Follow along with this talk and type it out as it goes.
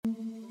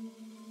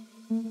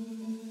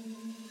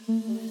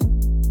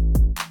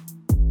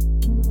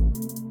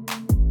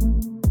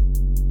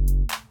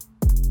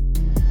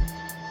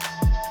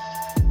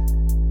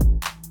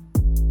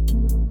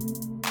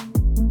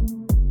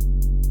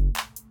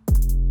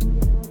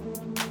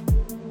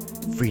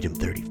Freedom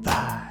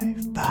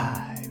 35,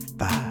 5,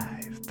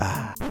 5,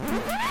 5.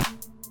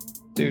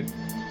 Dude,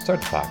 start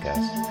the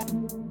podcast.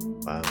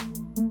 Wow.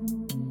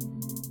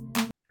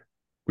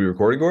 We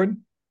recording,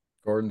 Gordon?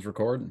 Gordon's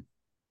recording.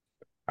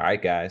 All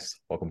right, guys.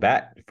 Welcome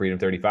back to Freedom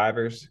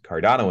 35ers,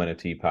 Cardano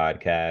NFT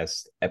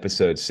podcast,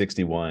 episode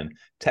 61.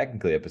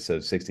 Technically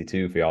episode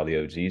 62 for all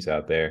the OGs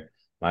out there.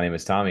 My name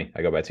is Tommy.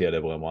 I go by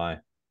TLWMY.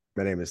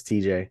 My name is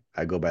TJ.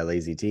 I go by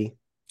Lazy T.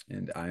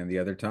 And I am the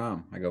other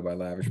Tom. I go by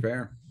Lavish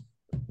Bear.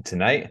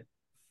 Tonight,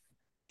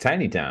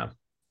 Tiny Tom.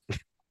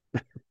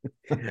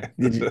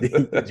 Did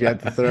you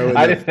have to throw in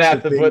I didn't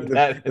have to put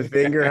that the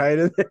finger height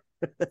in there?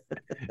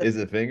 Is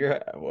it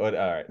finger? What?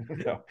 All right.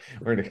 No,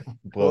 we're going to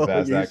blow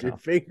past use that. your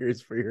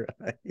fingers for your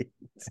height.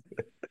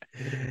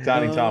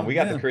 Tiny Tom, we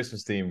got yeah. the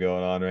Christmas theme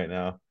going on right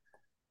now.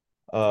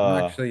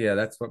 Actually, yeah,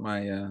 that's what my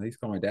they used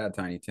to call my dad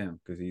Tiny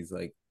Tim, because he's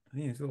like,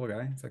 he's a little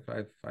guy. He's like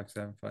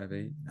 5'7",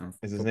 5'8".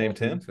 Is his name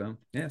Tim? So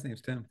yeah, his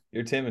name's Tim.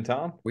 You're Tim and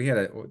Tom? We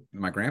had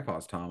my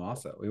grandpa's Tom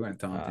also. We went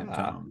Tom, Tim,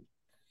 Tom.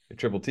 You're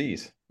triple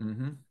T's.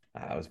 Mm-hmm.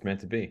 That was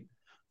meant to be.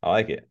 I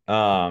like it.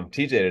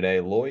 TJ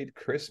today, Lloyd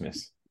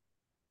Christmas.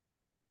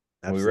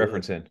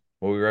 Absolutely.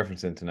 What are we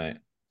referencing tonight?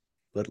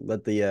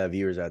 Let the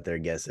viewers out there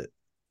guess it.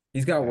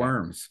 He's got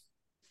worms.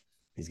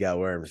 He's got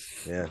worms.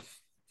 Yeah.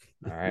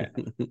 All right.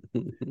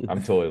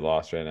 I'm totally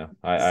lost right now.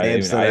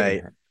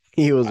 Samsonite.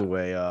 He was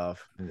way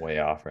off. I'm way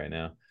off right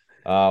now.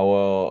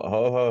 Well,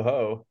 ho, ho,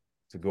 ho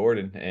to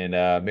Gordon and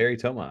Mary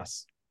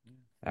Tomas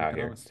out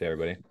here to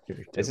everybody.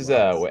 This is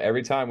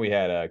every time we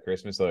had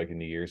Christmas, like in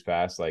the years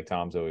past, like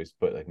Tom's always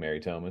put like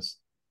Mary Thomas,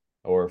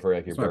 or for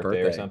like your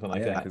birthday or something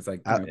like that. Because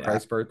like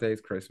Christ's birthday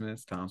is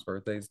Christmas, Tom's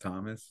birthday is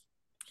Thomas.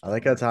 I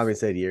like how Tommy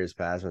said years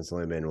past when it's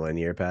only been 1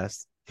 year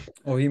past.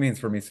 Well, he means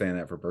for me saying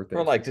that for birthday.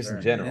 Or like just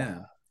in general. Yeah.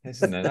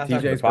 This is not for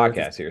the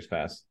podcast years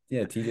past.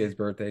 Yeah, TJ's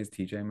birthday is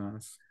TJ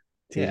Moss.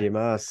 TJ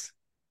Moss.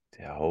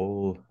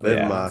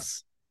 Liv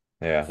Moss.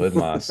 Yeah, Liv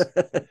Moss.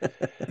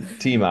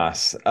 T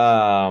Moss.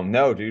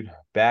 No, dude.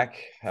 Back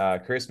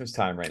Christmas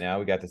time right now.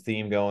 We got the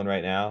theme going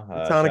right now.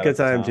 It's Hanukkah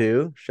time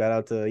too. Shout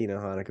out to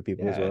Hanukkah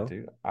people as well.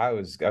 Dude. I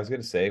was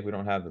gonna say we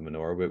don't have the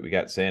menorah, but we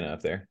got Santa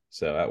up there,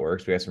 so that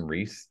works. We got some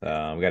wreaths. We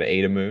got an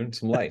Ada moon,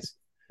 some lights.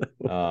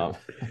 Next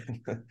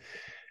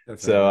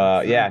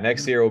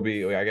year will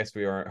be. I guess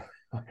we're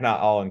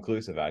not all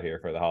inclusive out here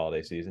for the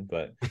holiday season,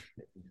 but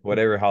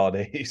whatever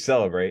holiday you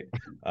celebrate,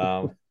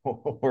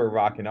 we're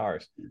rocking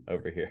ours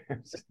over here.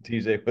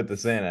 TJ put the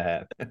Santa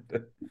hat.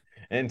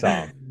 And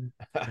Tom,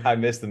 I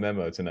missed the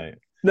memo tonight.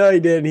 No, he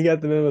didn't. He got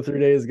the memo 3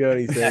 days ago, and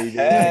he said he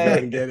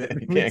didn't get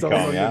it. You can't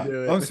call me out.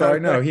 I'm sorry.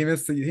 No, he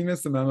missed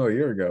the memo a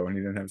year ago when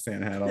he didn't have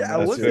Santa hat on. Yeah,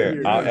 that's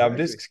fair. I'm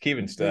just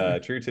keeping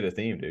true to the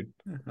theme, dude.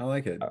 I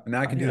like it. Now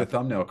I can do the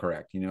thumbnail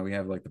correct. We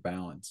have like the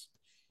balance.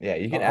 Yeah,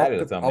 you can add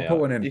it a thumbnail. I'll put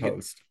one in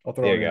post. I'll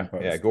throw it in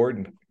post. Yeah,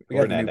 Gordon. We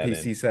got the new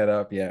PC set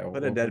up. Yeah,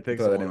 put a dead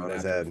pixel on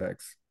his head.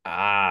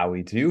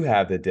 We do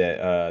have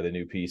the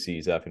new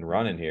PCs up and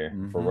running here.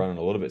 Mm-hmm. We're running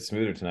a little bit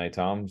smoother tonight.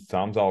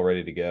 Tom's all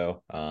ready to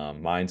go.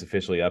 Mine's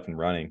officially up and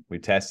running. We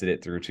tested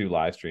it through 2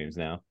 live streams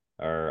now,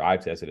 or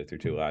I've tested it through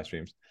 2 live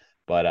streams.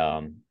 But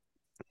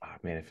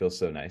man, it feels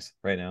so nice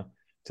right now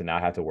to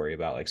not have to worry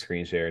about like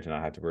screen share, to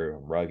not have to worry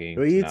about rugging.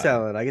 What are you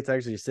telling? I get to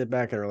actually sit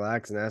back and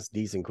relax and ask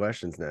decent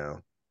questions now.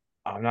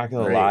 I'm not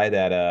gonna lie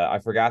that I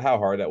forgot how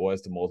hard that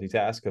was to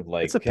multitask. Of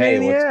like, it's a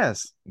pain in the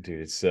ass,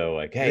 dude. It's so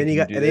like, hey, and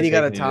then you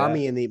got a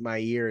Tommy in my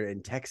ear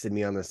and texted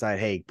me on the side,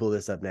 hey, pull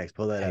this up next,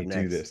 pull that up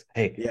next. Do this.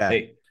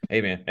 Hey,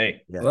 man,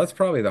 hey. Yeah. Well, that's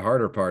probably the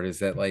harder part, is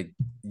that like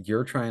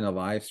you're trying to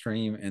live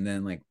stream, and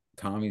then like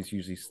Tommy's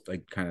usually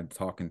like kind of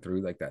talking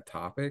through like that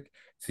topic,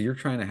 so you're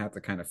trying to have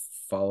to kind of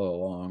follow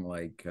along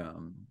like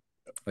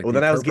well,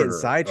 then I was getting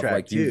sidetracked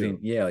like too.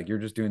 Like you're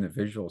just doing the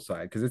visual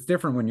side, because it's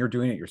different when you're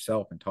doing it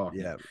yourself and talking.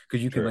 Yeah,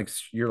 because you can like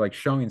you're like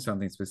showing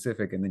something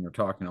specific, and then you're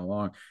talking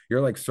along. You're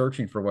like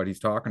searching for what he's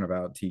talking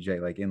about, TJ,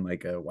 like in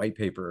like a white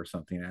paper or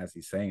something as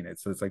he's saying it.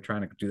 So it's like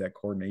trying to do that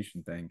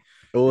coordination thing.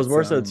 It was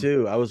more so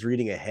too. I was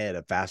reading ahead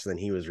faster than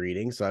he was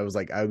reading, so I was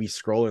like, I would be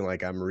scrolling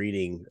like I'm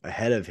reading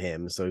ahead of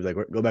him. So he's like,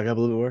 go back up a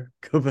little bit more.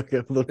 Go back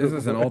up a little. This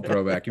is an old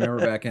throwback. You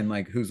remember back in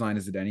like Whose Line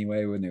Is It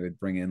Anyway, when they would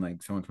bring in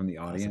like someone from the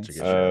audience?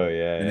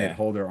 And they'd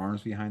hold their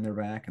arms behind their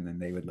back, and then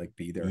they would like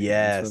be there.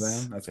 Yes, for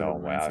them. That's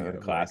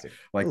what classic.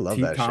 Like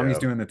Tommy's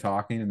doing the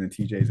talking, and then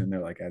TJ's in there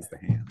like as the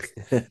hands.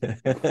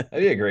 That'd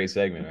be a great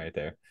segment right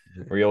there,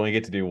 where you only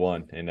get to do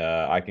one, and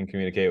I can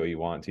communicate what you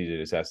want. TJ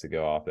just has to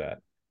go off that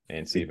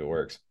and see if it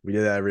works. We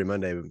did that every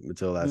Monday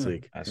until last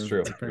week. That's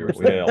true.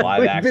 We did a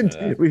live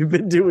action. We've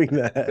been doing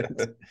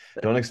that.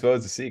 Don't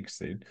expose the secrets,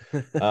 dude.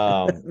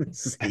 I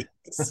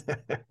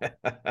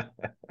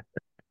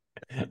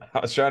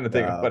was trying to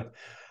think of what.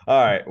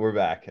 All right, we're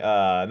back.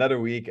 Another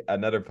week,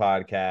 another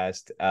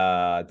podcast.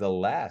 The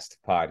last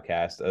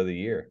podcast of the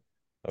year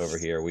over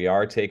here. We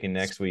are taking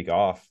next week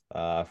off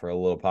for a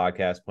little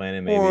podcast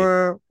planning, maybe.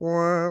 Or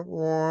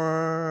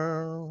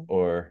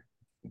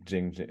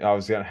I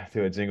was gonna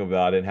do a jingle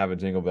bell. I didn't have a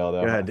jingle bell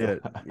though. Go ahead, do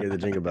it. You're the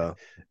jingle bell.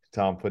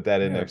 Tom, put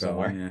that in there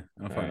somewhere. Yeah,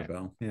 I'll find a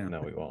bell. Yeah,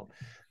 no, we won't.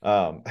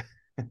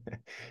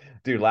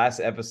 Dude, last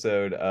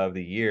episode of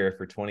the year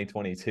for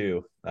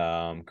 2022.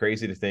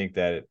 Crazy to think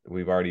that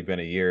we've already been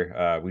a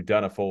year. We've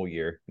done a full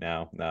year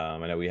now.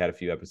 I know we had a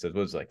few episodes.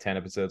 What was it, like 10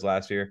 episodes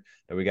last year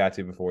that we got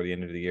to before the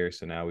end of the year.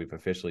 So now we've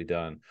officially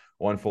done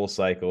one full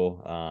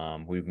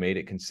cycle. We've made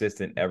it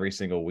consistent every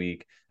single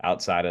week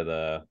outside of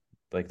the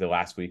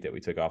last week that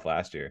we took off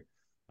last year,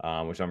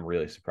 which I'm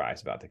really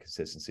surprised about the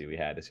consistency we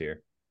had this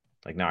year.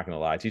 Like, not gonna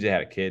lie, TJ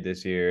had a kid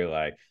this year.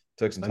 Like,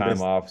 took some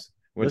time off.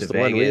 Went to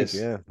Vegas.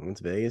 Yeah, went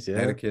to Vegas. Yeah,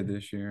 had a kid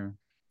this year.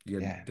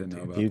 Didn't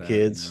know about few that.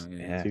 kids. You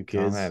know? Yeah, two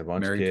Tom kids. had a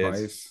bunch Married of kids.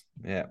 twice.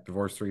 Yeah,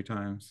 divorced 3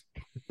 times.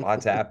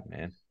 Lots happened,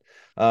 man.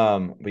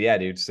 But yeah,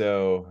 dude.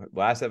 So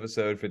last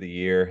episode for the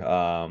year.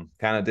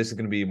 Kind of this is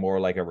going to be more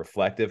like a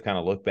reflective kind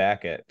of look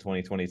back at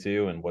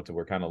 2022 and what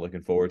we're kind of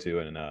looking forward to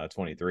in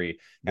 23.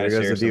 Kind of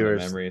share some of the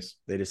memories.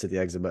 They just hit the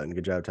exit button.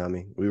 Good job,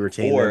 Tommy. We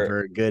retained them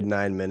for a good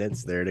 9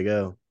 minutes. There to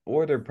go.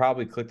 Or they're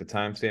probably clicked the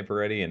timestamp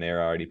already and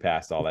they're already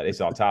past all that. They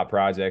saw top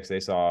projects, they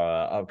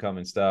saw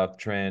upcoming stuff,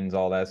 trends,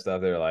 all that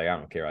stuff. They're like, I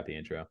don't care about the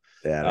intro.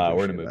 Yeah,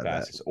 we're gonna move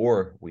past this.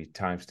 Or we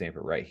timestamp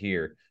it right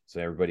here, so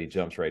everybody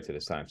jumps right to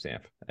this timestamp.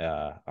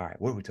 All right,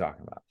 what are we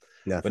talking about?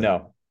 Nothing. But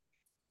no,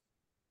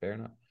 fair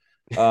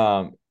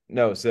enough.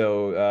 No,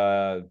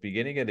 so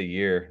beginning of the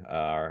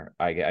year,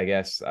 I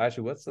guess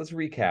actually let's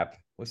recap.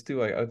 Let's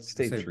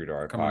stay true to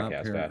our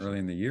podcast. Early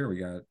in the year, we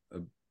got a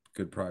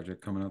good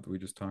project coming up that we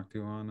just talked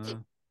to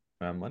on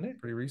Monday,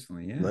 pretty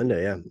recently. Yeah,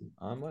 Monday. Yeah,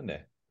 on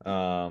Monday.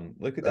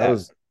 Look at that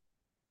was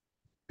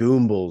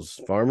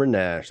Goombles, Farmer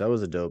Nash. That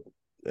was a dope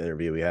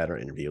interview. We had our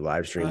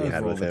live stream we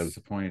had with him.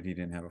 Disappointed he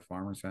didn't have a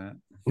farmer's hat.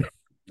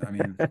 I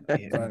mean,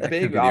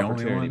 big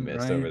opportunity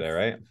missed over there,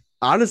 right?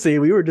 Honestly,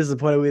 we were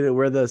disappointed we didn't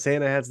wear the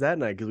Santa hats that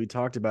night because we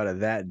talked about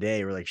it that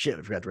day. We're like, shit,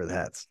 we forgot to wear the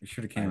hats. We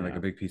should have came with like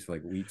a big piece of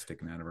like wheat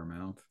sticking out of our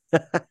mouth. Oh,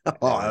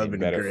 that would have been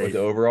better great. With the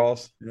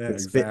overalls. Yeah,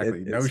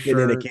 exactly. No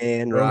shirt in a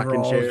can,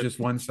 rocking chair. Just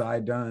one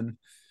side done.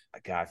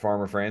 God,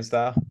 Farmer Fran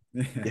style.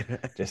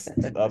 Just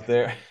up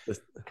there.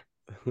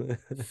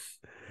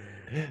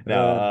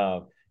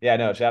 No,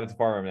 shout out to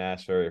Farmer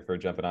Nash for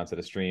jumping onto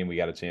the stream. We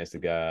got a chance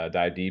to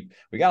dive deep.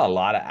 We got a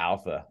lot of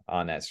alpha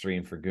on that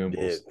stream for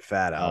Goombles.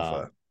 Fat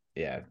alpha.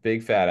 Yeah,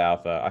 big fat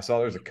alpha. I saw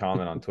there was a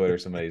comment on Twitter.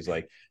 Somebody's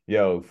like,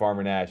 yo,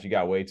 Farmer Nash, you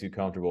got way too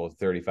comfortable with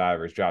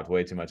 35ers, dropped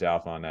way too much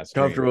alpha on that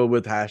stream. Comfortable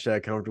with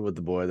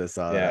the boy.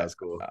 That was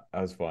cool.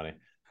 That was funny.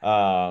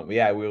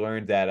 Yeah, we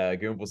learned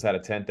that Goombles had a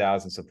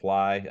 10,000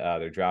 supply.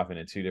 They're dropping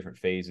in 2 different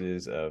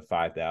phases of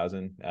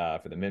 5,000.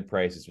 For the mint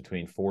price, it's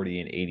between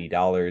 $40 and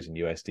 $80 in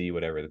USD,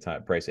 whatever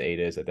the price of 8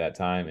 is at that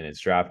time, and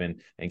it's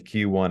dropping in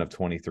Q1 of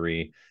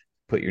 23.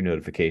 Put your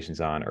notifications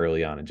on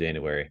early on in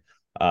January.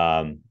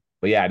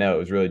 But yeah, no, it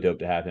was really dope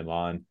to have him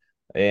on,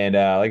 and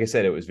like I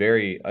said, it was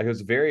very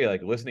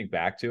listening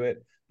back to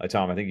it.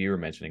 Tom, I think you were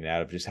mentioning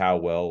that of just how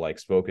well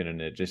spoken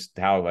and it just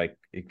how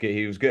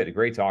he was good, a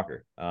great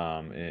talker.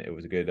 And it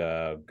was a good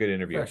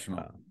interview.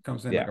 Professional.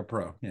 Comes in like a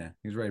pro. Yeah,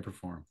 he's ready to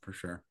perform for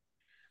sure.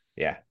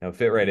 Yeah, no,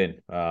 fit right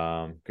in.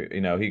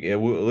 He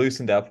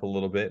loosened up a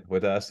little bit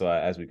with us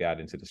as we got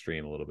into the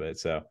stream a little bit,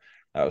 so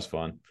that was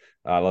fun.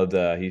 I loved.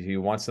 He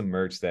wants some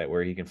merch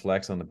where he can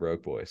flex on the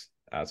broke boys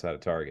outside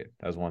of Target.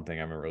 That was one thing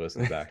I remember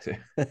listening back to.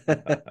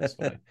 That's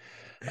funny.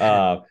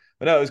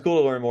 But no, it was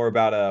cool to learn more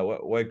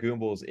about what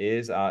Goombles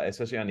is,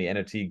 especially on the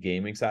NFT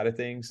gaming side of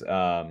things.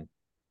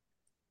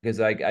 Because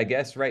I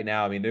guess right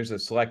now, I mean, there's a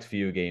select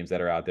few games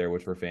that are out there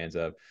which we're fans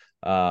of.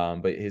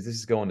 But this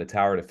is going the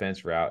tower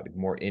defense route,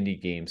 more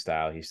indie game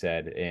style, he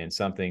said, and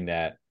something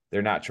that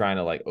they're not trying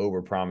to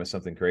overpromise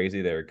something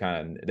crazy.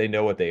 They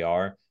know what they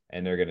are,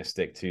 and they're going to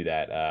stick to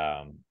that,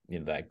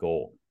 that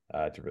goal.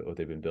 To what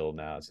they've been building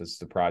now. So it's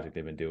the project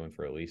they've been doing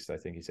for at least, I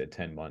think he said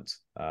 10 months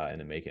in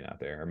the making out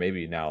there, or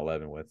maybe now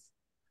 11 with,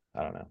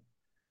 I don't know.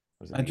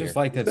 I just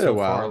like that so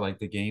far. Like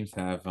the games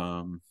have,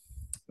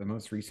 the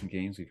most recent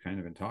games we've kind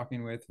of been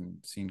talking with and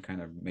seen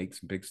kind of make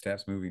some big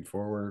steps moving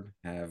forward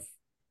have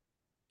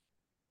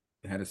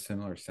had a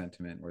similar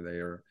sentiment where they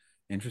are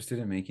interested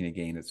in making a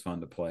game that's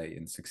fun to play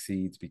and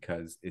succeeds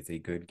because it's a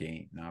good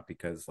game, not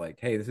because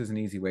hey, this is an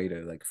easy way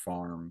to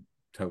farm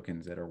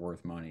tokens that are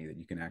worth money that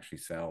you can actually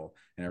sell,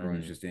 and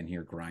everyone's just in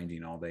here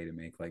grinding all day to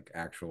make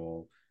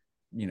actual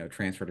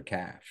transfer to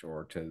cash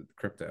or to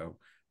crypto,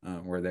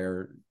 where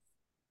their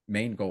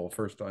main goal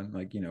first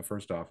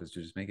off is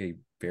to just make a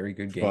very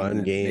good game,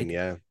 fun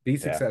game, be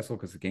successful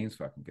because the game's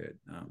fucking good,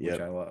 which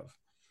I love.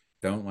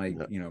 Don't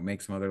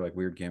make some other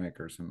weird gimmick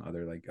or some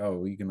other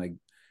you can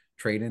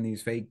trade in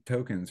these fake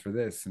tokens for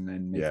this and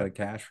then make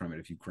cash from it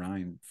if you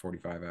grind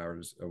 45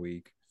 hours a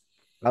week.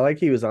 I like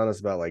he was honest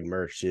about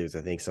merch too, because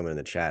I think someone in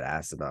the chat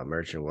asked about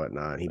merch and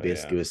whatnot. He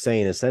basically was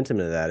saying his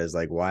sentiment of that is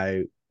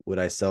why would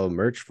I sell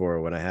merch for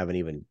when I haven't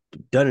even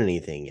done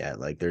anything yet?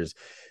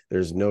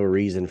 There's no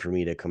reason for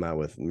me to come out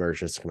with merch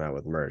just to come out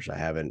with merch. I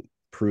haven't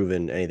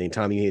proven anything.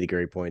 Tom, you made a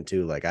great point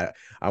too.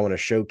 I want to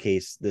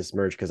showcase this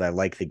merch because I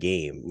like the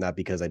game, not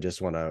because I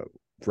just want to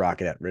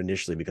rock it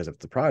initially because of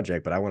the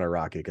project, but I want to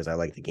rock it because I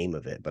like the game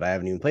of it. But I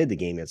haven't even played the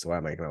game yet, so why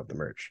am I coming out with the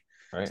merch?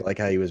 Right. So like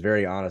how he was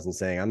very honest and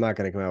saying, I'm not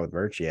going to come out with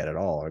merch yet at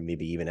all, or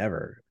maybe even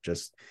ever.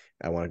 Just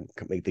I want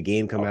to make the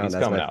game come out.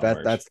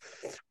 That's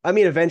I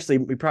mean, eventually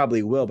we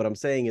probably will, but I'm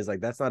saying is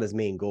like that's not his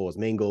main goal. His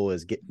main goal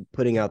is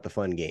putting out the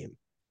fun game.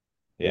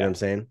 You know what I'm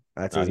saying?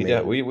 That's his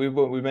main.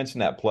 We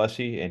mentioned that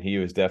plushie, and he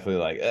was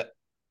definitely like,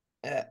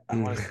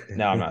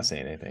 no, I'm not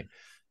saying anything.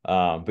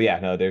 But yeah,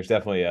 no, there's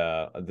definitely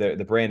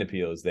the brand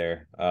appeal is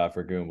there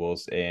for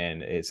Goombles,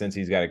 and since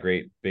he's got a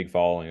great big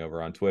following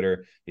over on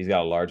Twitter, he's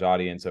got a large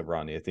audience over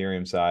on the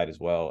Ethereum side as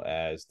well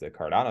as the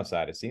Cardano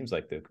side. It seems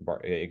like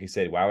like you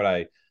said, why would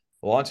I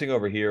launching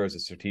over here was a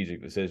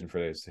strategic decision for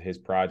his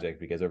project,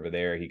 because over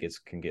there he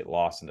can get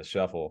lost in the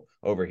shuffle.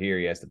 Over here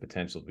he has the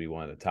potential to be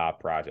one of the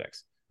top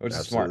projects, which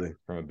is smart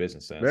from a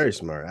business sense. Very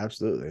smart,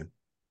 absolutely.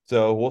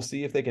 So we'll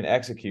see if they can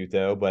execute,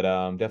 though. But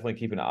definitely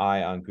keep an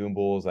eye on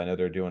Goombles. I know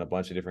they're doing a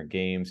bunch of different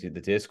games. The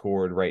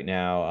Discord right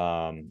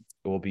now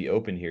will be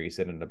open here, he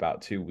said, in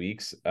about 2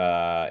 weeks.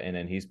 And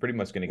then he's pretty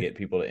much going to get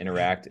people to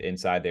interact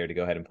inside there to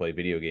go ahead and play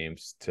video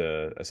games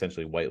to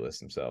essentially whitelist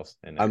themselves.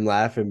 I'm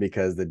laughing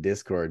because the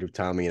Discord of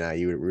Tommy and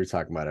we were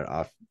talking about it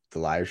off the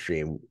live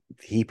stream.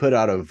 He put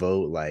out a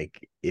vote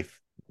like if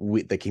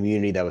the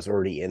community that was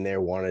already in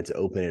there wanted to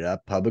open it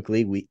up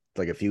publicly,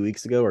 like a few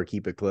weeks ago, or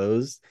keep it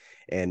closed.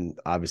 And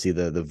obviously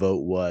the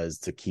vote was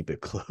to keep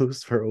it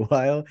closed for a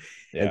while.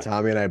 Yeah. And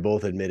Tommy and I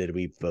both admitted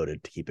we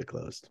voted to keep it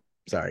closed.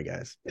 Sorry,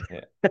 guys.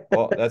 Yeah.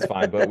 Well, that's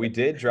fine. But we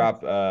did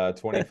drop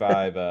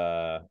 25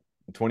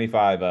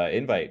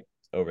 invite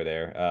over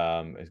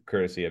there,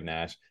 courtesy of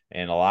Nash.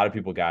 And a lot of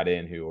people got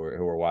in who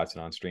were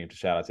watching on stream, to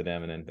shout out to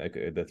them. And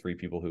then the 3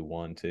 people who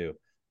won too,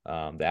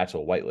 the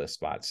actual whitelist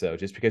spot. So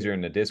just because you're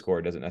in the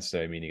Discord doesn't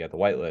necessarily mean you got the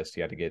whitelist.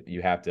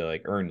 You have to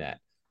like earn that.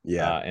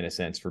 Yeah. In a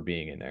sense, for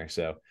being in there.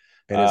 So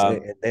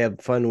and they have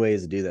fun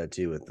ways to do that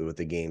too with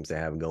the games they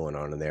have going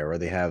on in there, or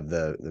they have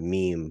the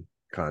meme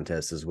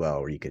contest as well,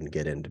 where you can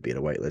get in to be at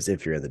a whitelist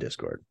if you're in the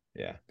Discord.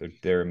 Yeah,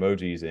 their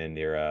emojis and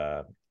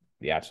their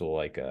the actual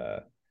like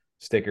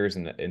stickers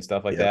and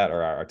stuff like that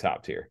are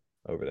top tier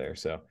over there.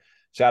 So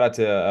shout out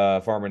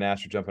to Farmer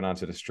Nash for jumping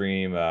onto the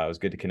stream. It was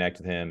good to connect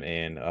with him,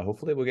 and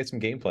hopefully we'll get some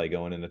gameplay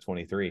going into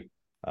 23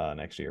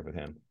 next year with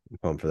him. I'm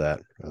pumped for that.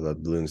 I love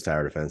Bloons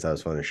Tower Defense. That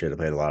was fun as shit. I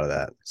played a lot of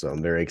that, so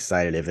I'm very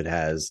excited if it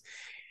has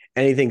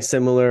anything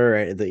similar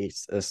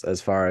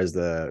as far as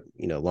the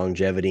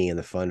longevity and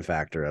the fun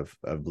factor of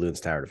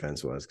Bloons Tower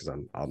Defense was, because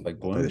I'll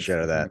play the shit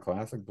out of that.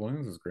 Classic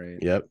Bloons is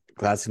great. Yep,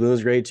 classic Bloons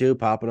is great too.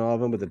 Popping all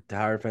of them, but the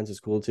Tower Defense is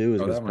cool too.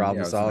 It was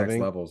problem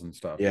solving, levels and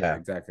stuff. Yeah,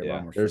 exactly.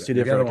 Yeah. There's 2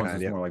 different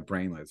kinds. More like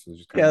brainless.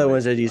 The other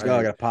ones that you just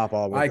gotta pop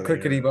all. I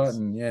clickety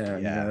button. Yeah,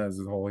 that was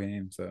the whole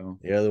game. So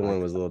the other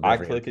one was a little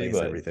different. I clickety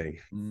button. Everything.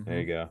 Mm-hmm. There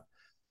you go.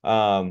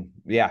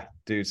 Yeah,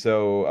 dude.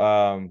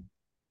 So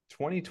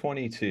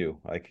 2022,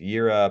 like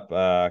year up,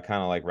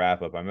 kind of like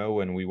wrap up. I know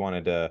when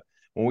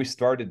we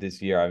started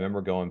this year, I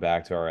remember going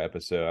back to our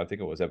episode, I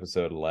think it was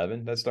episode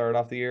 11 that started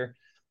off the year.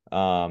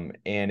 And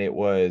it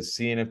was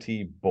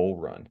CNFT Bull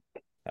Run.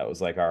 That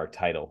was like our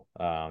title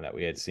that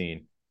we had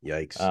seen.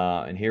 Yikes.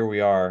 And here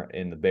we are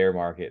in the bear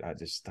market.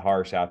 Just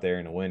harsh out there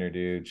in the winter,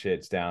 dude.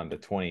 Shit's down to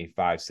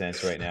 25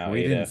 cents right now.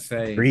 We didn't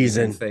say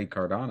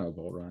Cardano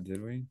Bull Run,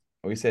 did we?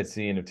 We said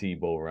CNFT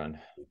Bull Run.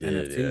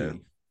 NFT.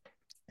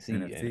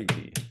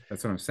 NFT.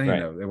 That's what I'm saying,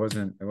 though. It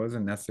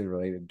wasn't necessarily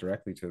related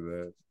directly to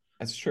the.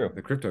 That's true.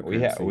 The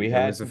cryptocurrency. We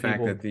had the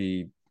fact that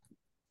the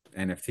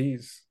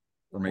NFTs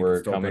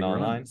were coming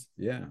online. Runs.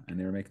 Yeah, and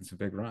they were making some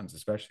big runs,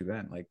 especially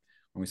then. Like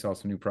when we saw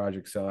some new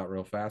projects sell out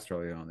real fast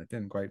early on. It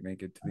didn't quite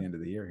make it to the end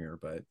of the year here,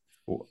 but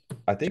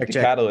I think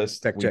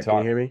catalyst. Check. Can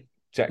you hear me?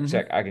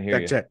 Check. I can hear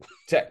you.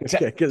 Check.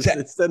 Because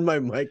it said my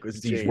mic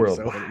was changed.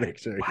 So I want to make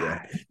sure.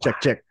 Yeah.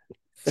 Check.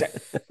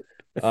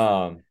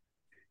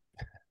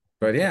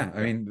 But yeah, I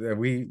mean,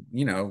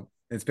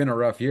 it's been a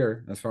rough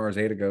year as far as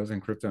ADA goes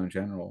and crypto in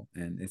general,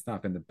 and it's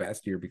not been the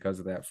best year because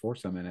of that for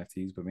some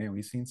NFTs. But man,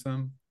 we've seen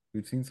some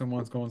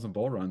ones going some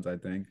bull runs. I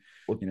think,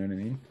 you know what I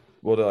mean.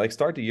 Well, to like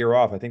start the year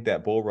off, I think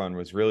that bull run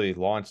was really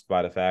launched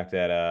by the fact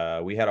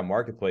that we had a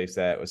marketplace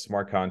that was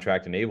smart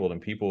contract enabled,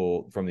 and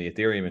people from the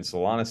Ethereum and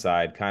Solana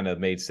side kind of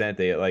made sense.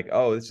 They like,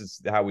 oh, this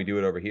is how we do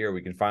it over here.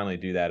 We can finally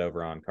do that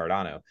over on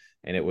Cardano.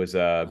 And it was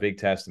a big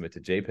testament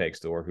to JPEG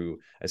Store, who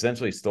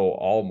essentially stole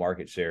all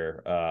market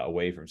share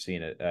away from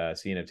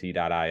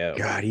CNFT.io.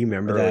 God, you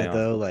remember that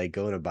though? Like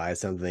going to buy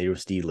something, they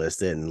just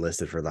delisted and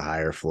listed for the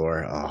higher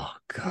floor. Oh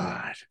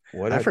God,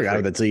 I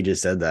forgot until you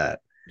just said that.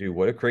 Dude,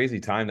 what a crazy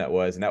time that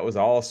was. And that was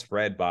all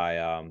spread by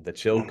the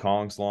Chilled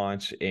Kongs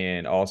launch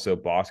and also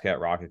Bosscat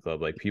Rocket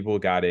Club. Like people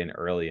got in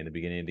early in the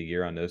beginning of the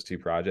year on those 2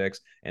 projects,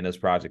 and those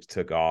projects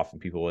took off,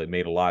 and people had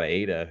made a lot of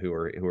ADA who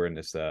were in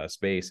this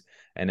space.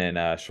 And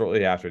then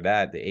shortly after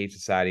that, the Ape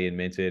Society had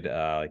minted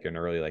like in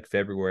early like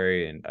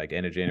February and like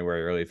end of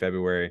January, early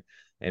February.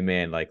 And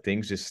man, like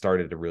things just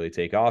started to really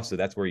take off. So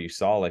that's where you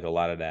saw like a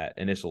lot of that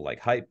initial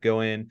like hype go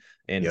in,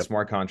 and the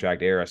smart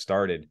contract era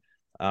started.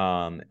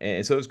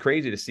 And so it was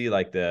crazy to see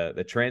like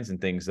the trends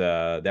and things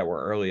that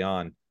were early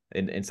on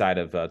inside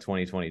of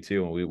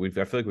 2022, and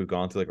I feel like we've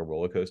gone through like a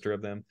roller coaster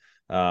of them.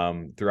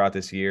 throughout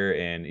this year,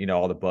 and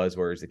all the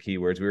buzzwords, the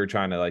keywords. We were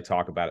trying to like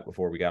talk about it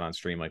before we got on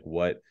stream, like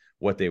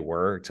what they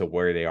were to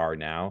where they are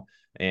now.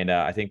 And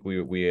I think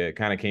we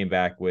kind of came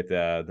back with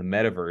the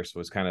metaverse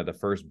was kind of the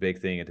first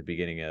big thing at the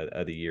beginning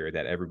of the year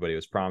that everybody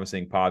was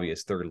promising.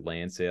 Pavia's third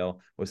land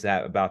sale was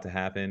that about to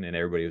happen, and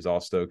everybody was all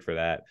stoked for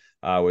that,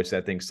 which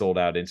that thing sold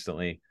out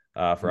instantly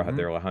for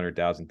their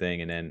 100,000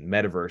 thing. And then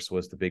metaverse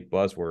was the big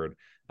buzzword.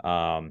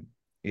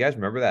 You guys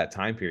remember that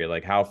time period,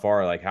 like how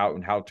far, like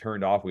how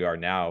turned off we are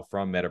now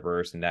from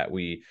metaverse, and that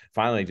we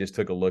finally just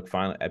took a look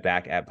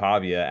back at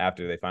Pavia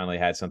after they finally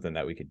had something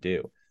that we could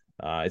do.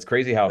 It's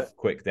crazy how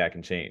quick that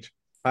can change.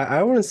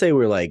 I wouldn't say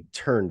we're like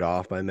turned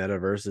off by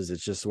metaverses.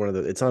 It's just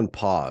it's on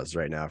pause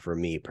right now for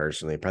me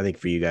personally. I think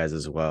for you guys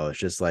as well. It's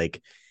just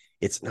like,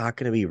 it's not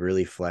going to be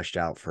really fleshed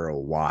out for a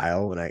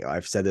while. And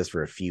I've said this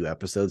for a few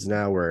episodes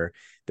now, where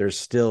there's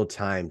still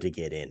time to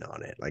get in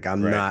on it. Like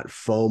I'm not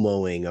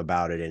FOMOing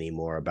about it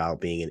anymore, about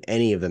being in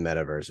any of the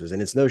metaverses.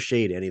 And it's no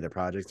shade to any of the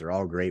projects. They're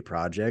all great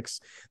projects.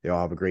 They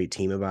all have a great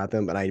team about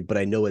them. But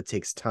I know it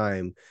takes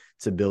time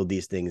to build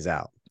these things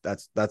out.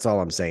 That's all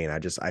I'm saying.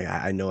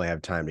 I know I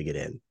have time to get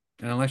in.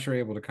 And unless you're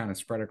able to kind of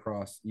spread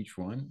across each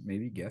one,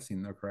 maybe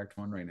guessing the correct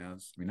one right now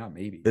is, not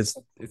maybe. It's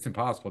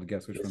impossible to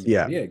guess which one's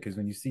Pavia, because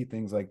when you see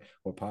things like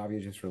what Pavia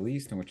just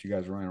released and what you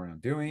guys are running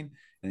around doing,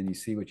 and then you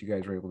see what you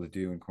guys were able to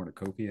do in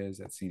Cornucopias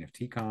at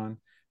CNFTCon,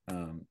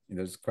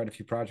 there's quite a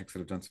few projects that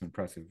have done some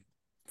impressive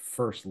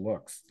first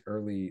looks,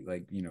 early,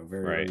 like,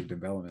 very early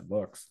development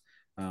looks.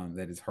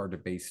 That is hard to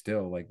base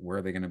still, like where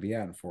are they going to be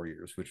at in 4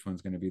 years? Which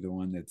one's going to be the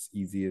one that's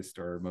easiest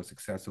or most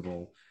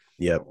accessible?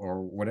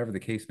 Or whatever the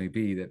case may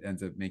be that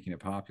ends up making it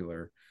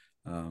popular.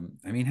 How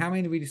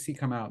many did we see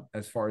come out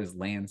as far as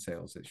land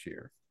sales this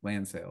year?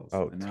 Land sales.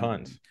 Oh,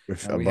 tons.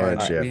 We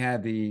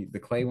had the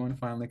Clay one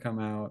finally come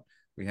out.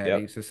 We had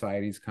Ape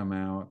Societies come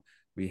out.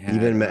 We had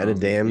even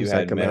Metadams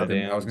that come out.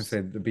 I was going to say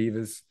the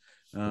Beavas.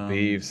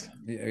 Beeves.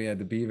 Yeah,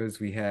 the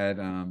Beavas. We had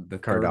the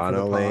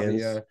Cardano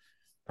lands.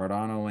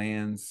 Cardano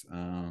lands.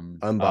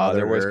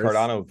 There was Earth.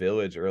 Cardano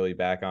Village early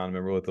back on.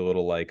 Remember with the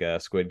little like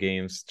Squid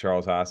Games,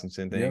 Charles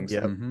Hoskinson things.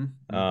 Yep.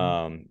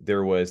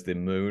 There was the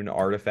Moon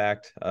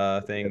Artifact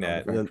thing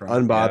that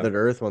Unbothered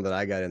Earth one that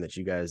I got in that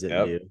you guys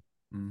didn't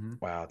do.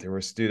 Wow, there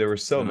were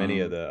so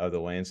many of the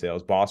land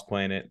sales. Boss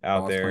Planet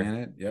out there.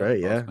 Planet,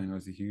 right? Boss Planet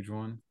was a huge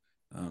one.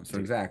 So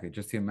exactly,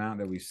 just the amount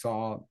that we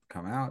saw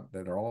come out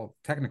that are all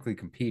technically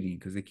competing,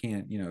 because they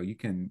can't. You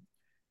can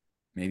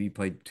maybe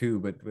play two,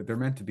 but they're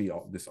meant to be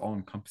this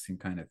all-encompassing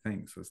kind of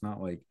thing. So it's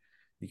not like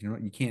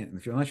you can't,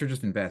 unless you're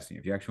just investing.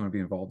 If you actually want to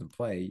be involved in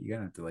play, you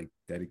gotta have to like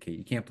dedicate.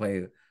 You can't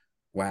play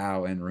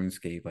WoW and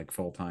RuneScape like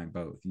full-time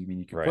both. You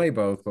can play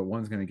both, but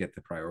one's going to get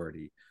the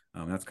priority.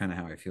 That's kind of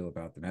how I feel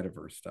about the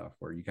metaverse stuff,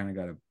 where you kind of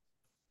got to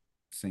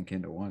sink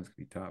into one. It's gonna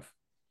be tough.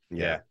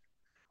 Yeah.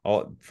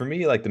 For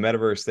me, like the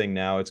metaverse thing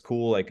now, it's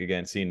cool. Like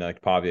again, seeing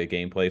like Pavia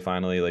gameplay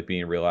finally like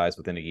being realized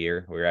within a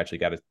year. We actually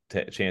got a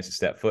chance to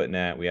step foot in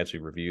that. We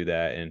actually reviewed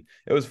that, and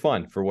it was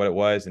fun for what it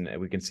was, and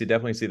we can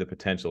definitely see the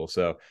potential.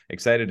 So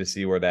excited to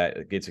see where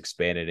that gets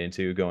expanded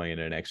into going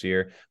into next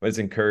year. But it's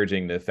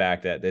encouraging the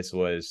fact that it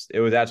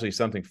was actually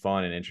something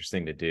fun and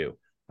interesting to do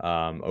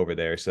over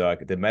there. So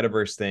the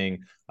metaverse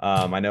thing,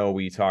 I know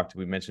we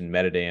mentioned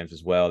Metadams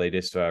as well. They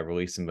just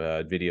released some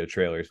video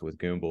trailers with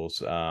Goombles,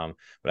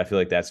 but I feel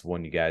like that's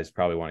one you guys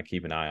probably want to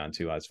keep an eye on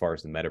too, as far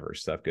as the metaverse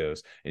stuff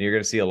goes. And you're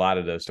going to see a lot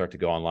of those start to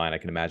go online. I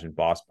can imagine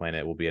Boss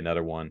Planet will be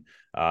another one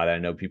that I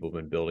know people have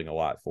been building a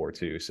lot for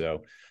too.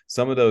 So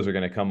some of those are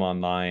going to come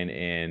online,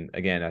 and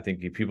again, I think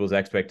people's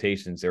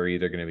expectations are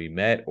either going to be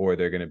met, or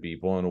they're going to be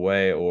blown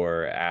away,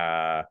 or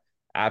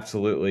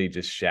absolutely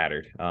just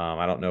shattered.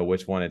 I don't know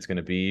which one it's going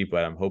to be,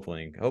 but I'm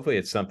hopefully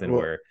it's something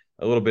where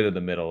a little bit of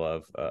the middle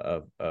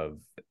of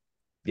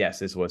yes,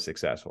 this was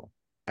successful.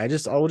 I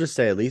will just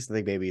say, at least I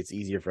think maybe it's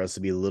easier for us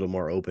to be a little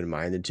more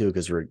open-minded too,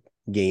 because we're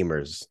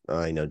gamers,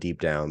 deep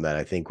down, that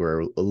I think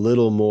we're a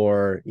little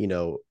more,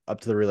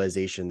 up to the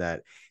realization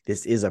that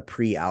this is a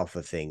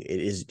pre-alpha thing.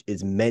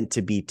 It's meant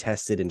to be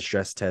tested and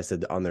stress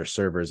tested on their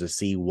servers to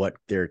see what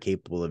they're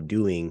capable of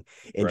doing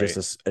in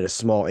just a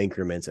small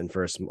increments and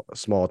for a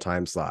small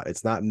time slot.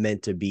 It's not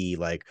meant to be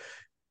like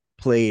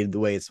played the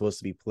way it's supposed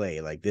to be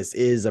played. Like, this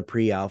is a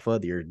pre-alpha.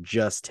 You're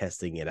just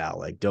testing it out.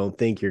 Like, don't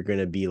think you're going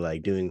to be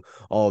like doing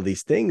all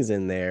these things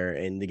in there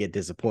and to get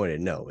disappointed.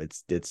 No,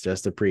 it's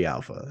just a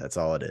pre-alpha. That's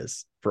all it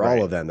is for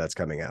all of them that's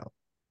coming out.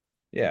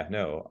 Yeah,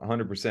 no,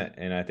 100%.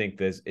 And I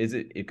think is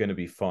it going to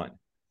be fun?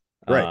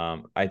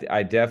 Right.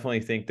 I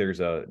definitely think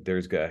there's a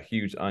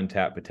huge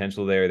untapped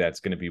potential there that's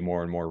going to be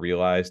more and more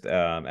realized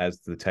as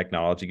the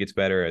technology gets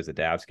better, as the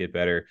dApps get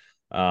better,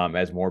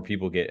 as more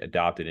people get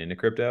adopted into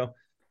crypto.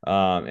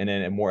 And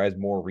then as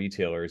more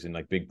retailers and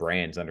like big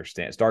brands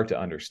start to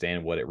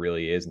understand what it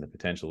really is and the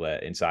potential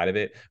that inside of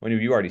it. When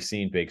you've already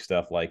seen big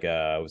stuff like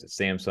was it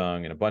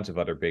Samsung and a bunch of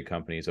other big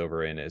companies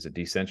over in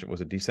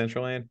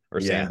Decentraland or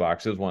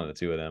Sandbox? It was one of the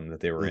two of them that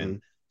they were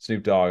in.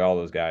 Snoop Dogg, all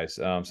those guys.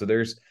 So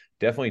there's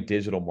definitely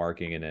digital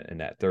marketing in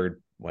that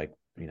third, like,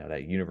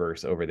 that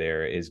universe over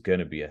there is going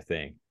to be a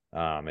thing.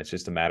 It's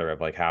just a matter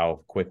of like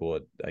how quick will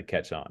it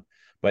catch on.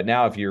 But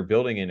now if you're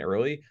building in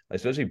early,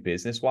 especially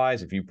business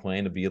wise, if you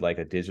plan to be like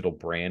a digital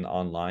brand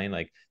online,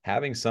 like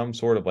having some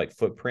sort of like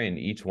footprint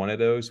in each one of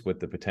those with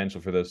the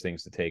potential for those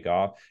things to take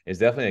off is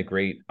definitely a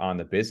great on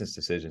the business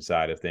decision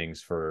side of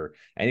things for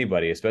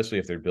anybody, especially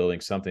if they're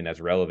building something that's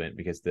relevant,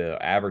 because the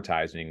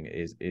advertising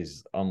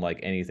is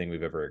unlike anything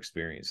we've ever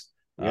experienced.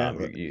 Yeah,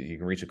 you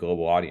can reach a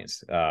global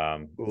audience.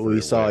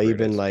 We saw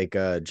even like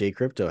J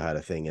Crypto had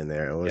a thing in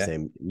there. What was his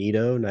name?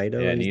 Nito,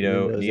 yeah,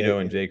 Nito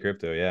and J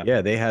Crypto.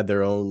 Yeah, they had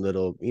their own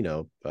little,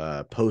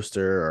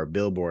 poster or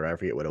billboard. I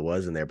forget what it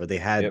was in there, but they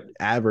had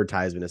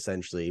advertisement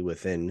essentially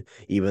within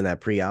even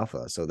that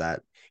pre-alpha. So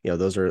that,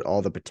 those are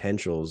all the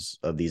potentials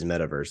of these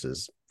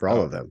metaverses for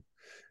all of them.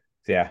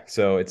 Yeah,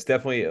 so it's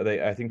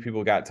definitely, I think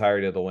people got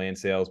tired of the land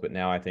sales, but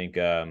now I think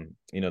the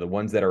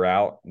ones that are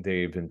out,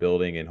 they've been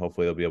building, and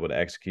hopefully they'll be able to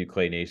execute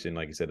Clay Nation,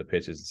 like you said, the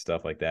pitches and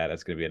stuff like that.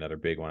 That's going to be another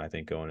big one, I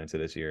think, going into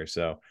this year.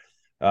 So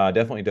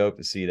definitely dope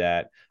to see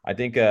that. I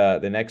think the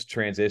next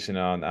transition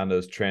on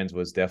those trends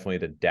was definitely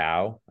the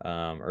DAO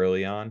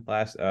early on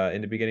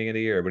in the beginning of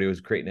the year. Everybody was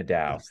creating a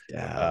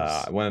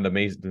DAO. One of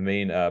the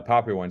main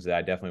popular ones that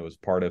I definitely was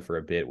part of for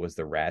a bit was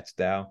the Rats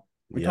DAO.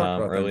 We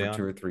talked about them for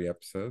 2 or 3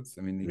 episodes.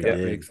 I mean, you got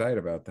pretty excited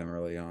about them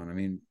early on. I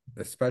mean,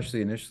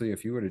 especially initially,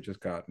 if you would have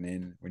just gotten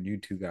in when you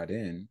two got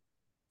in,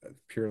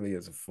 purely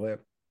as a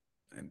flip,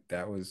 and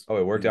that was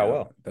it worked out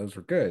well. Those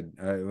were good.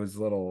 It was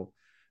a little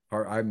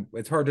hard.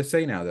 It's hard to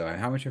say now though.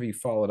 How much have you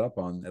followed up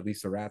on at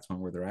least the Rats one,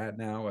 where they're at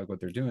now, like what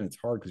they're doing? It's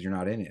hard because you're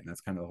not in it, and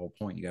that's kind of the whole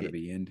point. You got to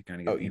be in to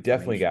kind of get. You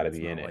definitely got to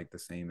be in it. Like the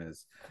same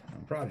as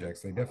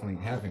projects, they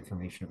definitely have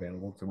information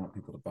available because they want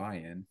people to buy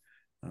in,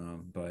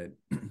 but.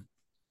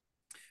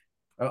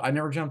 I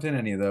never jumped in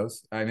any of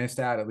those. I missed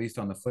out at least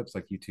on the flips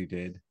like you two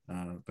did.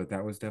 But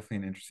that was definitely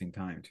an interesting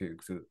time too,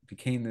 because it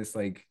became this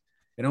like,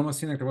 it almost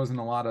seemed like there wasn't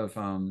a lot of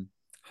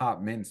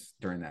hot mints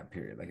during that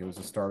period. Like it was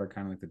a start of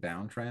kind of like the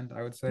downtrend,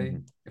 I would say,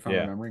 if I'm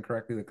remembering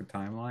correctly, like the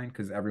timeline,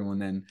 because everyone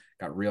then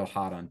got real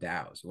hot on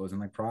DAOs. It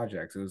wasn't like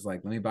projects. It was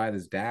like, let me buy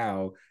this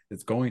DAO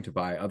that's going to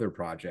buy other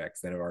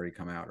projects that have already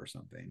come out or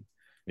something.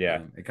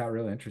 Yeah. It got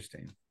really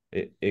interesting.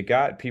 It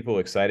got people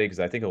excited because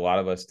I think a lot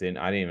of us I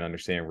didn't even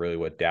understand really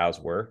what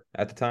DAOs were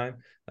at the time,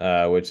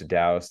 which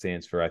DAO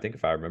stands for, I think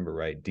if I remember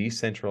right,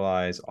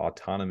 Decentralized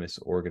Autonomous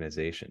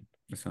Organization.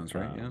 That sounds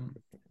right, yeah.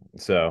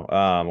 So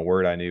a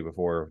word I knew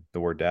before the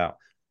word DAO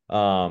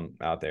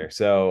out there.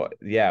 So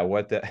yeah,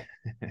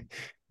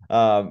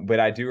 but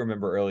I do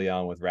remember early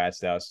on with Rats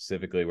DAO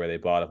specifically where they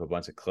bought up a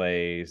bunch of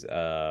Clays,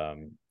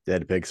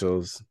 Dead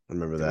Pixels. I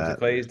remember that.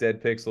 Clay's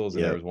Dead Pixels,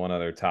 and there was one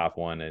other top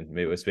one, and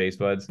maybe it was Space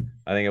Buds.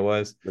 I think it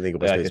was. Space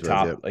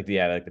Buds, like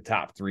the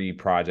top 3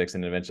 projects,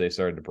 and eventually they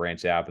started to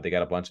branch out. But they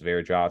got a bunch of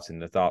airdrops,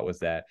 and the thought was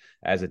that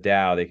as a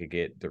DAO, they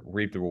could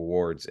reap the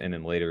rewards, and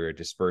then later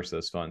disperse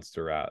those funds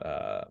throughout,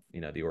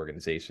 the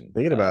organization.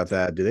 Thinking about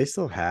that, do they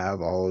still have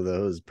all of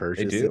those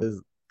purchases? They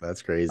do.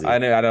 That's crazy. I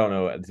know. I don't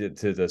know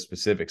to the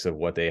specifics of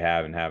what they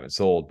have and haven't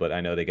sold, but I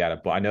know they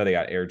got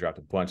airdropped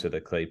a bunch of the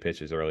Clay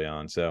pitches early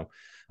on. So.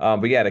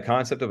 But yeah, the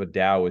concept of a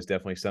DAO was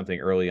definitely something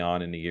early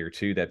on in the year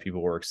too that people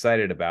were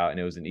excited about, and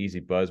it was an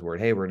easy buzzword.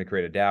 Hey, we're going to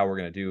create a DAO. We're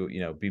going to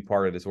do, be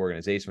part of this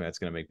organization that's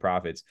going to make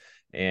profits.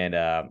 And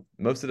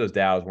most of those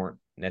DAOs weren't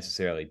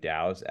necessarily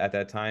DAOs at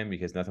that time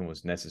because nothing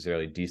was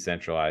necessarily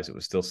decentralized. It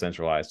was still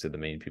centralized to the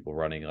main people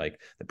running like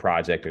the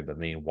project or the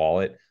main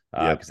wallet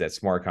because that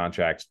smart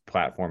contracts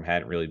platform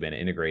hadn't really been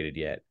integrated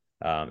yet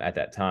at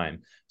that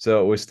time.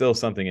 So it was still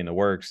something in the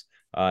works.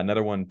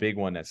 Another big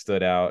one that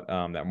stood out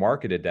that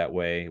marketed that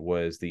way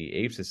was the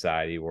Ape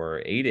Society,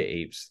 or Ada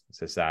Apes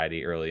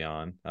Society early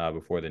on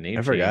before the name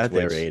change. I forgot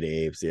they were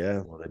Ada Apes,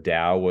 yeah. Well, the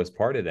DAO was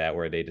part of that,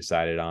 where they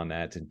decided on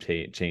that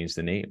to change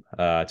the name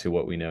to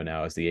what we know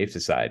now as the Ape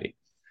Society.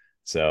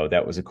 So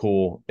that was a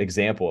cool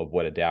example of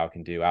what a DAO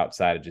can do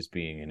outside of just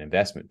being an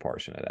investment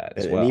portion of that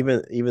as well.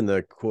 And even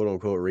the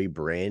quote-unquote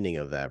rebranding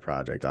of that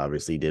project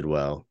obviously did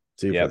well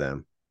too for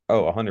them.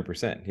 Oh,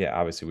 100%. Yeah,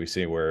 obviously we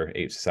see where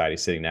Ape Society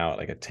is sitting now at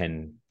like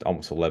a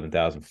almost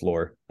 11,000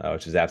 floor,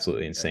 which is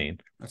absolutely insane.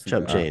 That's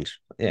chump change.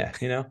 Yeah,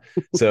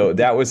 so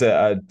that was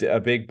a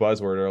big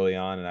buzzword early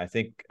on, and I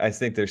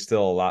think there's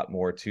still a lot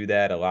more to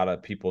that. A lot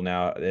of people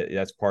now,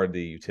 that's part of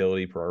the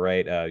utility,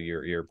 right?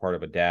 You're part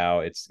of a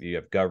DAO. You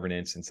have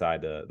governance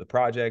inside the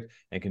project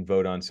and can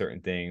vote on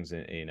certain things,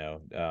 and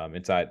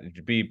inside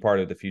be part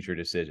of the future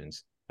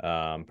decisions,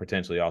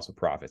 potentially also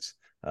profits.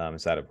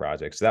 Inside of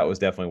projects. So that was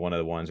definitely one of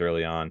the ones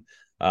early on.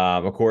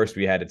 Of course,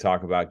 we had to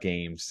talk about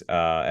games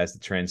as the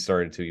trend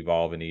started to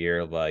evolve in the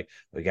year. Like,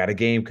 we got a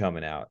game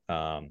coming out.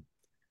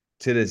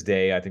 To this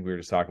day, I think we were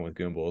just talking with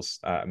Goombles.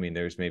 I mean,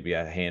 there's maybe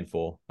a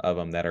handful of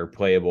them that are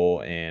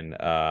playable, and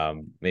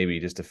maybe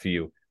just a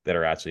few that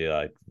are actually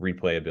like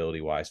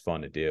replayability wise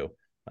fun to do.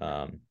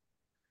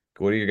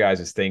 What do you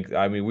guys think?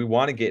 I mean, we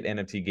want to get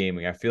NFT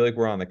gaming. I feel like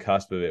we're on the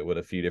cusp of it with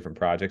a few different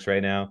projects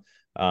right now.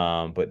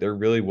 But there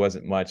really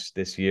wasn't much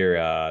this year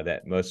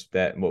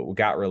that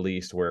got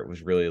released where it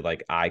was really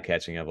like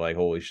eye-catching of like,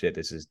 holy shit,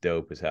 this is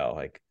dope as hell.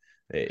 Like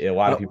a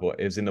lot of people,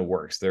 it was in the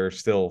works. There's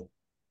still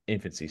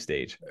infancy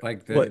stage.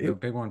 Like the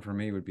big one for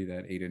me would be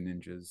that Ada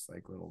Ninjas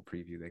like little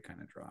preview they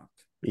kind of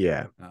dropped.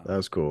 Yeah, that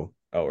was cool.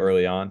 Oh,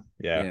 early on,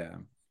 yeah.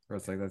 Where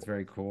it's like that's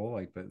very cool.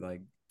 Like, but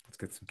like let's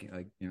get some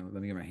like let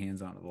me get my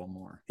hands on it a little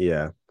more.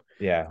 Yeah,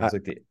 yeah. It's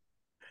like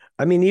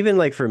I mean, even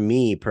like for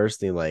me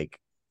personally, like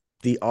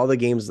all the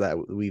games that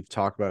we've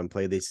talked about and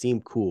played, they seem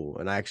cool.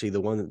 And actually,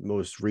 the one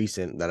most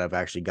recent that I've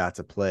actually got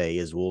to play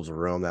is Wolves of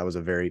Rome. That was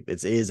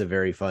it is a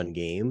very fun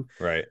game.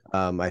 Right.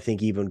 I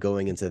think even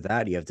going into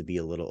that, you have to be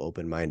a little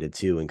open-minded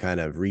too, and kind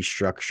of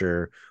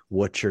restructure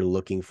what you're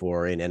looking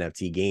for in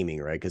NFT gaming,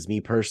 right? Because me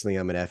personally,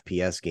 I'm an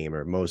FPS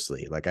gamer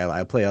mostly. Like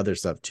I play other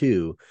stuff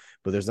too,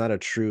 but there's not a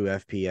true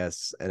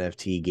FPS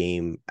NFT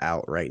game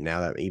out right now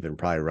that even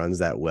probably runs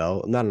that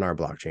well. Not on our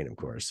blockchain, of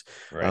course.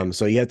 Right.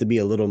 So you have to be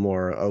a little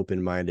more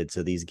open-minded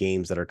to these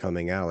games that are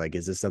coming out. Like,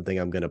 is this something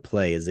I'm going to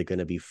play? Is it going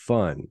to be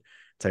fun?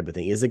 Type of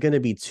thing. Is it going to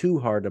be too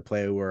hard to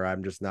play where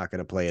I'm just not going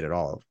to play it at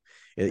all?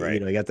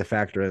 Right. You have to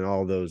factor in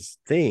all those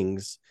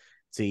things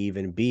to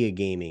even be a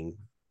gaming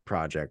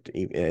project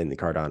in the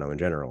Cardano in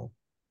general.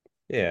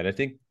 Yeah, and I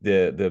think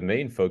the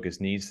main focus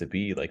needs to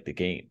be like the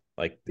game.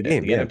 Like the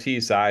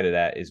NFT side of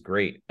that is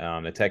great.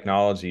 The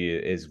technology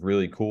is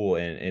really cool,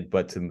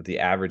 but to the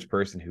average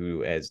person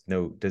who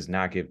does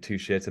not give two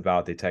shits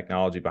about the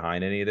technology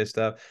behind any of this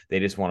stuff, they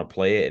just want to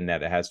play it and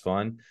that it has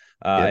fun,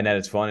 and that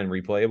it's fun and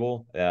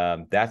replayable.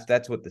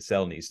 That's what the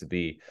sell needs to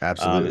be.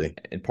 Absolutely.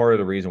 And part of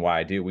the reason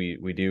why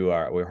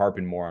we're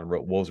harping more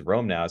on Wolves of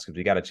Rome now is because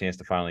we got a chance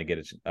to finally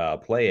get to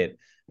play it.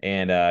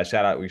 And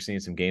shout out, we've seen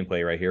some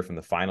gameplay right here from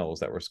the finals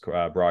that was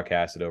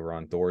broadcasted over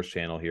on Thor's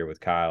channel here with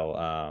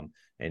Kyle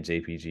and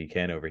JPG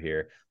Ken over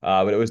here.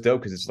 But it was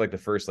dope because it's like the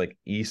first like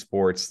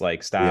esports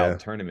like style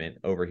tournament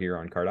over here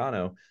on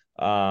Cardano,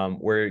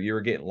 where you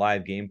were getting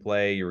live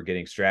gameplay, you were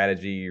getting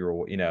strategy,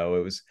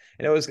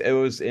 it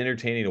was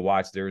entertaining to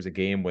watch. There was a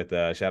game with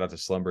shout out to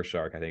Slumber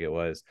Shark, I think it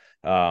was,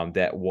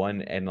 that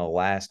won in the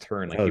last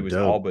turn, like he was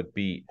dope. All but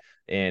beat.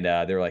 And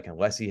they're like,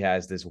 unless he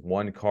has this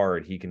one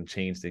card, he can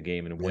change the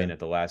game and win at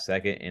the last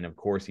second. And of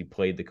course, he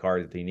played the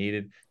card that he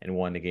needed and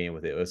won the game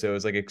with it. So it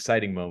was like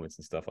exciting moments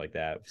and stuff like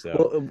that.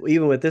 So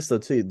even with this though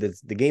too, the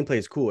gameplay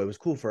is cool. It was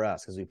cool for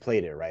us because we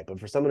played it, right?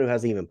 But for someone who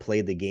hasn't even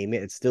played the game,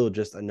 it's still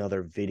just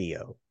another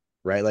video.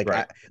 Right. Like,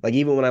 like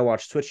even when I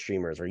watch Twitch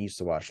streamers or used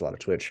to watch a lot of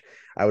Twitch,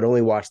 I would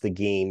only watch the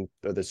game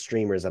or the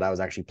streamers that I was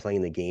actually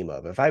playing the game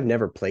of. If I've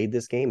never played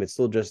this game, it's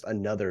still just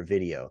another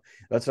video.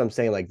 That's what I'm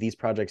saying. Like these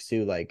projects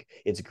too, like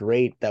it's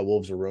great that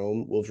Wolves of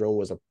Rome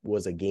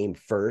was a game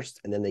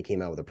first and then they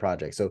came out with a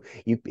project. So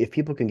if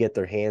people can get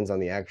their hands on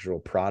the actual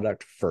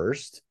product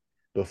first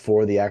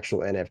before the actual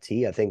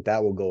NFT, I think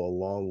that will go a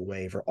long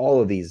way for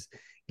all of these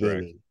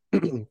gaming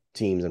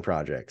teams and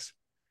projects.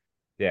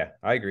 Yeah,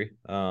 I agree.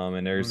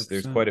 And there's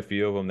quite a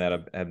few of them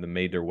that have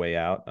made their way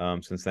out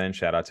since then.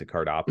 Shout out to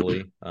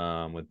Cardopoly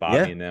with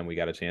Bobby and them. We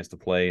got a chance to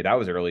play. That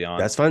was early on.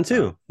 That's fun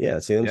too. See what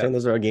I'm saying?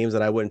 Those are games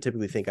that I wouldn't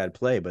typically think I'd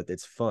play, but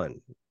it's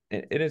fun.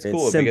 It's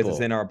cool because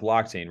it's in our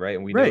blockchain, right?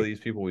 And we know these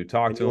people. We've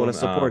talked to them. We want to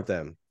support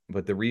them.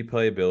 But the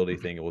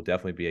replayability thing, it will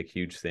definitely be a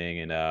huge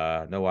thing.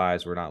 And no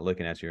eyes, we're not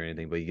looking at you or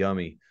anything, but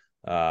Yummy,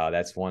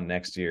 that's one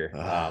next year.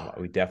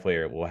 We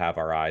definitely will have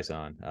our eyes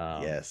on.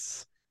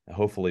 Yes.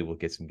 Hopefully we'll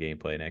get some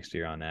gameplay next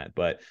year on that,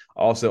 but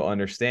also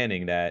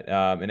understanding that,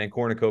 and then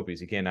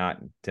cornucopias, you cannot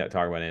talk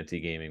about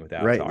NFT gaming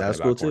without talking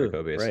about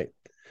cornucopias. Right.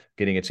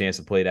 Getting a chance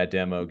to play that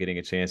demo, getting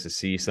a chance to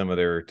see some of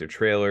their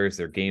trailers,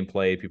 their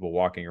gameplay, people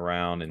walking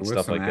around and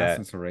stuff like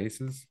that. Some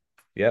races.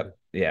 Yep.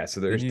 Yeah.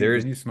 So there's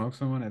did you smoke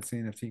someone at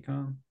CNFT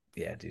Con?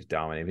 Yeah, dude's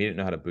dominating. He didn't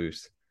know how to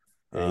boost.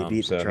 Yeah, he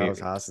beat Charles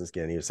Hoskins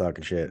again. He was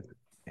talking shit.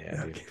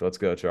 Yeah, dude, let's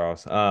go,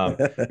 Charles.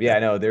 Yeah,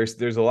 no, there's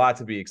a lot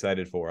to be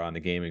excited for on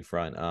the gaming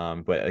front.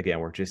 But again,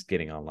 we're just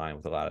getting online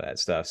with a lot of that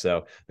stuff.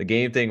 So the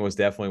game thing was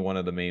definitely one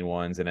of the main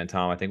ones. And then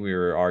Tom, I think we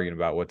were arguing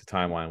about what the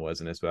timeline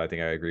was in this, but I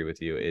think I agree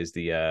with you. Is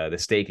the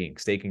staking?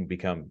 Staking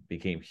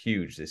became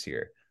huge this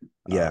year.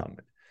 Yeah,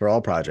 for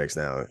all projects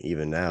now.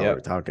 Even now,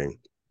 we're talking.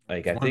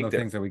 Like I think one of the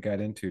things that we got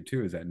into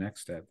too is that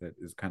next step that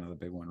is kind of the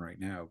big one right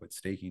now. But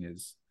staking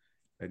is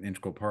an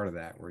integral part of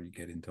that, where you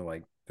get into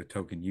like the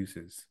token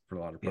uses for a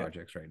lot of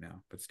projects right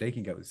now. But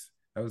staking that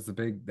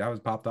was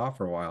popped off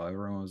for a while.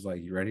 Everyone was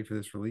like, you ready for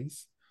this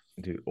release?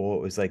 Dude, well,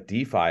 it was like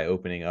DeFi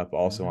opening up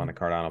also on the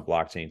Cardano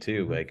blockchain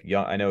too. Like,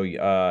 I know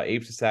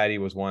Ape Society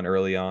was one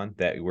early on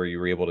where you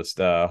were able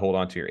to hold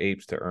on to your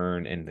apes to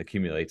earn and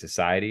accumulate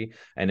society.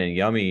 And then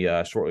Yummy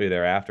shortly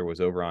thereafter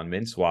was over on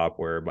MinSwap,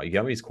 where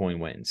Yummy's coin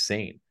went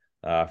insane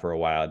for a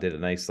while. It did a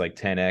nice like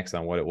 10x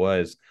on what it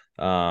was.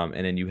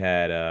 And then you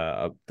had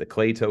the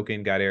Clay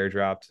token got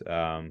airdropped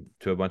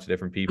to a bunch of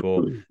different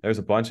people. There's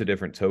a bunch of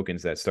different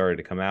tokens that started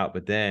to come out,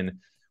 but then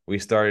we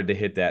started to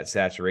hit that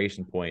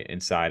saturation point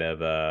inside of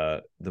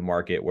the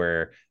market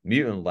where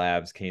Mutant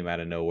Labs came out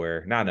of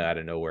nowhere. Not out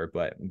of nowhere,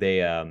 but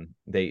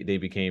they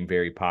became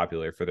very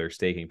popular for their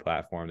staking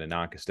platform, the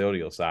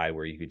non-custodial side,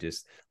 where you could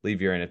just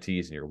leave your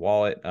NFTs in your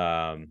wallet.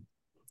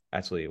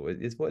 Actually,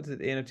 what's it,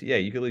 NFT? Yeah,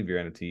 you could leave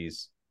your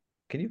NFTs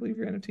Can you leave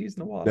your NFTs in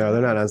the wallet? No,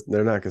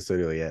 they're not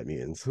custodial yet,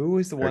 mutants. Who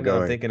is the one that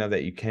I'm thinking of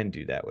that you can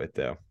do that with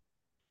though?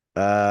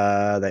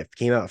 That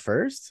came out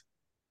first.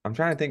 I'm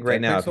trying to think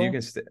right now if you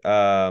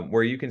can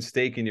where you can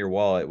stake in your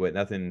wallet with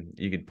nothing,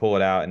 you could pull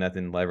it out and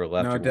nothing ever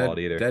left your wallet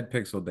either. Dead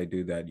Pixel, they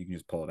do that. You can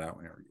just pull it out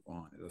whenever you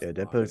want. Yeah,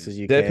 Dead Pixels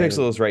you Dead can.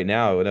 Pixels right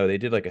now. No, they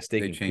did like a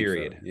staking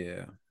period.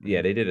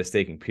 Yeah, they did a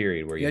staking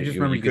period where just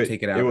remember you could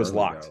take it out. It was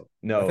locked. Though.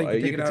 No,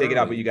 you could take it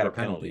out, but you got a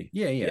penalty.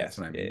 Yeah, that's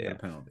what I mean. You got a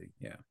penalty.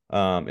 Yeah.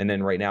 And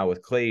then right now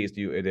with Clays,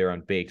 they're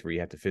unbaked where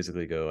you have to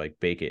physically go like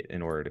bake it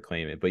in order to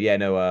claim it. But yeah,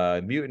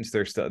 no, mutants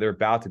they're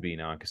about to be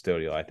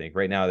non-custodial. I think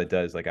right now that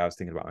does like I was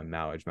thinking about my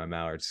mallards. My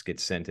mallards get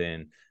sent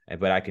in,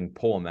 but I can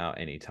pull them out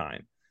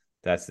anytime.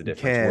 That's the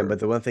difference. But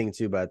the one thing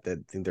too about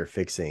that thing they're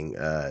fixing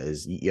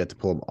is you have to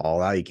pull them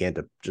all out. You can't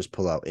just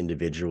pull out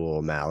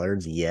individual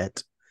mallards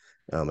yet.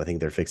 I think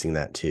they're fixing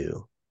that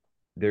too.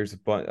 There's a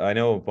bunch. I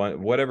know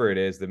whatever it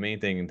is. The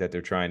main thing that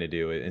they're trying to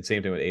do, and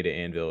same thing with Ada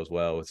Anvil as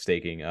well with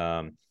staking,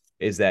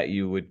 is that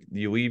you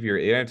leave your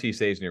NFT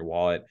stays in your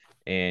wallet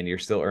and you're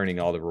still earning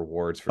all the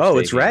rewards for staking.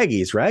 It's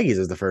Raggies. Raggies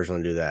is the first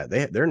one to do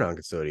that. They're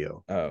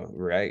non-custodial. Oh,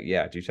 right.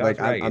 Yeah. Do you like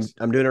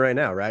I'm doing it right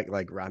now.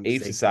 I'm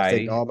Ape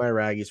Society. all my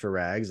Raggies for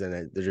Rags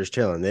and they're just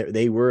chilling.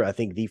 They were, I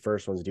think, the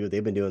first ones to do it.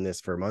 They've been doing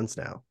this for months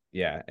now.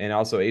 Yeah, and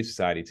also Ape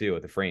Society too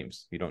with the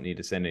frames. You don't need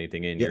to send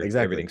anything in. Exactly.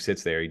 Everything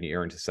sits there. You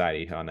earn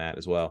Society on that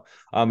as well.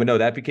 But no,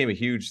 that became a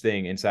huge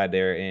thing inside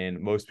there, and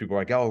most people are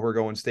like, "Oh, we're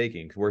going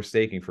staking. We're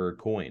staking for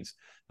coins."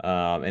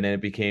 And then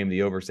it became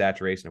the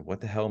oversaturation of what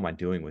the hell am I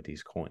doing with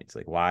these coins?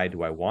 Like, why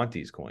do I want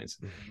these coins?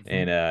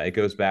 And it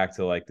goes back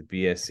to like the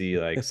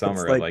BSC like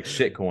summer of like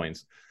shit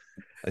coins.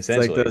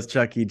 Essentially, it's like those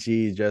Chuck E.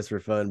 Cheese just for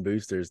fun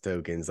boosters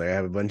tokens. Like I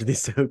have a bunch of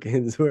these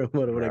tokens. What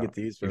I get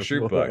to use for? Your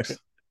shoot bucks.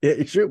 Yeah,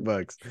 your shoot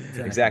bucks.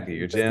 Exactly.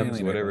 Your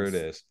gems, whatever it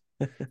is.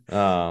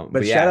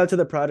 But shout out to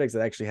the projects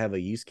that actually have a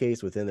use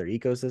case within their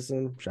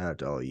ecosystem. Shout out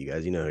to all of you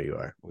guys. You know who you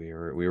are. We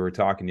were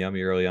talking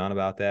Yummy early on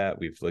about that.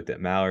 We've looked at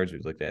mallards.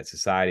 We've looked at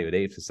Society with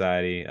Ape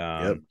Society.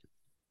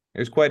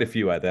 There's quite a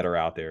few that are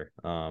out there.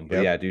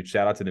 Yeah, dude,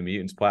 shout out to the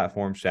Mutants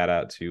platform. Shout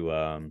out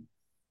to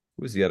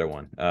who's the other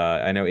one?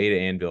 I know Ada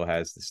Anvil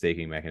has the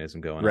staking mechanism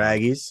going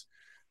Raggies.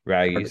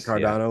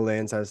 Cardano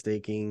Lands has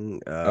staking.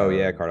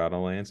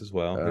 Cardano Lands as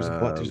well. There's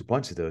a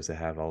bunch of those that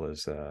have all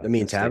those. I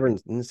mean,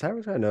 taverns.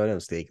 I know they don't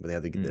stake, but they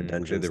have the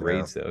dungeons. The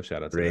raids though.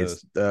 Shout out to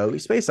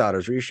those. Space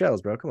Otters, read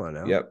shells, bro. Come on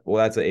now. Yep.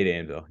 Well, that's an Ada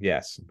Anvil.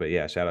 Yes, but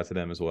yeah, shout out to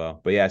them as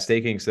well. But yeah,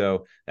 staking.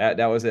 So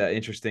that was an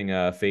interesting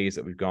phase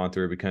that we've gone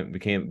through.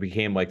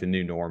 Became like the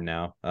new norm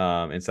now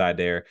inside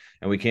there,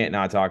 and we can't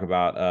not talk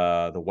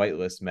about the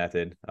whitelist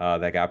method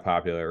that got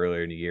popular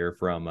earlier in the year.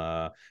 From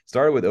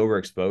started with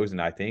overexposed,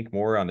 and I think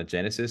more on the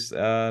Genesis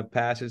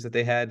passes that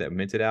they had that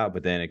minted out,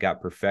 but then it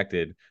got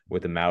perfected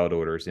with the Mallard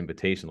Orders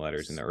invitation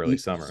letters in the early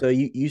summer. So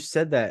you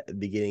said that at the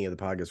beginning of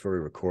the podcast before we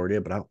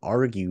recorded, but I'll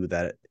argue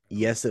that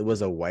yes, it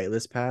was a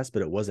whitelist pass,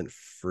 but it wasn't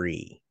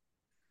free.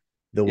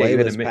 The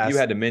whitelist pass, you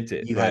had to mint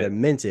it. You had to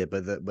mint it,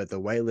 but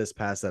the whitelist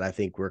pass that I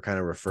think we're kind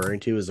of referring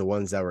to is the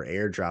ones that were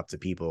airdropped to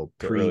people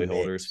early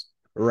holders.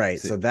 Right.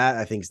 So that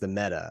I think is the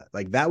meta.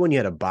 Like that one you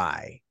had to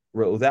buy.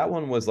 Well, that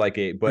one was like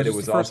it was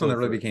the first one that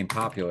really became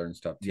popular and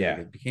stuff too. Yeah,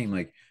 it became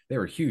like they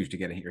were huge to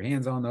get your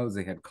hands on those.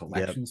 They had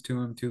collections to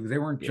them too, because they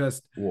weren't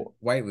just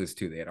whitelist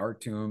too. They had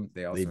art to them.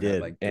 They also had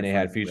like and they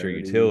had future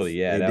utility.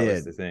 Yeah, that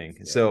was the thing.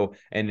 Yeah. So,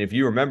 and if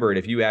you remember it,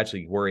 if you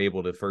actually were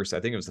able to I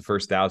think it was the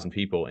first 1,000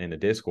 people in the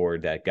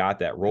Discord that got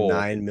that roll,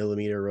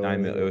 9mm roll,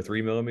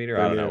 3mm.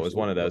 I don't know. It was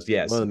one of those.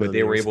 Yes, but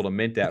they were able to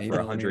mint that for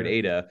 100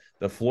 ADA.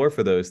 The floor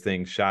for those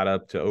things shot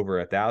up to over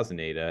 1,000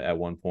 ADA at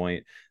one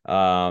point.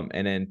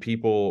 And then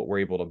people were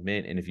able to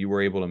mint, and if you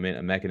were able to mint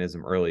a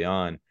mechanism early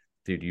on,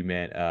 dude, you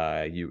meant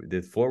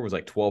the floor was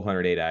like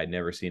 1,200 ADA. I'd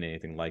never seen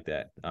anything like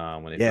that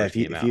when it first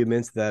came out. If you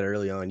minted that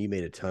early on, you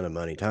made a ton of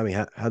money. Tommy,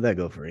 how'd that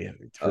go for you?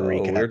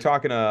 We're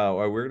talking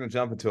we're gonna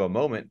jump into a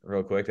moment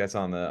real quick. That's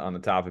on the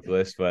topic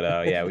list,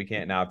 but yeah, we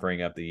can't not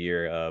bring up the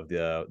year of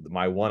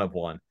my one of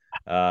one.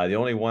 The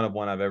only one of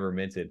one I've ever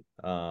minted.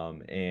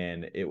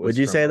 And it was. Would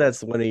you say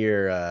that's one of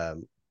your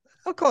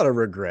I'll call it a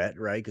regret,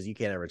 right? Because you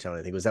can't ever tell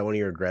anything. Was that one of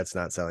your regrets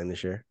not selling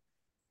this year?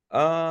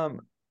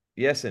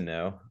 Yes and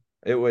no.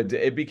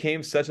 It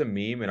became such a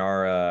meme in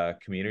our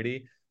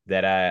community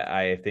that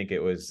I think it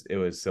was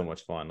so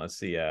much fun. Let's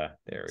see. There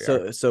we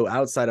are. So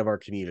outside of our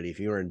community, if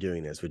you weren't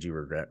doing this, would you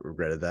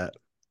regretted that?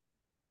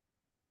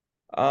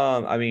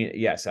 I mean,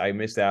 yes, I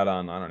missed out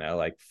on, I don't know,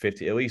 like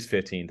at least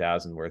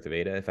 15,000 worth of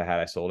ADA if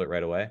I sold it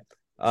right away.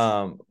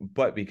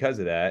 But because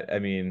of that, I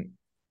mean,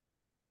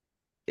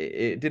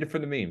 it did it for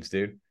the memes,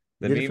 dude.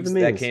 The memes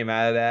that came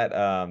out of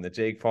that, the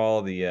Jake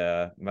Paul,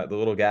 the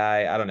little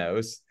guy, I don't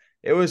know.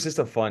 It was just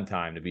a fun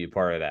time to be a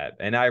part of that.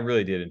 And I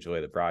really did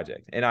enjoy the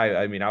project. And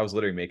I mean, I was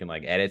literally making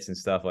like edits and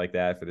stuff like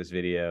that for this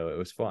video. It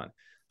was fun.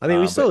 I mean,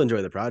 we still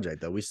enjoy the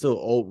project though. We still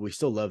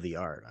love the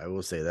art. I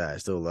will say that. I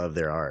still love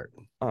their art.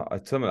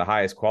 Some of the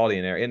highest quality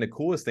in there. And the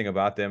coolest thing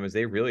about them is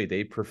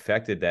they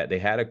perfected that. They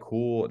had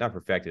not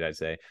perfected, I'd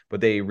say,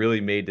 but they really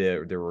made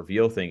the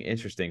reveal thing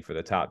interesting for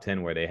the top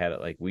 10, where they had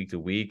it like week to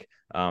week.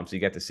 So you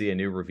got to see a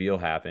new reveal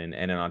happen.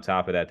 And then on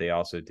top of that, they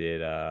also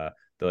did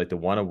the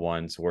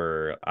one-of-ones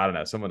were, I don't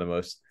know, some of the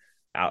most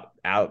out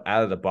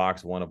of the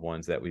box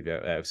one-of-ones that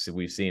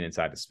we've seen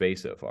inside the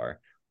space so far.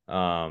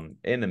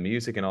 In the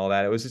music and all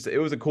that, it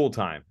was a cool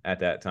time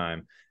at that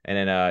time. And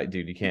then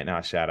dude, you can't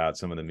not shout out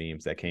some of the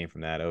memes that came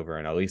from that over,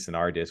 and at least in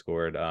our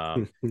Discord.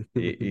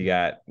 You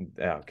got,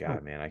 oh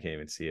god, man, I can't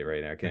even see it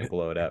right now. I can't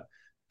blow it up.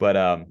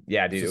 But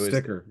yeah, dude, it was a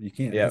sticker. You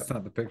can't. Yeah, that's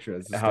not the picture.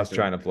 It's I was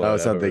trying to blow it up.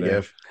 It's not the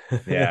GIF.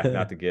 Yeah,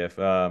 not the GIF.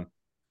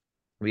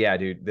 But yeah,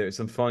 dude, there's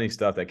some funny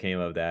stuff that came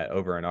of that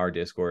over in our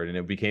Discord, and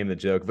it became the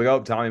joke. Like,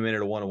 oh, Tommy made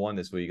it a 1-1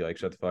 this week. Like,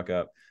 shut the fuck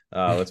up.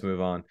 Let's move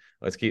on.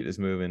 Let's keep this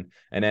moving.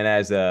 And then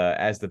as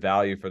the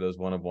value for those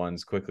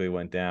 1-of-ones quickly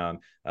went down,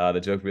 the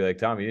joke would be like,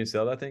 Tommy, you didn't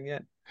sell that thing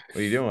yet? What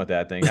are you doing with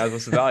that thing?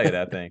 What's the value of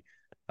that thing?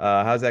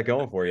 How's that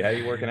going for you? How are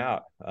you working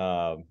out?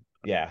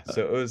 Yeah,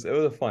 so it was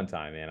a fun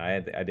time, man. I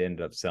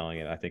ended up selling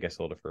it. I think I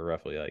sold it for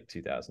roughly like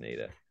 2,000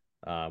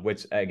 ADA,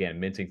 which again,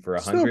 minting for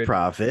 100. Still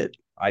profit.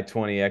 I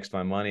 20x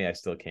my money. I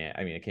still can't.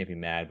 I mean, I can't be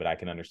mad, but I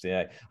can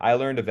understand. I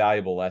learned a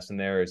valuable lesson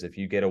there is if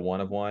you get a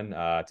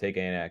 1-of-1, take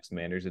ANX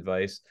Commander's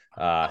advice,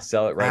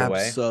 sell it right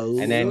away,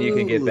 and then you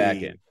can get back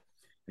in.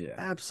 Yeah,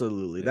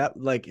 absolutely.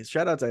 That, like,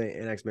 shout out to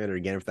ANX Commander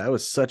again. If that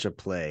was such a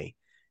play,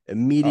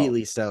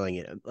 immediately selling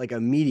it, like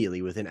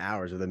immediately within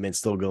hours of the mint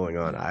still going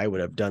on, I would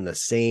have done the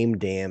same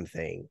damn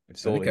thing.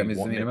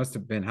 It must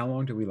have been, how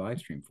long did we live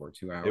stream for?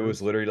 2 hours? It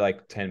was literally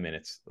like 10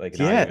 minutes. Like,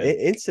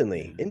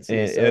 instantly.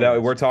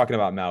 We're talking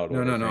about Mal.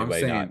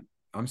 No,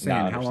 I'm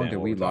saying how long did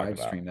we live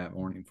stream that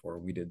morning for?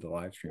 We did the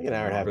live stream. An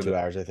hour and a half, 2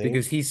 hours, I think.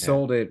 Because he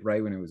sold it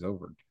right when it was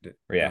over.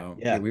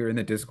 Yeah. We were in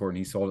the Discord and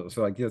he sold it.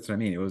 So like, that's what I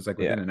mean. It was like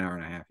within an hour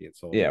and a half he had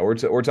sold it. Yeah,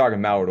 we're talking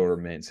Mallard order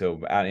mint. So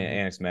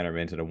ANX Commander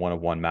minted a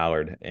 1-of-1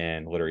 Mallard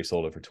and literally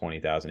sold it for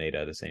 20,000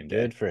 ADA the same day.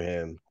 Good for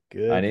him.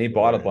 Good. And he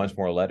bought a bunch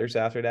more letters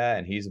after that,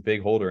 and he's a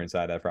big holder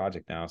inside that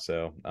project now.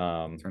 So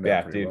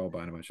yeah, dude, well,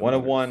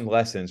 1-of-1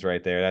 lessons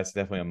right there. That's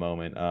definitely a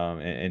moment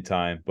in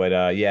time.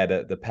 But yeah,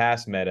 the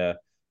past meta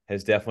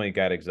has definitely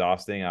got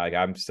exhausting.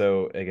 I'm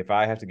so, like, if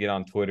I have to get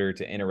on Twitter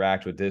to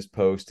interact with this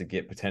post to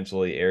get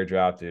potentially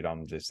airdrop, dude,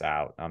 I'm just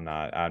out. I'm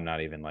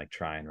not even like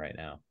trying right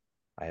now.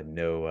 I have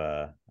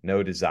no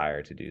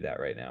desire to do that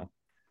right now.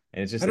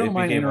 And it's just, I don't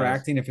mind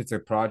interacting if it's a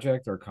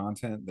project or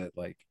content that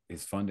like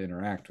is fun to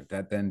interact with.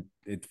 That then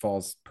it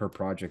falls per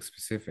project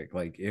specific.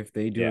 Like if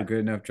they do a good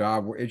enough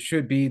job, it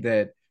should be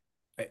that.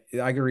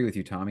 I agree with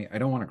you, Tommy. I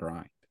don't want to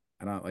grind.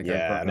 I don't like.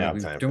 Yeah, no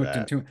time for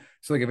that.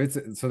 So like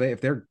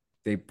if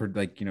they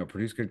like, you know,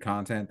 produce good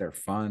content, they're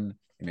fun,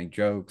 they make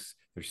jokes,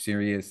 they're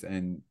serious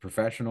and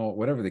professional,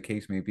 whatever the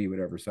case may be,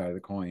 whatever side of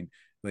the coin.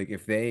 Like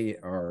if they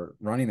are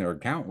running their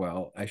account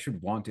well, I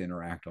should want to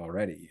interact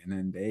already, and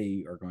then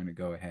they are going to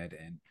go ahead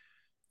and,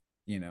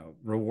 you know,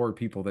 reward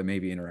people that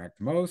maybe interact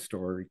the most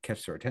or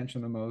catch their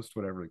attention the most,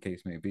 whatever the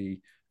case may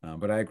be.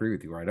 But I agree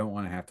with you, where I don't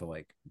want to have to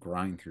like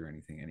grind through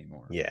anything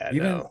anymore. Yeah,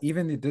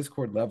 even the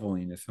Discord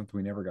leveling is something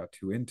we never got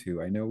too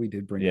into. I know we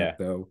did bring up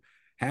though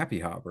Happy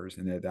Hoppers,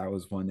 and that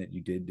was one that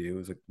you did do. It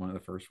was like one of the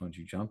first ones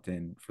you jumped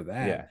in for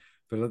that. Yeah.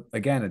 But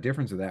again, a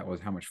difference of that was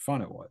how much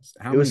fun it was.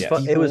 It was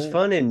fun. It was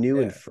fun and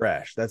new and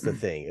fresh. That's the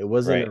thing. It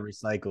wasn't a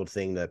recycled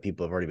thing that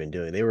people have already been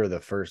doing. They were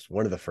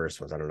one of the first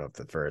ones. I don't know if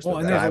the first. Well,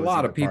 and there's a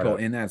lot of people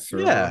in that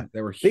server. Yeah,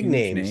 there were huge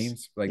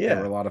names. Like there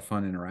were a lot of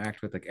fun to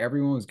interact with. Like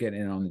everyone was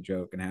getting in on the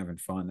joke and having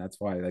fun. That's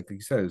why, like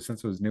you said,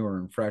 since it was newer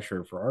and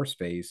fresher for our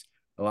space,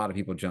 a lot of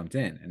people jumped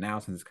in. And now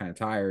since it's kind of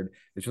tired,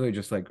 it's really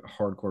just like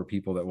hardcore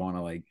people that want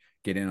to like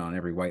get in on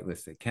every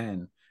whitelist they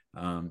can.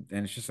 And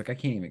it's just like, I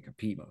can't even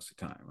compete most of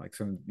the time. Like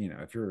some, you know,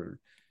 if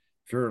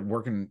you're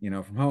working, you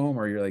know, from home,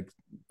 or you're like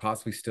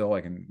possibly still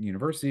like in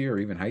university or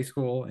even high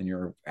school and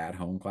you're at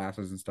home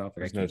classes and stuff,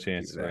 like, there's no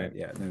chance, right?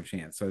 Yeah, no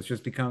chance. So it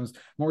just becomes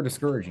more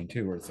discouraging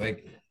too, where it's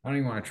like, I don't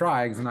even want to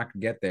try because I'm not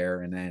gonna get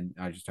there, and then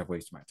I just have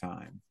wasted my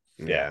time.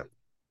 Yeah.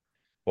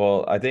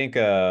 Well, I think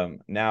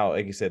now,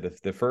 like you said,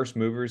 the first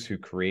movers who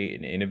create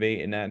and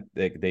innovate in that,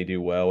 they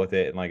do well with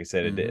it. And like I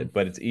said, it did,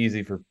 but it's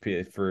easy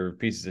for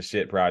pieces of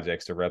shit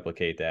projects to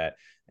replicate that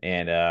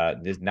and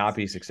just not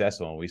be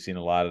successful. And we've seen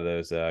a lot of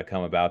those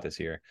come about this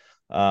year.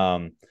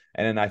 And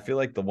then I feel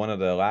like one of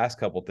the last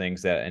couple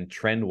things that, and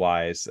trend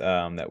wise,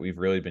 that we've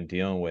really been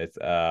dealing with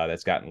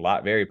that's gotten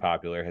very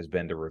popular has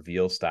been the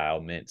reveal style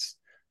mints.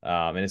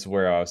 And it's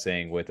where I was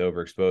saying with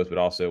Overexposed, but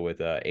also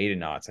with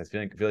Aeronauts. I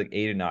feel like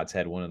Aeronauts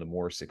had one of the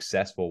more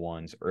successful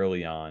ones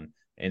early on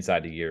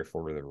inside the year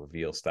for the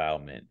reveal style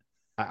mint.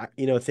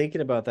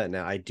 Thinking about that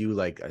now, I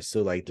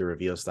still like the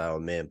reveal style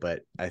mint,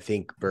 but I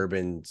think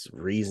Bourbon's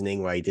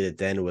reasoning why he did it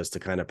then was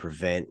to kind of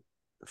prevent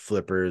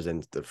flippers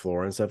and the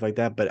floor and stuff like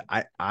that. But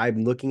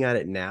I'm looking at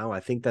it now, I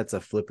think that's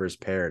a flipper's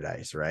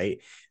paradise, right?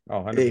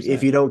 Oh, 100%.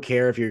 If you don't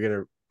care if you're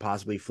gonna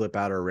possibly flip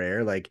out a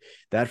rare, like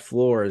that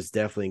floor is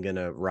definitely going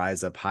to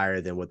rise up higher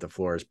than what the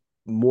floor is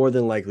more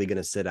than likely going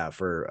to sit out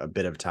for a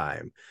bit of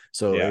time.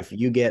 So if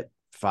you get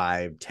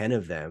 5-10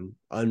 of them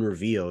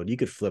unrevealed, you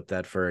could flip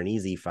that for an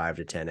easy 5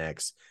 to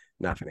 10x.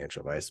 Not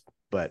financial advice,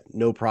 but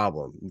no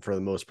problem for the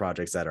most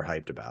projects that are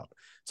hyped about.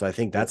 So I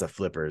think that's a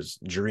flipper's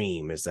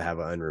dream, is to have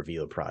an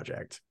unrevealed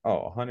project.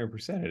 Oh,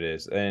 100% it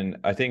is. And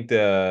I think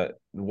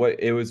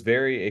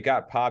it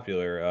got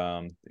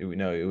popular.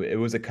 It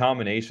was a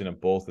combination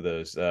of both of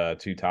those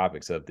two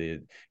topics of the,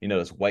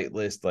 those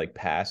whitelist like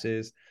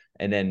passes,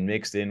 and then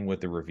mixed in with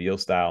the reveal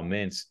style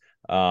mints.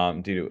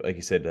 Due to, like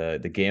you said,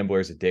 the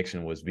gambler's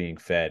addiction was being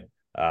fed.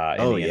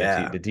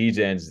 NFT, the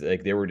degens,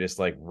 like they were just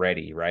like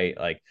ready, right?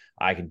 Like,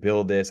 I can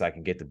build this, I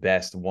can get the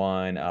best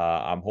one.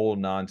 I'm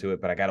holding on to it,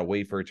 but I gotta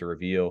wait for it to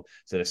reveal.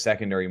 So the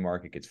secondary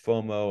market gets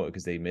FOMO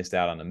because they missed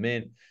out on the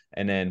mint,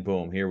 and then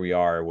boom, here we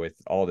are with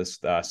all this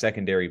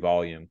secondary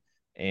volume.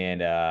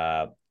 And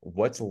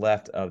what's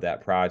left of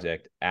that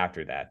project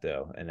after that,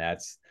 though? And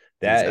that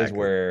is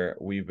where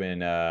we've been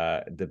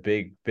the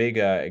big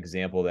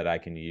example that I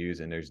can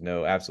use, and there's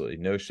absolutely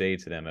no shade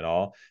to them at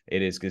all.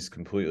 It is just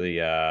completely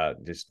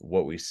just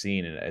what we've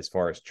seen, and as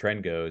far as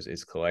trend goes,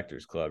 is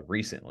Collectors Club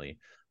recently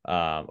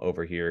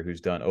over here,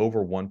 who's done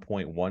over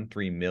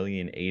 1.13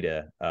 million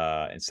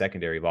ADA in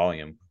secondary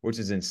volume, which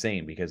is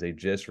insane because they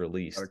just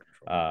released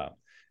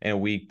in a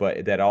week.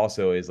 But that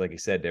also is, like you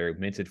said, they're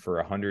minted for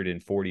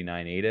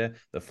 149 ADA.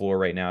 The floor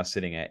right now is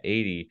sitting at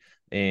 80.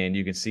 And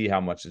you can see how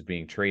much is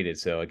being traded.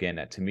 So again,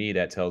 that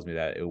tells me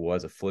that it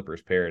was a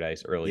flipper's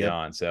paradise early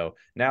on. So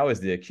now is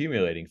the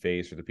accumulating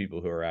phase for the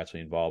people who are actually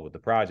involved with the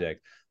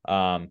project.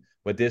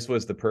 But this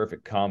was the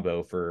perfect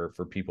combo for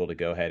people to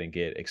go ahead and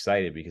get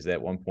excited, because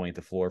at one point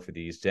the floor for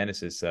these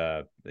Genesis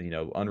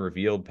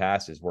unrevealed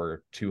passes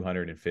were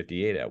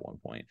 258 at one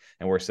point,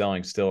 and we're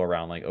selling still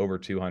around like over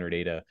 200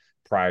 ADA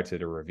prior to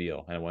the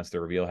reveal. And once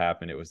the reveal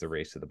happened, it was the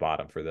race to the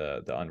bottom for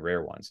the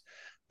unrare ones.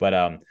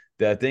 But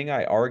the thing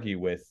I argue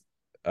with,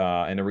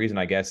 and the reason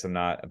I guess I'm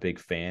not a big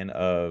fan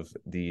of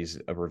these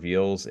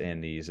reveals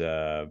and these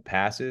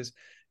passes,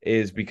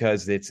 is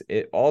because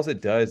all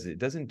it does, it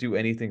doesn't do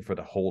anything for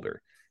the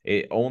holder.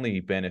 It only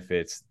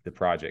benefits the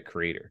project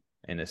creator,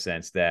 in a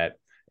sense that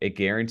it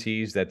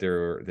guarantees that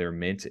their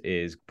mint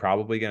is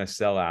probably going to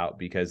sell out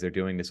because they're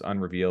doing this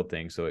unrevealed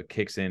thing. So it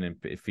kicks in and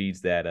it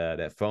feeds that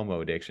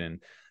FOMO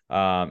addiction.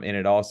 And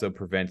it also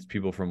prevents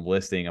people from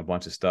listing a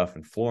bunch of stuff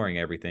and flooring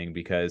everything,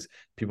 because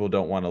people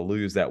don't want to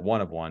lose that one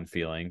of one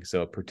feeling.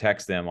 So it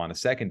protects them on a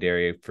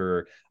secondary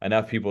for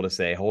enough people to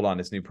say, hold on,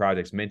 this new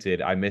project's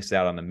minted. I missed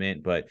out on the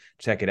mint, but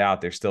check it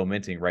out, they're still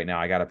minting right now.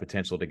 I got a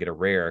potential to get a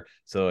rare.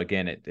 So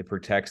again, it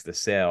protects the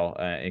sale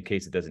in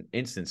case it doesn't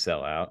instant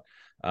sell out.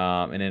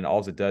 And then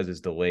all it does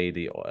is delay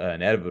the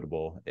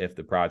inevitable, if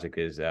the project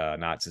is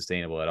not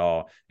sustainable at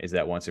all, is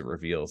that once it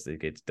reveals,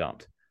 it gets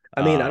dumped.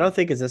 I mean, I don't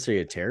think it's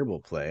necessarily a terrible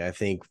play. I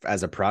think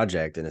as a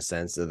project, in a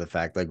sense of the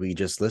fact, like we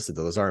just listed,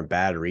 those aren't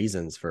bad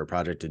reasons for a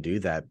project to do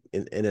that,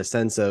 in a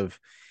sense of,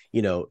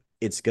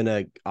 it's going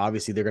to,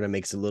 obviously they're going to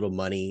make some little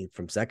money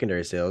from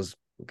secondary sales.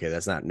 Okay,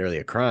 that's not nearly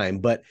a crime,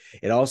 but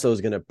it also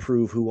is going to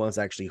prove who wants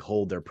to actually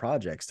hold their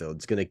project. So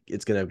it's going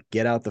to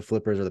get out the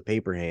flippers or the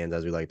paper hands,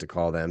 as we like to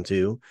call them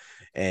too.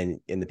 And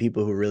the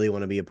people who really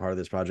want to be a part of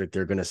this project,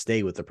 they're going to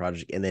stay with the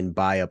project and then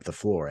buy up the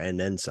floor and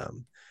then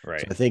some.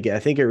 Right. So I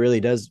think it really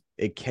does.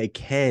 It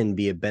can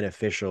be a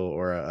beneficial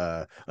or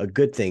a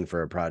good thing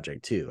for a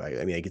project too.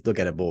 I mean, I could look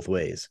at it both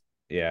ways.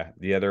 Yeah.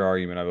 The other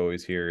argument I've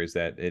always heard is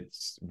that it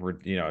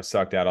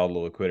sucked out all the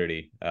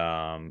liquidity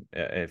from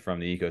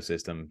the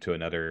ecosystem to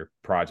another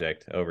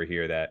project over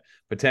here that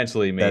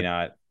potentially may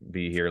not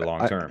be here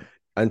long term.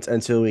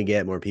 Until we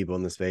get more people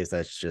in the space,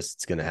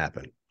 it's going to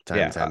happen time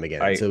and time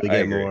again. Until we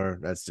get more,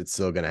 it's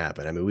still going to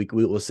happen. I mean, we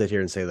will sit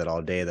here and say that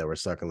all day, that we're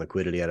sucking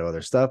liquidity out of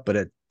other stuff,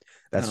 but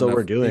that's what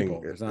we're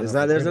doing. It's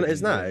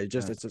not.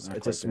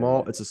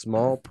 It's a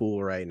small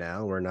pool right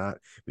now.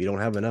 We don't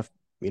have enough,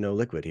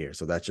 liquid here.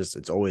 So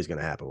it's always going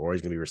to happen. We're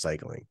always going to be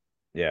recycling.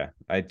 Yeah,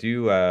 I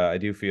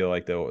do feel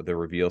like the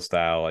reveal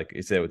style, like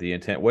you said, with the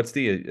intent,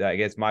 I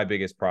guess my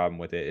biggest problem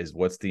with it is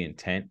what's the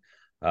intent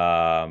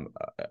of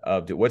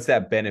what's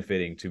that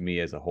benefiting to me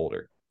as a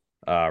holder,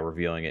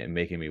 revealing it and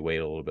making me wait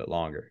a little bit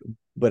longer.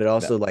 But it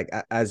also, like,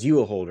 as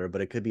you a holder,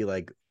 but it could be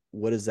like,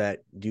 what does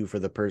that do for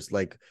the person?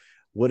 Like,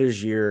 what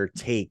is your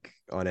take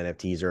on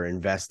NFTs or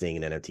investing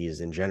in NFTs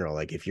in general?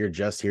 Like, if you're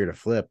just here to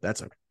flip,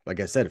 that's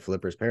like I said,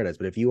 flipper's paradise.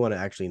 But if you want to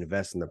actually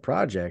invest in the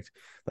project,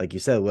 like you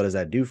said, what does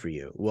that do for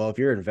you? Well, if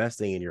you're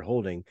investing and you're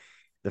holding,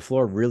 the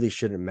floor really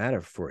shouldn't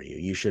matter for you.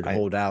 You should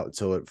hold out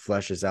so it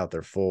fleshes out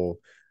their full,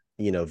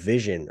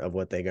 vision of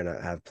what they're going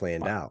to have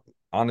planned out.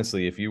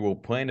 Honestly, if you will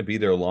plan to be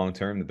there long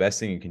term, the best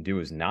thing you can do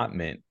is not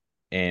mint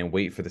and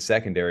wait for the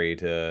secondary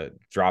to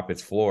drop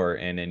its floor,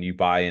 and then you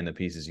buy in the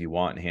pieces you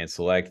want and hand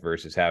select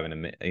versus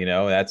having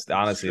that's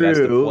honestly True. That's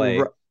the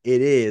play.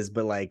 It is,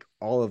 but like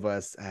all of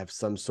us have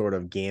some sort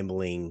of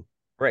gambling.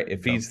 Right.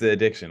 It feeds the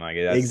addiction. Like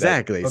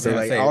exactly. So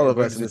like all of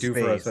us in the do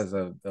for us as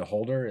a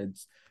holder,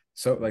 it's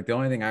so like the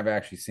only thing I've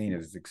actually seen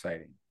is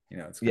exciting. You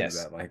know, it's kind of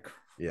that like,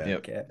 yeah.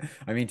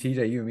 I mean,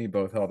 TJ, you and me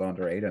both held on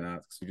to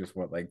Aeronauts because we just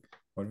want like,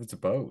 what if it's a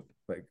boat?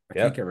 Like, I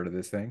can't get rid of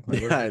this thing.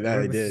 Like, yeah,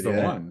 I did. The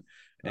one,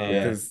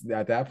 because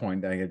at that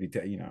point, I gotta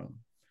be,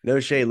 No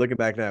shade. Looking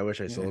back now, I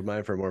wish I sold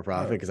mine for more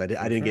profit because I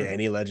didn't get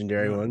any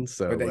legendary ones.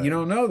 So, but you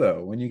don't know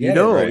though when you get you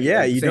don't. Right?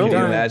 Yeah, you don't. Can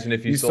you imagine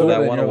if you sold that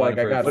 101 like,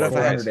 I got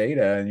 400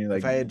 data, and you're like,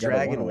 if I had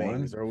dragon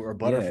wings or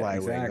butterfly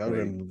wings, I would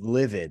have been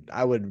livid.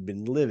 I would have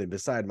been livid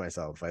beside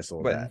myself if I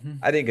sold that.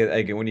 I think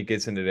like, when you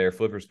get into there,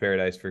 Flipper's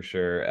Paradise for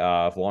sure.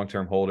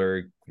 Long-term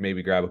holder,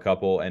 maybe grab a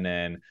couple and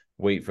then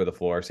wait for the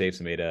floor, save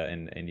some beta,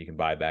 and you can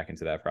buy back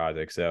into that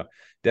project. So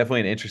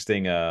definitely an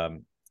interesting take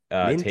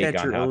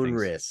on how things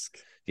risk.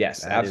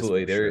 Yes, that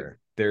absolutely.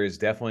 There is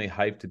definitely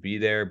hype to be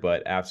there,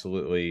 but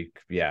absolutely,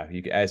 yeah.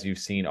 As you've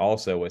seen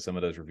also with some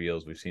of those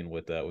reveals we've seen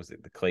with was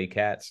it the Clay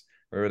Cats,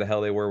 wherever the hell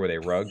they were they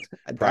rugged.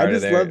 I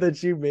just love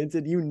that you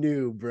minted. You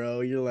knew,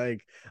 bro. You're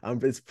like,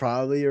 it's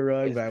probably a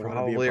rug, but I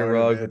want to be a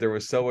rug. But there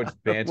was so much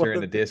banter in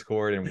the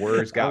Discord, and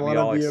words got me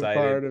all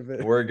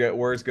excited.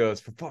 Words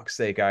goes, for fuck's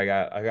sake, I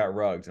got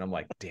rugged, and I'm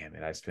like, damn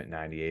it, I spent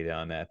 98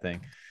 on that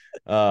thing.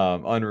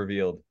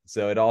 Unrevealed.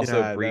 So it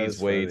also breeds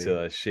way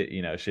to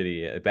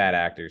shitty bad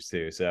actors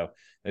too. So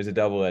there's a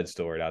double-edged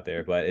sword out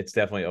there, but it's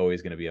definitely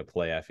always going to be a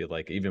play. I feel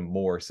like even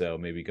more so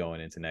maybe going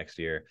into next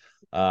year.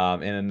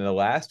 And then the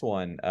last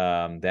one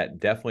that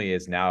definitely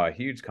is now a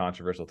huge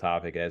controversial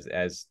topic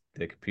as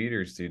the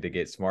computers do to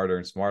get smarter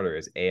and smarter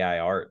is AI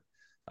art.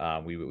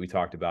 We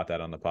talked about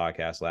that on the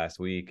podcast last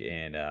week,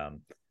 and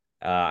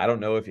I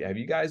don't know if have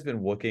you guys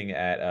been looking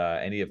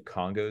at any of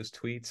Congo's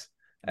tweets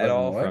at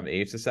all from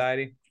Ape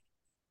Society?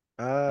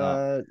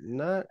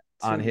 Not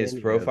on his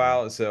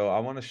profile. So I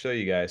want to show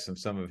you guys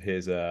some of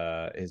his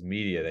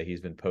media that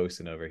he's been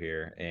posting over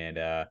here,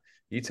 and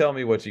you tell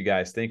me what you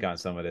guys think on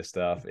some of this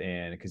stuff.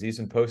 And because he's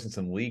been posting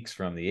some leaks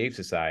from the Ape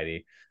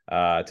Society,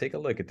 take a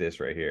look at this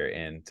right here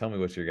and tell me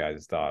what your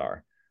guys' thought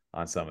are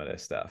on some of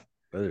this stuff.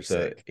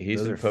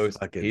 He's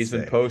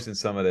been posting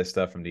some of this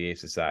stuff from the Ape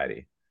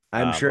Society.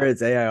 I'm sure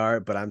it's AI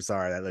art, but I'm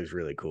sorry, that looks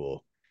really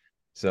cool.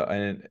 So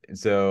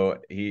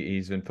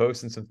he's been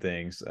posting some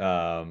things,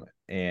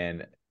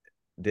 and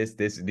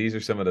these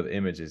are some of the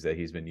images that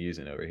he's been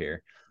using over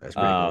here. That's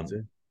pretty cool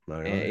too.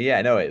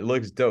 It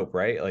looks dope,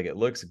 right? Like it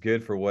looks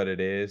good for what it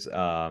is.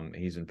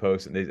 He's been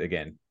posting these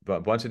again, a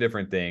bunch of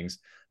different things.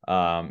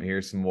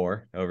 Here's some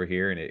more over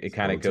here, and it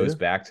kind of goes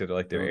back to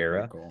like their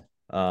era. Cool.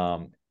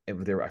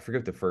 I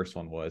forget what the first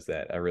one was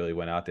that I really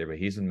went out there, but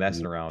he's been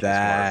messing around.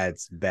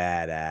 That's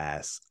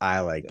badass. I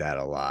like that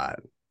a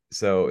lot.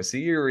 So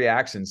see your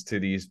reactions to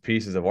these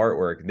pieces of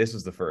artwork. This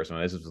was the first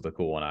one. This was the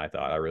cool one. I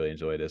thought I really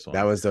enjoyed this one.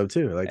 That was dope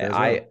too.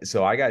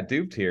 So I got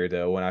duped here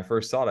though. When I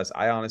first saw this,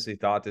 I honestly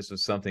thought this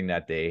was something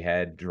that they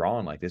had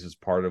drawn. Like this was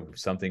part of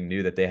something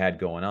new that they had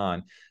going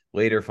on.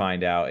 Later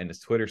find out in his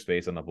Twitter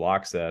space on the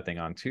Blocks thing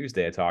on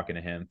Tuesday, talking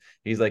to him,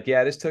 he's like,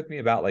 yeah, this took me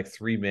about like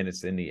 3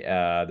 minutes in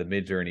the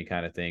mid-journey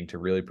kind of thing to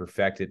really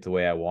perfect it the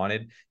way I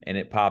wanted. And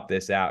it popped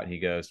this out. And he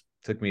goes,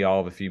 took me all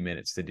of a few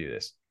minutes to do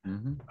this.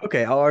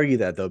 Okay. I'll argue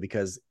that though,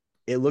 because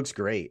it looks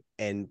great.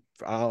 And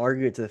I'll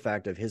argue it to the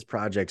fact of his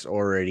project's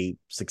already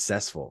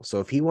successful. So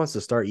if he wants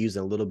to start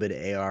using a little bit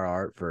of AR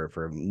art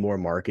for more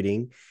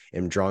marketing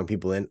and drawing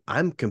people in,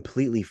 I'm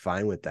completely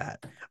fine with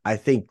that. I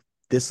think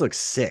this looks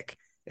sick.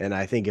 And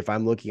I think if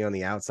I'm looking on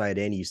the outside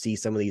in, you see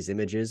some of these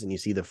images and you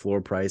see the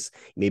floor price,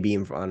 maybe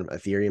on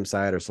Ethereum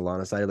side or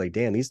Solana side, like,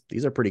 damn,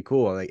 these are pretty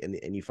cool. Like,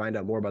 and you find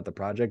out more about the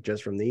project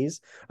just from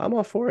these. I'm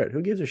all for it.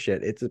 Who gives a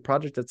shit? It's a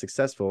project that's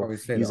successful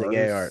using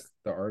art.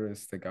 The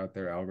artists that got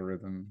their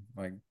algorithm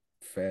like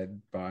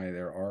fed by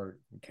their art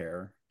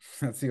care.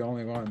 That's the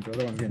only one. The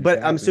other one's getting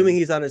but I'm assuming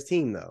he's on his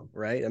team though,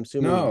 right? I'm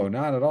assuming no,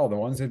 not at all. The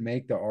ones that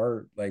make the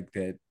art like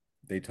that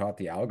they taught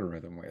the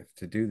algorithm with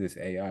to do this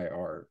AI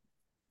art.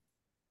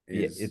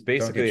 It's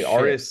basically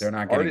artists. They're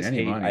not getting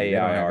any money.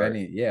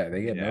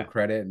 They get no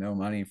credit, no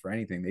money for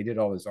anything. They did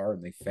all this art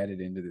and they fed it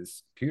into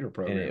this computer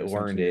program and it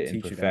learned it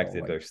and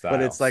perfected their style.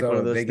 But it's like one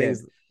of those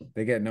things.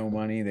 They get no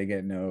money. They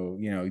get no,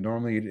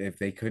 normally if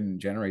they couldn't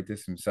generate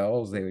this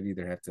themselves, they would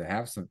either have to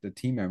have the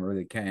team member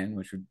that can,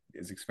 which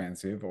is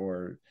expensive,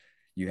 or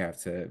you have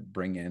to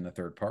bring in a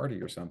third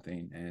party or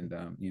something and,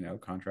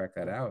 contract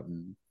that out.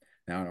 And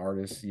now an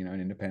artist,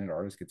 an independent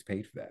artist gets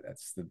paid for that.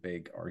 That's the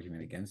big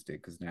argument against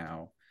it, because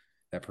now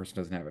that person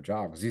doesn't have a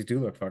job, because these do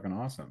look fucking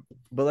awesome.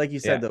 But like you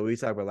said, though, we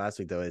talked about last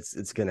week, though,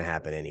 it's going to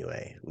happen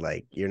anyway.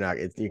 Like you're not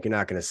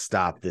going to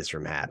stop this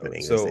from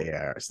happening. So this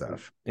AR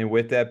stuff. And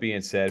with that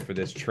being said, for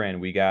this trend,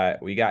 we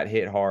got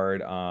hit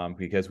hard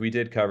because we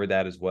did cover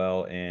that as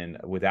well. And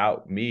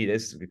without me,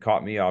 this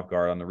caught me off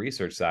guard on the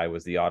research side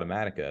was the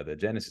Automatica, the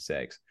Genesis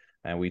eggs.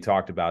 And we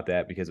talked about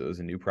that because it was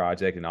a new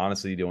project. And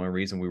honestly, the only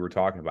reason we were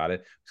talking about it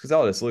was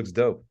because, this looks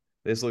dope.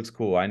 This looks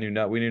cool.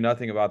 We knew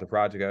nothing about the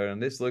project other than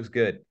this looks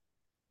good.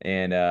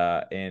 And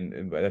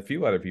a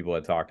few other people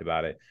had talked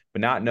about it,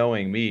 but not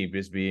knowing me,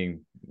 just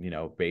being,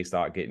 based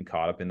on getting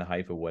caught up in the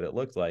hype of what it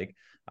looked like,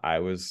 I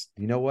was,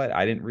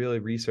 I didn't really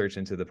research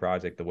into the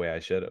project the way I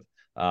should have.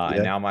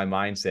 And now my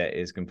mindset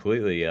is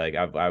completely like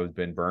I've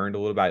been burned a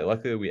little bit.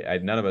 Luckily,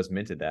 none of us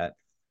minted that.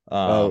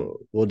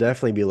 We'll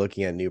definitely be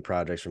looking at new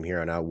projects from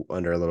here on out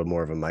under a little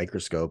more of a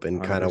microscope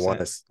and kind of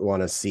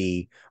want to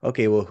see,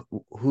 okay, well,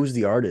 who's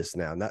the artist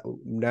now?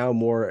 Now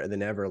more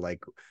than ever,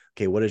 like,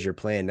 okay, what is your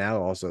plan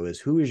now? Also, is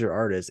who is your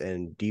artist,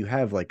 and do you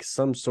have like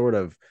some sort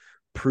of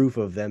proof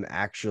of them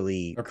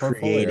actually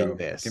creating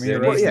this? There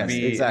needs to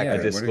be exactly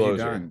a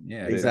disclosure.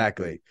 Yeah,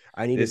 exactly.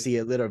 I need to see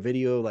a little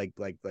video like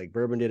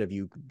Bourbon did of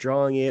you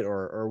drawing it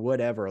or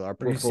whatever. Our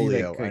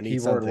portfolio. I need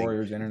Keyboard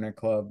Warriors Internet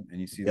Club, and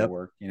you see the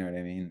work. You know what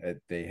I mean? That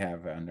they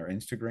have on their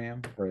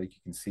Instagram, where like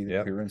you can see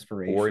the clear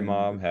inspiration. Ori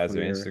Mob has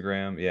their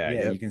Instagram.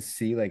 You can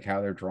see like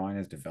how their drawing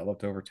has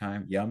developed over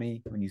time.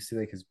 Yummy, when you see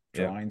like his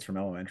drawings from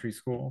elementary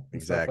school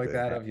and stuff like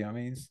that of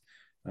Yummy's.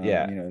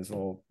 There's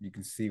you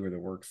can see where the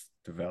work's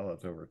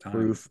developed over time.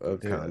 Proof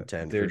of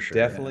content. There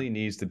definitely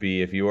needs to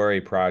be, if you are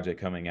a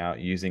project coming out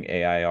using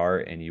AI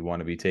art and you want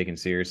to be taken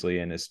seriously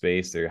in this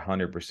space, there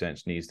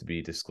 100% needs to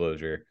be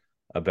disclosure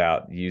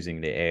about using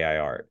the AI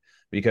art.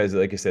 Because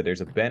like I said, there's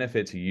a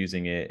benefit to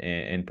using it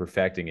and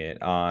perfecting it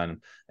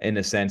in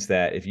the sense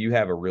that if you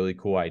have a really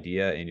cool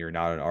idea and you're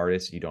not an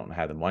artist, you don't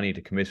have the money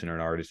to commission an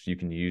artist, you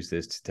can use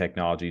this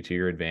technology to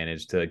your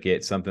advantage to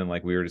get something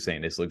like we were just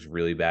saying, this looks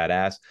really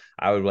badass.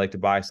 I would like to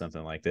buy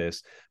something like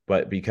this.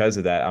 But because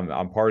of that,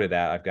 I'm part of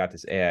that. I've got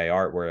this AI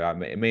art where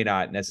it may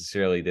not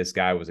necessarily, this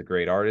guy was a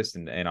great artist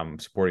and I'm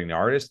supporting the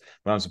artist,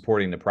 but I'm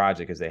supporting the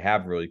project because they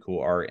have really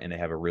cool art and they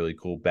have a really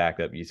cool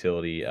backup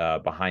utility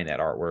behind that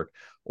artwork.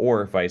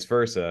 Or vice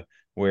versa,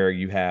 where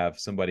you have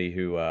somebody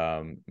who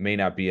may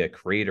not be a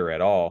creator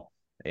at all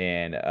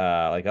and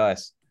like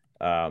us,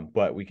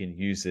 but we can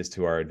use this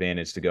to our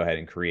advantage to go ahead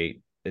and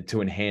create,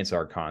 to enhance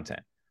our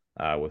content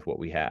with what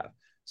we have.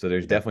 So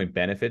there's definitely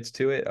benefits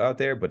to it out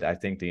there, but I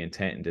think the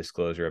intent and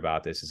disclosure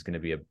about this is going to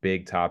be a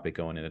big topic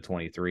going into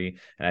 23.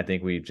 And I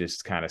think we've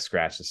just kind of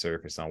scratched the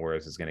surface on where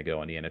this is going to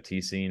go in the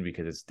NFT scene,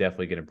 because it's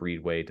definitely going to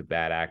breed way to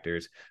bad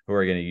actors who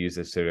are going to use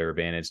this to their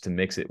advantage to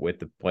mix it with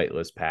the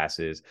whitelist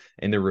passes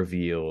and the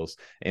reveals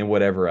and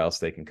whatever else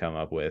they can come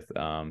up with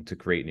to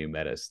create new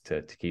metas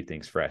to keep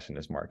things fresh in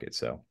this market.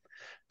 So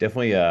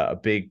definitely a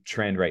big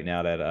trend right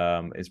now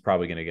that is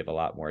probably going to get a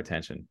lot more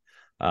attention.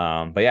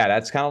 But yeah,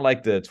 that's kind of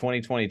like the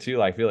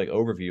 2022, I feel like,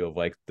 overview of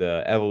like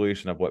the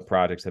evolution of what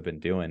projects have been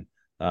doing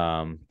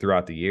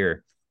throughout the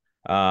year.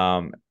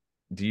 Do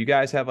you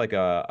guys have like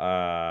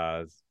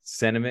a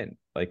sentiment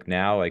like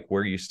now, like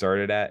where you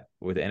started at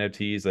with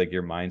NFTs, like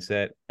your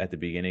mindset at the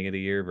beginning of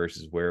the year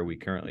versus where we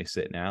currently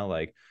sit now?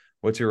 Like,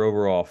 what's your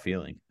overall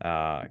feeling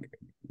for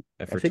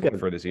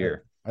this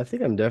year? I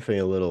think I'm definitely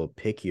a little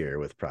pickier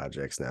with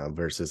projects now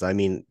versus, I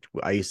mean,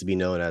 I used to be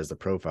known as the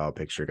profile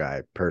picture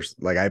guy.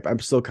 I'm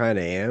still kind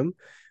of am,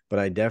 but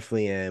I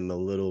definitely am a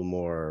little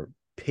more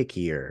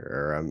pickier,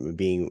 or I'm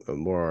doing a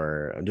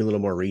little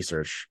more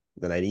research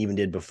than I even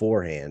did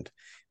beforehand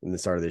in the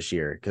start of this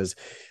year. Because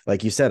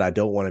like you said, I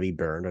don't want to be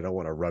burned. I don't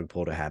want a rug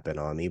pull to happen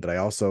on me, but I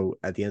also,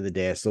 at the end of the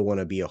day, I still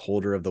want to be a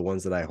holder of the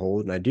ones that I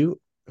hold. And I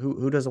do.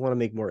 Who doesn't want to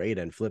make more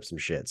ADA and flip some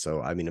shit?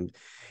 So, I mean,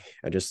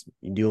 I just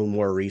doing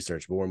more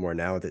research more and more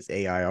now with this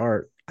AI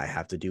art. I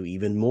have to do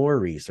even more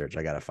research.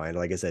 I got to find,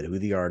 like I said, who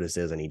the artist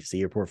is. I need to see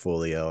your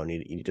portfolio.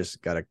 You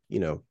just got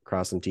to,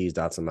 cross some T's,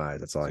 dot some I's.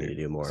 That's all I need to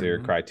do more. So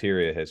your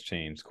criteria has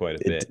changed quite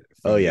a bit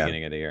from the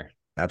beginning of the year.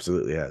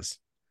 Absolutely has.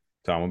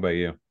 Tom, what about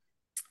you?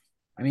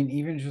 I mean,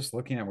 even just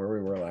looking at where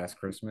we were last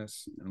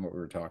Christmas and what we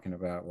were talking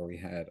about, where we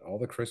had all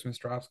the Christmas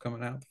drops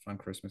coming out, the fun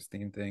Christmas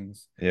themed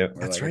things. Yep,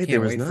 that's right.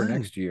 There was none for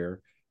next year,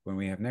 when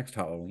we have next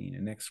Halloween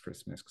and next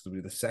Christmas, because it'll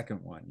be the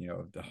second one,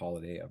 the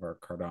holiday of our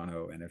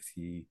Cardano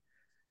NFT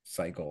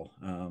cycle.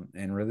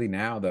 And really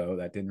now, though,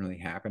 that didn't really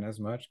happen as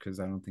much because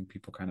I don't think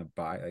people kind of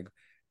buy. Like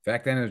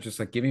back then, it was just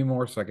like, give me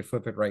more so I could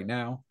flip it right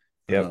now.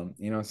 Yep.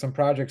 Some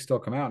projects still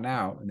come out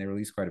now and they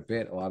release quite a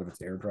bit. A lot of it's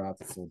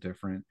airdrop. It's a little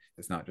different.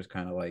 It's not just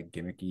kind of like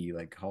gimmicky,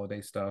 like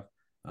holiday stuff.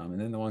 And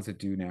then the ones that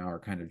do now are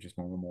kind of just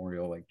more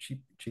memorial, like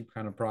cheap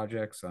kind of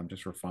projects,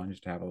 just for fun,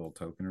 just to have a little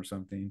token or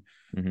something.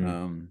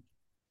 Mm-hmm.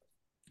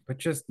 But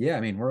just, I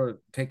mean, we're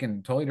taking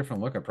a totally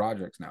different look at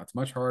projects now. It's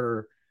much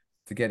harder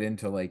to get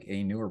into like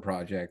a newer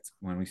project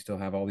when we still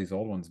have all these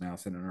old ones now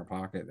sitting in our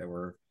pocket that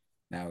we're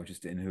now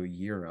just into a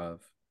year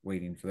of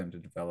waiting for them to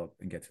develop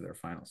and get to their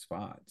final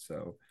spot.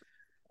 So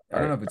I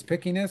don't know if it's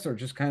pickiness or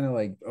just kind of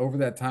like over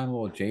that time a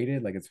little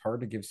jaded. Like it's hard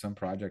to give some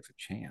projects a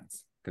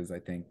chance because I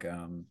think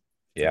I'm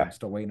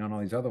still waiting on all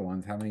these other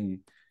ones. How many?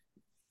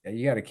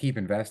 You got to keep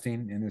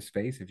investing in this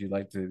space if you'd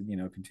like to,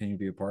 continue to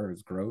be a part of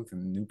its growth,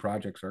 and new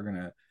projects are going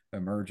to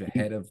emerge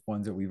ahead of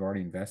ones that we've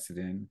already invested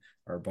in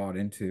or bought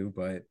into.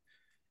 But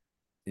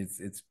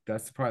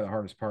that's probably the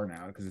hardest part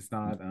now, because it's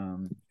not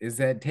is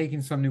that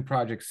taking some new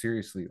projects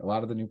seriously. A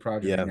lot of the new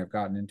projects I've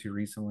gotten into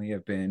recently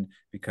have been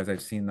because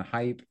I've seen the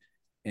hype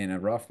in a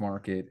rough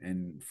market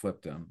and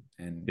flipped them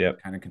and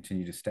kind of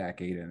continue to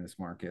stack ADA in this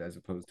market, as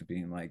opposed to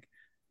being like,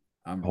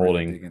 I'm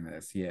holding really digging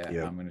this.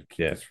 I'm going to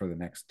keep this for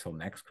till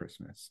next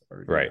Christmas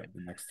or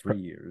the next 3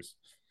 years.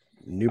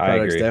 New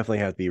products definitely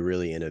have to be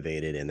really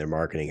innovated, and their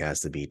marketing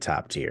has to be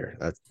top tier.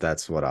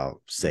 That's what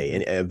I'll say.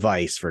 And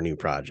advice for new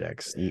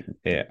projects,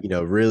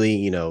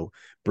 really,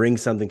 bring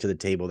something to the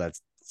table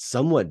that's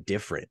somewhat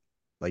different.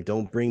 Like,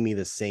 don't bring me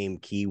the same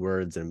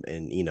keywords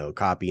and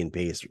copy and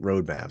paste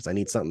roadmaps. I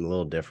need something a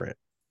little different.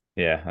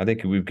 Yeah, I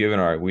think we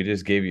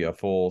just gave you a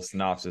full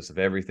synopsis of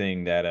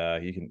everything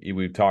that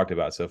we've talked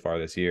about so far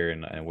this year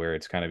and where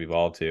it's kind of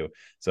evolved to.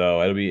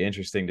 So it'll be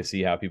interesting to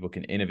see how people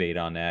can innovate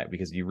on that,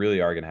 because you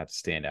really are going to have to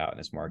stand out in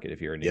this market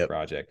if you're a new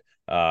project,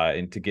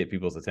 and to get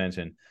people's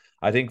attention.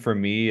 I think for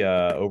me,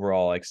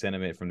 overall, like,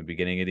 sentiment from the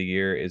beginning of the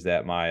year is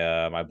that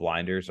my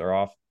blinders are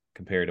off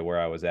compared to where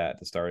I was at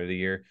the start of the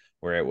year,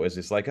 where it was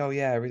just like, oh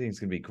yeah, everything's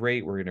going to be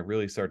great. We're going to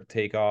really start to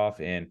take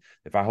off. And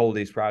if I hold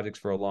these projects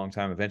for a long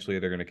time, eventually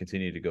they're going to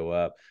continue to go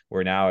up.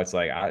 Where now it's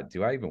like,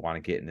 do I even want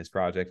to get in this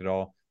project at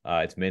all?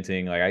 It's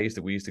minting. Like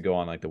we used to go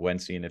on like the When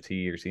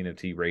CNFT or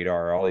CNFT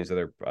Radar or all these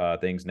other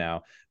things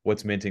now.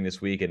 What's minting this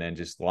week? And then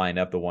just line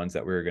up the ones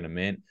that we were going to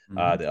mint,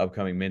 the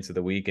upcoming mints of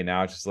the week. And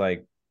now it's just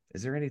like,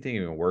 is there anything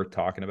even worth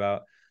talking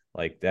about?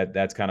 Like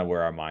that's kind of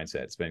where our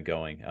mindset's been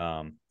going.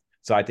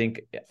 So I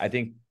think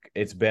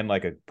it's been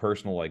like a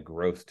personal like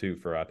growth too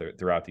throughout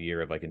the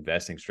year of like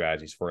investing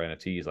strategies for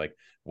NFTs. Like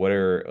what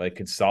are like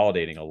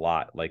consolidating a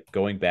lot. Like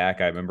going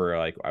back, I remember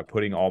like I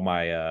putting all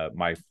my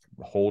my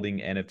holding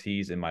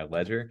NFTs in my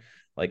ledger.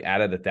 Like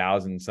out of the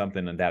 1,000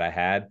 something that I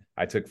had,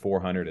 I took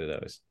 400 of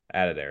those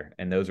out of there,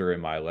 and those are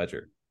in my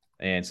ledger.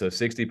 And so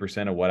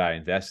 60% of what I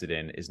invested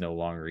in is no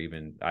longer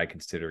even, I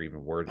consider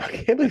even worthy. I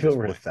can't believe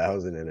over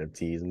 1,000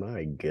 NFTs.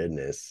 My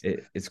goodness.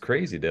 It's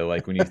crazy though.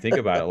 Like when you think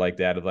about it like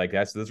that, of like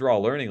those are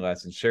all learning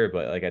lessons, sure.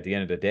 But like at the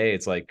end of the day,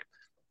 it's like,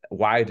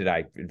 why did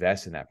I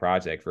invest in that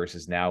project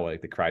versus now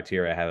like the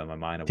criteria I have in my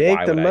mind of take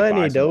why the would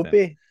money, I buy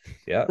dopey.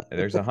 Yeah,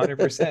 there's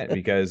 100%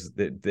 because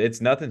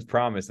it's nothing's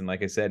promised. And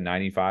like I said,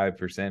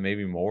 95%,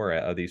 maybe more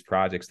of these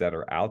projects that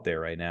are out there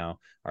right now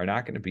are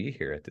not going to be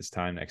here at this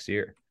time next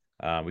year.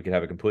 We could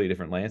have a completely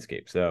different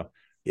landscape. So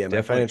yeah,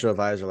 my financial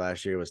advisor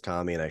last year was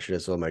Tommy, and I should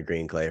have sold my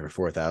green clay for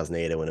 4,000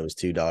 ADA when it was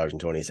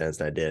 $2.20,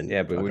 and I didn't.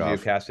 Yeah, but would you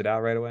have cashed it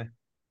out right away?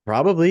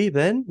 Probably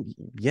then,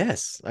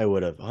 yes, I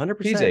would have 100%.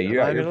 PJ,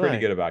 you're pretty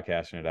good about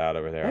cashing it out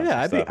over there.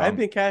 Yeah, I've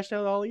been cashed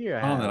out all year. The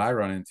problem that I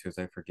run into is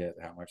I forget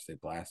how much they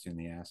blast you in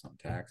the ass on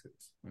taxes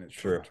when it's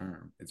short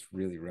term. It's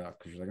really rough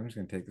because you're like, I'm just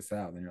gonna take this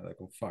out, and then you're like,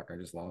 well, fuck, I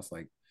just lost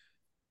like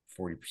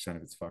 40%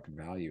 of its fucking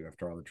value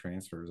after all the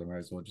transfers. I might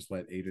as well just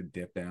let ADA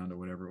dip down to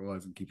whatever it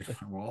was and keep it in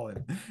my wallet.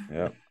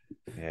 Yep.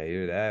 Yeah,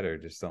 either that or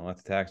just don't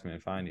let the taxman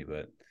find you.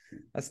 But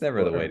that's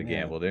never the way to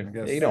gamble, dude.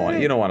 You don't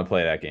want to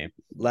play that game.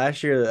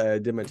 Last year I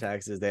did my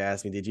taxes. They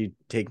asked me, did you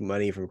take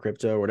money from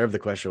crypto or whatever the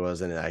question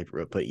was, and I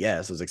put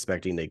yes. I was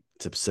expecting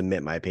to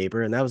submit my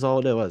paper, and that was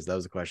all it was. That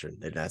was the question.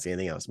 They didn't ask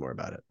anything else more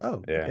about it.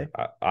 Oh yeah.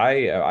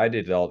 Okay. I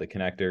did all the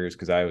connectors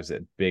because I was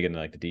big in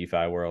like the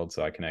DeFi world,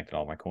 so I connected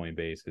all my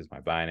Coinbases, my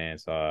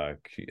Binance,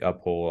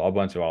 Uphold, a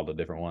bunch of all the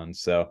different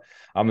ones. So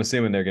I'm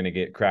assuming they're going to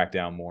get cracked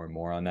down more and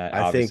more on that.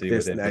 I think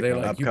this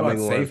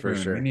upcoming one for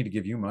sure. We need to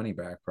give you money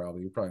back.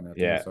 Probably you're probably not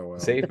doing so well.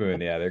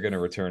 SafeMoon, yeah, they're going to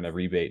return a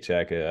rebate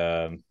check,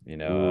 a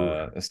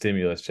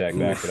stimulus check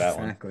back for that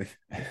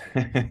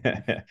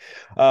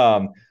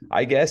one.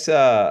 I guess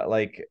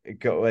like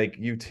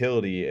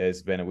utility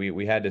has been.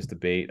 We had this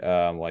debate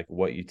like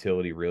what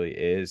utility really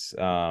is.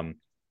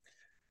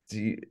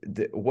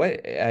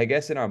 What I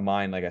guess in our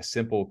mind, like a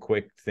simple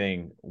quick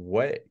thing,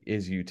 what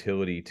is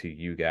utility to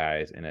you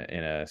guys in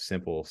a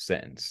simple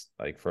sentence?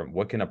 Like from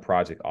what can a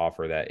project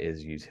offer that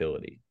is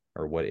utility,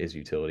 or what is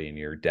utility in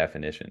your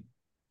definition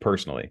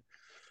personally?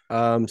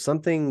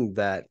 Something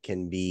that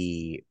can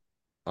be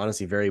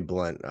honestly very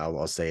blunt.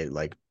 I'll say it,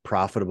 like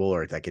profitable,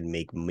 or that can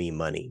make me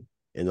money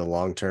in the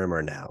long term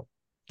or now.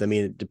 I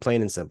mean,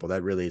 plain and simple,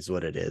 that really is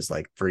what it is.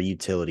 Like for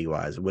utility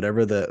wise,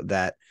 whatever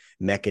that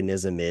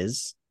mechanism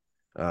is,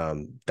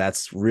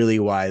 that's really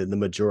why the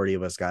majority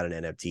of us got in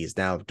NFTs.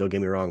 Now, don't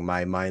get me wrong,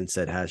 my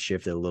mindset has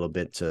shifted a little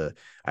bit to,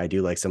 I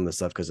do like some of the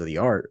stuff because of the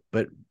art,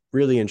 but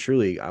really and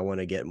truly, I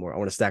want to get more, I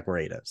want to stack more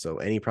ADA. So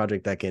any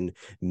project that can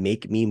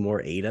make me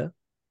more ADA,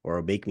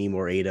 or make me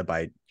more ADA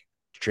by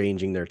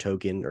changing their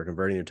token or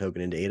converting their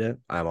token into ADA,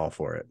 I'm all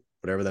for it.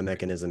 Whatever the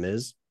mechanism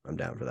is, I'm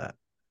down for that.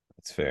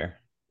 That's fair.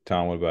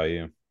 Tom, what about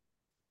you?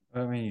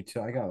 I mean,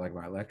 I got like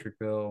my electric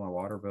bill, my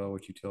water bill.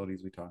 Which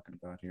utilities we talking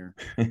about here?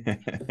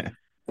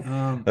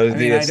 Those are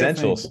the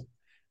essentials.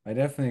 I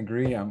definitely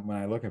agree. When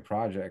I look at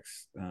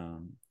projects,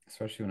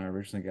 especially when I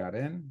originally got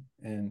in,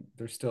 and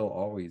there's still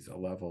always a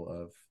level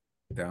of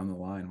down the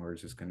line where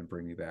it's just going to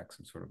bring me back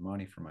some sort of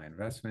money for my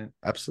investment.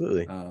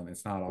 Absolutely.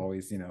 It's not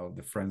always,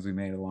 the friends we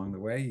made along the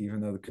way, even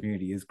though the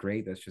community is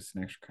great. That's just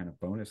an extra kind of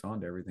bonus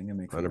onto everything. It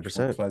makes it much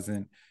more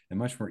pleasant and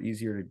much more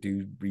easier to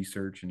do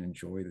research and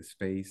enjoy the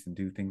space and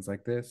do things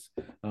like this,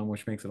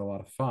 which makes it a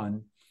lot of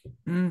fun.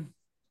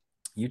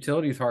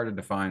 Utility is hard to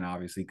define,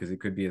 obviously, because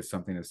it could be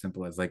something as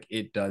simple as like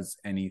it does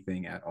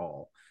anything at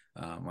all.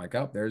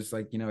 There's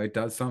like, it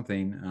does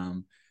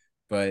something.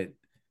 But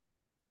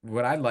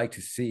what I'd like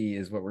to see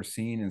is what we're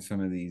seeing in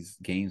some of these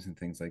games and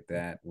things like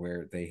that,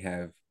 where they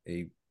have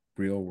a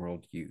real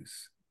world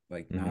use,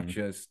 like not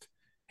just,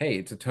 hey,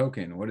 it's a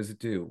token, what does it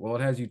do? Well,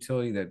 it has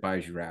utility that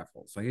buys you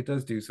raffles. Like, it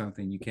does do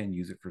something, you can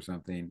use it for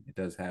something, it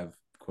does have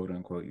quote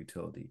unquote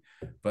utility.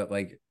 But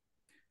like,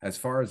 as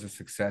far as the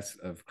success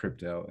of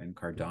crypto and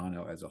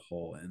Cardano as a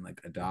whole, and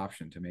like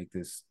adoption to make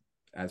this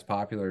as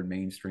popular and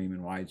mainstream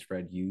and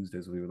widespread used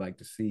as we would like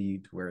to see,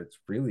 to where it's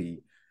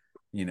really,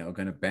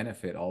 going to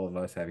benefit all of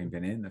us having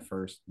been in the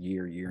first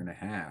year and a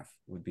half,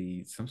 would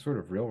be some sort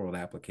of real world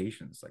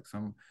applications, like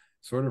some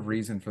sort of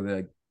reason for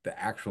the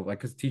actual, like,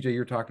 because TJ,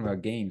 you're talking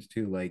about games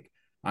too. Like,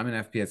 I'm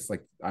an FPS,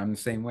 like I'm the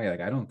same way.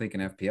 Like, I don't think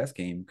an FPS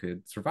game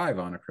could survive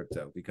on a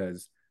crypto,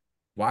 because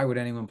why would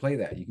anyone play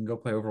that? You can go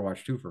play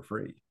Overwatch 2 for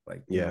free.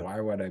 Like, why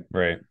would I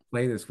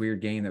play this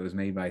weird game that was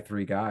made by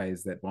 3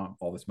 guys that want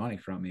all this money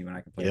from me when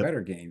I can play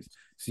better games?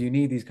 So you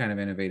need these kind of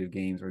innovative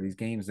games, or these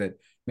games that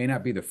may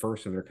not be the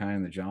first of their kind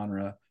in the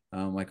genre,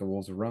 like a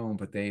Wolves of Rome,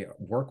 but they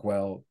work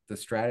well. The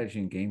strategy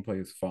and gameplay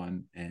is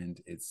fun,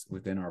 and it's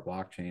within our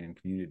blockchain and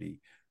community.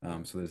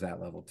 So there's that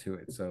level to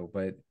it. So,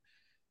 but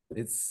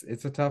it's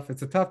a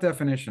tough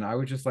definition. I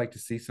would just like to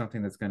see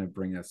something that's going to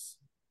bring us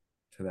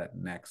to that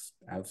next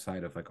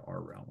outside of like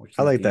our realm, which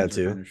I like that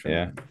too.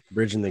 Yeah,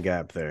 bridging the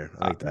gap there.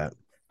 I like that.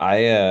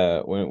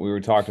 When we were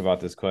talking about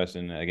this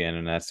question again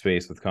in that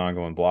space with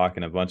Congo and Block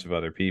and a bunch of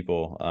other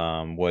people,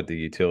 what the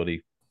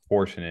utility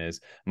portion is,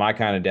 my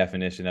kind of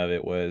definition of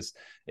it was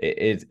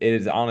it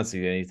is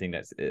honestly anything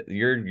that's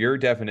your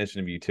definition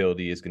of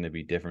utility is going to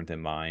be different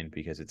than mine,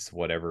 because it's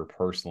whatever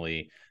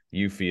personally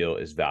you feel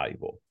is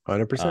valuable.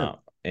 100%.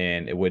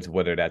 And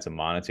whether that's a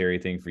monetary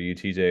thing for you,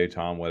 TJ or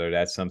Tom, whether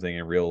that's something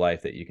in real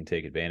life that you can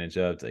take advantage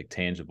of, like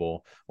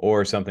tangible,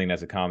 or something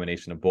that's a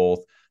combination of both,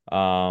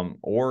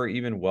 or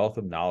even wealth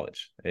of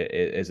knowledge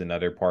is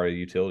another part of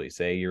utility.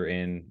 Say you're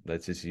in,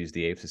 let's just use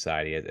the Ape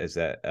Society as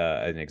that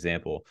an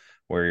example,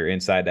 where you're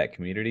inside that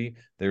community.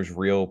 There's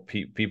real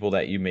people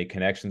that you make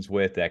connections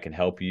with that can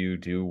help you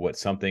do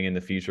something in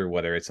the future,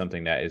 whether it's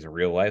something that is in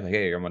real life, like,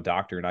 hey, I'm a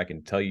doctor and I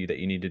can tell you that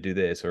you need to do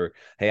this, or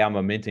hey, I'm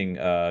a minting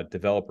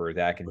developer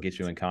that can get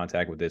you in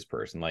contact with this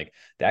person. Like,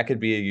 that could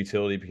be a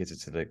utility because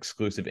it's an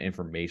exclusive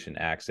information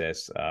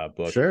access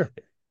book. Sure.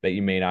 That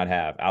you may not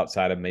have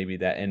outside of maybe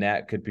that, and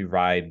that could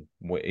provide,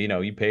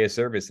 you pay a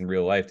service in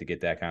real life to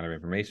get that kind of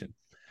information.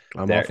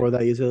 I'm all for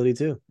that utility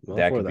too.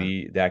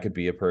 That could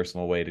be a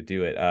personal way to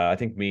do it. I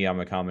think I'm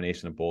a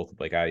combination of both.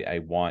 Like, I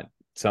want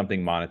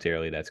something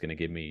monetarily that's going to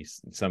give me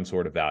some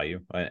sort of value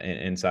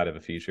inside of a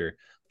future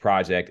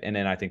project. And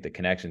then I think the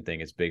connection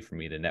thing is big for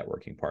me, the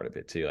networking part of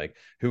it too. Like,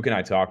 who can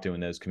I talk to in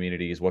those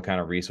communities? What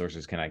kind of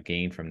resources can I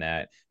gain from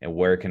that? And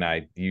where can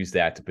I use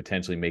that to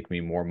potentially make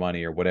me more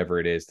money, or whatever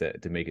it is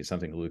to make it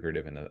something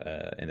lucrative in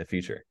the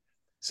future?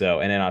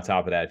 So, and then on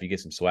top of that, if you get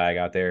some swag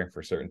out there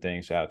for certain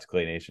things, shout out to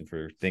Clay Nation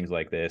for things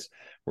like this,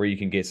 where you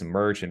can get some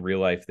merch and real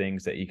life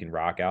things that you can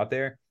rock out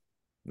there,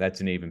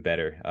 that's an even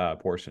better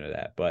portion of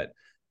that. But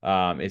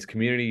it's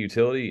community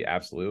utility,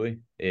 absolutely.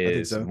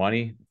 Is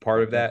money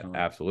part of that?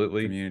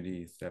 Absolutely.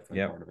 Community is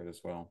definitely part of it as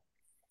well.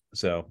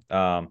 So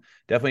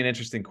definitely an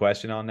interesting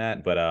question on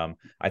that. But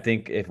I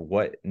think if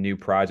what new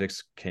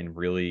projects can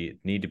really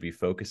need to be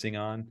focusing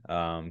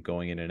on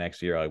going into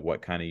next year, like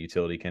what kind of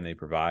utility can they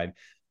provide?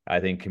 I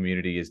think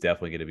community is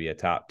definitely going to be a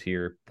top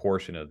tier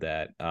portion of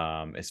that,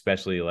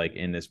 especially like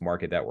in this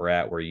market that we're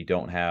at, where you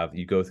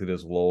go through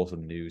those lulls of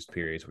news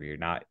periods where you're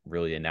not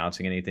really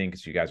announcing anything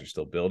because you guys are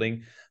still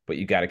building, but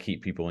you got to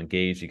keep people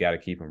engaged. You got to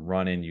keep them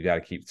running. You got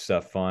to keep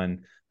stuff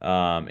fun.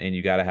 And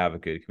you got to have a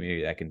good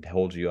community that can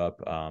hold you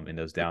up in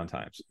those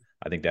downtimes.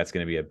 I think that's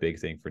going to be a big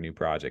thing for new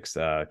projects.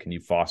 Can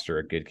you foster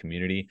a good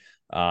community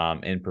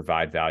and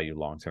provide value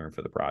long-term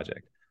for the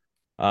project?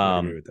 I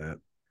agree with that.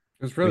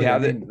 It's really,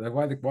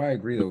 why I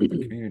agree though with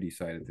the community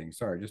side of things.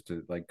 Sorry, just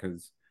to like,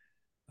 because,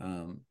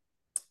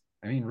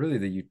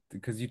 really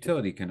because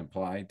utility can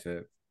apply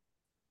to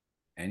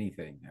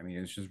anything. I mean,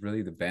 it's just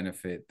really the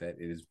benefit that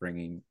it is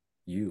bringing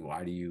you.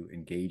 Why do you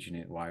engage in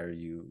it? Why are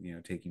you,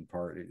 taking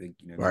part? Like,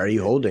 why are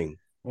you holding?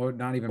 Well,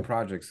 not even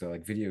projects, so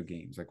like video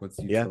games. Like, what's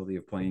the utility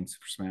of playing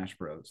Super Smash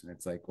Bros? And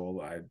it's like,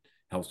 well, it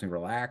helps me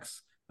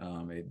relax.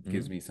 It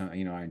gives me some,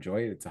 I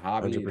enjoy it. It's a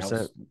hobby. 100%. It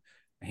helps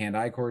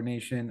hand-eye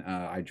coordination.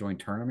 I joined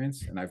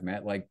tournaments and I've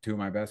met like 2 of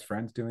my best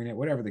friends doing it.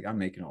 Whatever I'm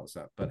making all this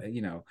up, but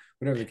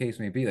whatever the case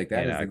may be, like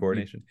that hand-eye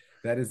coordination.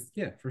 That is,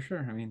 yeah, for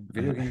sure. I mean,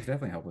 video games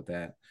definitely help with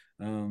that.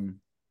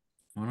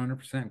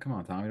 100%. Come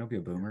on, Tommy, don't be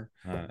a boomer.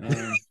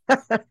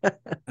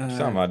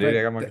 Something, dude.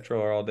 I got my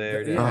controller all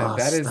day. Yeah,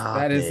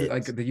 that is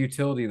like the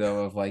utility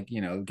though of like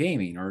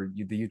gaming, or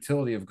the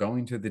utility of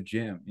going to the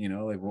gym.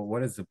 Like, well,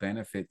 what is the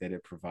benefit that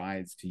it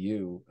provides to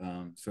you?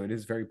 So it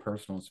is very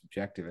personal and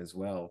subjective as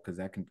well, because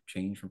that can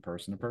change from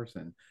person to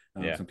person.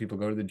 Some people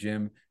go to the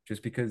gym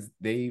just because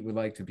they would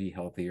like to be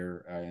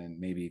healthier and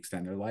maybe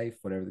extend their life,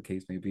 whatever the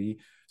case may be.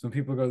 Some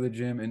people go to the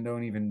gym and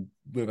don't even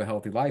live a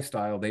healthy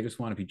lifestyle. They just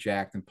want to be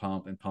jacked and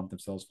pump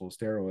themselves full of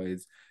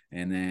steroids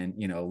and then,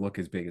 look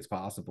as big as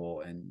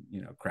possible and,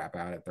 crap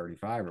out at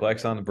 35.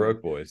 Flex on the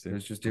broke boys. Dude.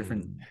 There's just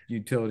different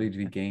utility to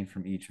be gained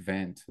from each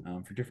event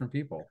for different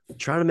people.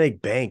 Trying to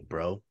make bank,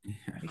 bro.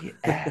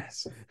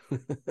 Ass.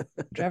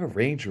 Drive a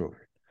Range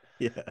Rover.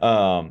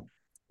 Yeah.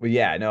 But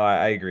yeah, no,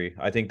 I agree.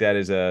 I think that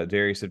is a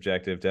very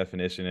subjective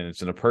definition, and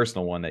it's a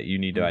personal one that you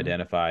need to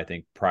identify. I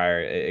think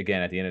prior,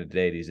 again, at the end of the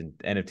day, these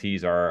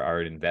NFTs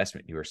are an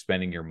investment. You are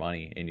spending your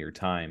money and your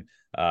time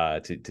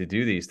to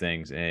do these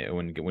things. And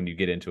when you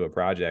get into a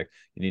project,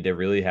 you need to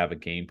really have a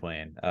game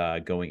plan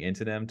going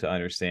into them to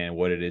understand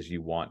what it is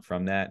you want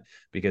from that.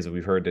 Because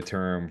we've heard the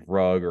term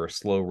rug or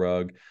slow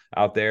rug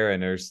out there,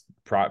 and there's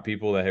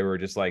people that were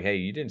just like, hey,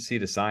 you didn't see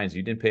the signs,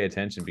 you didn't pay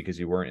attention because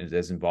you weren't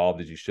as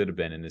involved as you should have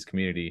been in this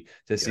community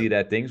to see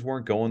that things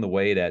weren't going the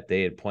way that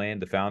they had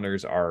planned. The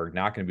founders are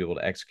not going to be able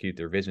to execute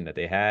their vision that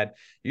they had.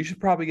 You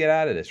should probably get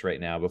out of this right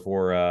now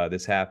before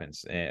this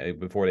happens,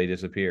 before they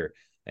disappear.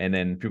 And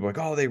then people are like,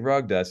 oh, they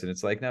rugged us. And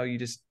it's like, no, you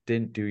just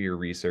didn't do your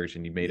research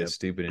and you made a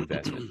stupid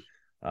investment.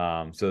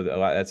 So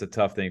that's a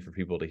tough thing for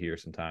people to hear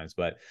sometimes.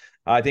 But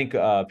I think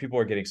people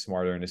are getting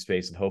smarter in this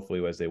space. And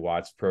hopefully as they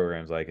watch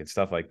programs like and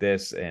stuff like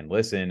this and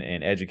listen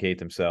and educate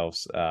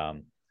themselves,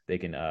 they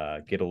can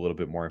get a little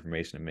bit more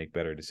information and make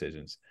better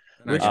decisions.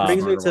 Which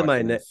brings me to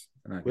my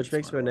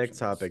next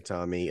topic,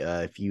 Tommy.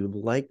 If you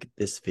like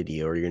this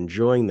video or you're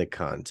enjoying the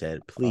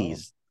content,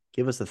 please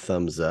give us a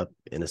thumbs up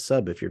and a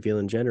sub if you're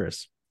feeling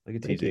generous. Look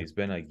at TJ. It's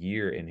been a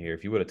year in here.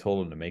 If you would have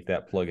told him to make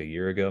that plug a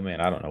year ago, man,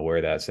 I don't know where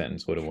that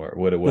sentence would have went.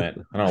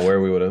 I don't know where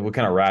we would have, what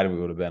kind of ride we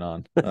would have been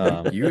on.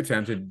 You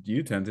attempted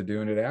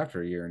doing it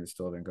after a year and it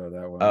still didn't go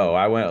that well. Oh,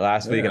 I went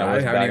last week and I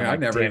was back. I've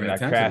never even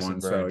attempted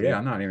one, so yeah,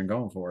 I'm not even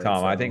going for it.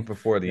 Tom, I think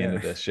before the end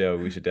of this show,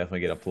 we should definitely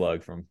get a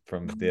plug from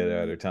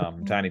the other Tom,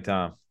 from Tiny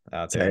Tom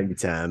out there. Tiny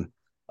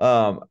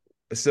Tom.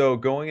 So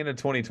going into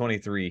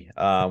 2023,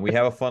 we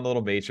have a fun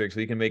little matrix.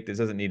 We can make this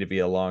doesn't need to be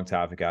a long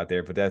topic out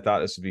there, but I thought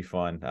this would be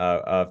fun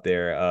up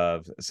there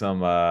of some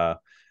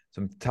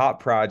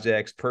top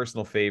projects,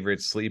 personal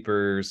favorites,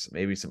 sleepers,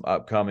 maybe some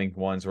upcoming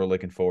ones we're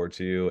looking forward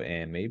to,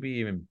 and maybe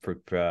even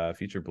for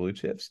future blue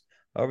chips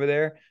over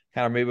there.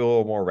 Kind of maybe a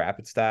little more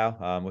rapid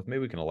style. With maybe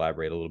we can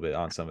elaborate a little bit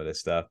on some of this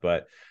stuff,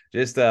 but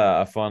just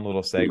a fun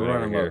little segment. We're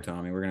running low,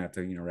 Tommy. We're gonna have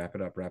to wrap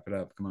it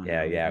up. Come on.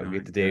 Yeah. We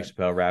get the Dave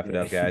Chappelle. Wrap it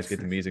up, guys. Get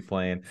the music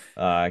playing.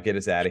 Get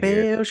us out of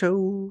here.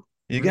 Show.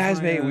 You guys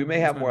we may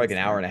have more like an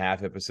hour and a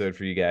half episode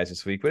for you guys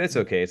this week, but it's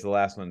okay. It's the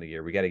last one of the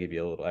year. We got to give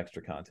you a little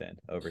extra content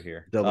over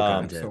here. Double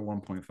content. So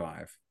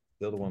 1.5.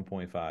 Still the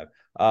 1.5.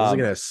 This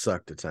is gonna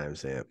suck the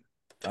timestamp.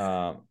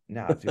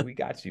 Dude, we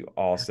got you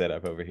all set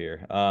up over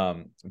here.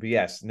 But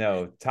yes,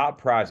 no,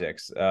 top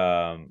projects.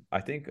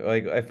 I think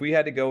like if we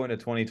had to go into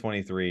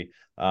 2023,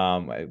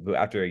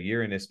 after a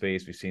year in this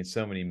space, we've seen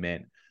so many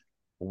mint.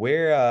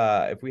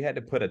 Where if we had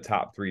to put a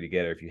top 3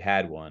 together, if you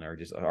had one or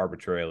just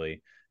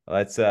arbitrarily,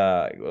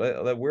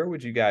 where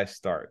would you guys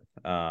start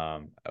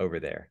over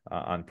there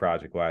on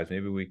project wise?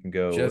 Maybe we can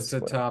go just the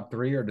top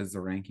 3, or does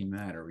the ranking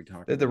matter? We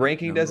talked. The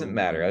ranking doesn't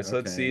matter.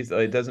 Let's see.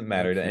 It doesn't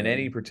matter in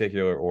any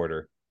particular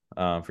order.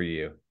 For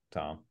you,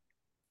 Tom.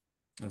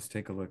 Let's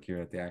take a look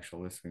here at the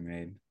actual list we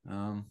made.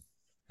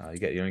 You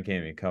can't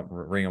even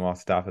ring them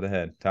off the top of the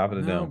head, top of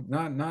the dome.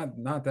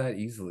 Not that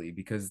easily,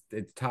 because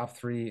it's top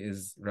 3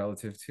 is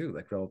relative to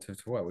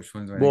what? Which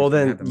ones do I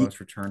think have the most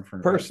return for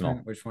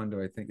personal? Which one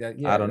do I think that?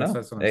 Yeah, I don't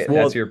know.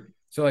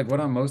 So like what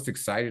I'm most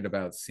excited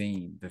about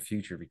seeing the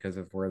future because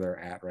of where they're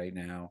at right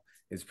now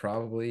is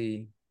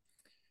probably.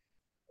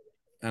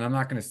 And I'm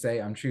not going to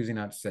say, I'm choosing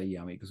not to say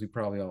Yummy because we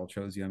probably all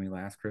chose Yummy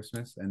last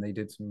Christmas and they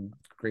did some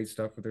great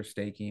stuff with their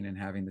staking and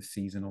having the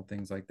seasonal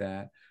things like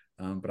that.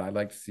 But I'd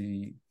like to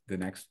see the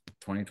next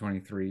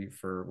 2023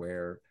 for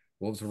where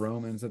Wolves of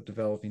Rome ends up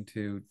developing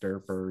to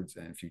Dirtbirds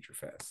and Future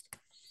Fest.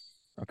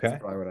 Okay.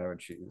 That's probably what I would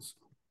choose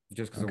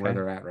just because of where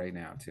they're at right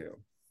now too.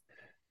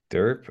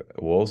 Derp,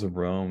 Wolves of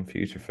Rome,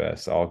 Future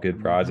Fest, all good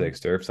projects.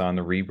 Derp's on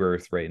the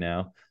rebirth right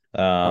now.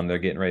 They're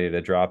getting ready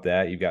to drop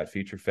that. You've got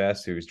Future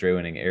Fest, who's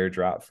doing an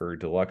airdrop for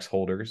deluxe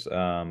holders,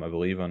 I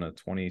believe on the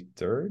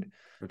 22nd,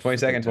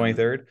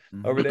 23rd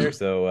over there.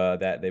 So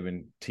that they've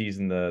been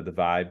teasing the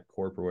Vibe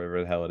Corp or whatever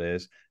the hell it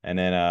is. And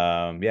then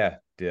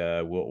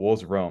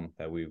Wolves of Rome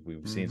that we've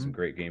seen some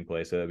great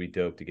gameplay. So that'd be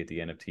dope to get the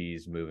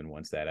NFTs moving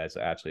once that is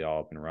actually all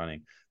up and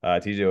running.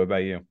 TJ, what about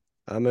you?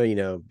 I'm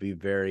gonna be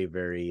very,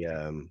 very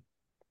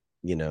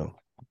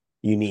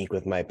unique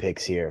with my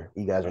picks here.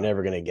 You guys are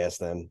never gonna guess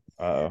them.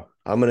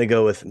 I'm gonna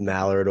go with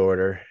Mallard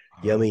Order,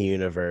 Yummy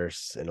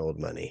Universe, and Old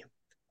Money.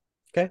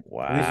 Okay.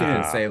 Wow. At least you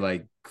didn't say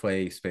like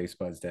Clay, Space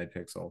Buds, Dead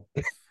Pixel.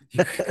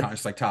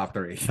 Just like top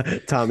 3.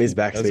 Tommy's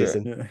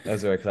backspacing.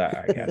 Those are all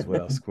right, guys.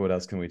 What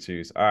else can we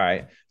choose? All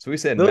right. So we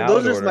said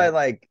those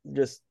are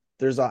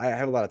just I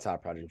have a lot of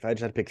top projects. If I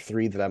just had to pick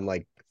 3 that I'm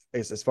like,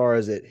 as far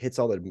as it hits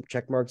all the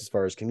check marks, as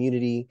far as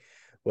community,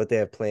 what they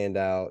have planned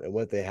out, and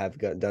what they have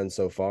done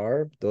so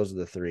far, those are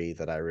the three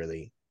that I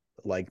really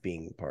like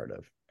being part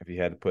of. If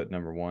you had to put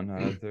number one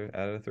out of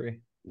the three,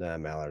 nah,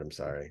 Mallard, I'm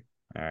sorry.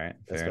 All right,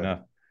 fair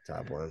enough.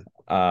 Top one.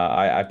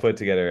 I put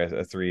together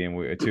a three,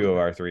 and two of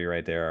our three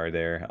right there are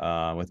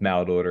there. With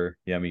Mallard Order,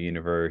 Yummy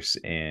Universe,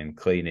 and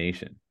Clay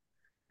Nation.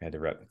 I had to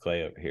rep the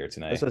Clay over here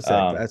tonight.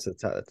 That's a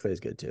top. Clay's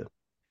good too.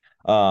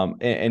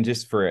 And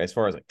just for as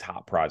far as like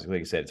top projects,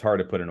 like I said, it's hard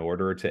to put an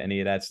order to any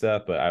of that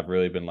stuff, but I've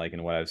really been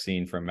liking what I've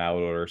seen from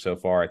Mallard Order so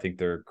far. I think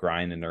their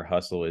grind and their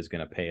hustle is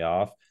going to pay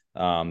off.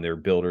 They're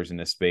builders in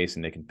this space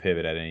and they can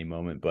pivot at any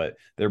moment, but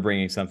they're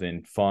bringing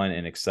something fun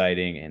and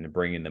exciting and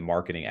bringing the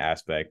marketing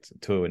aspect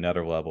to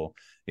another level.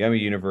 Yummy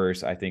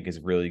Universe, I think, is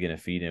really going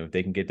to feed in. If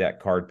they can get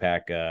that card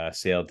pack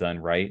sale done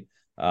right,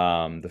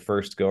 the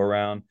first go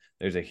around,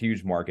 there's a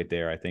huge market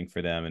there, I think,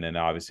 for them. And then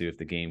obviously if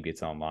the game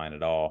gets online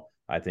at all,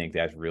 I think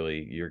that's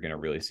really, you're going to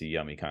really see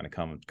Yummy kind of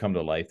come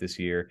to life this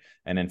year.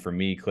 And then for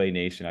me, Clay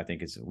Nation, I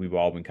think we've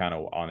all been kind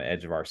of on the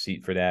edge of our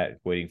seat for that,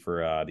 waiting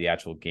for the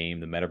actual game,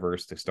 the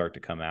metaverse, to start to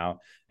come out.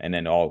 And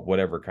then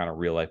whatever kind of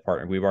real life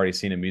partner. We've already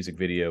seen a music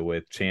video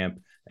with Champ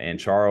and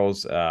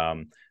Charles.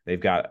 They've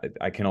got,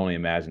 I can only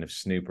imagine if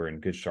Snooper and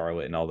Good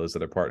Charlotte and all those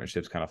other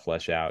partnerships kind of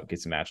flesh out,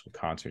 get some actual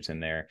concerts in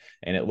there.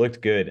 And it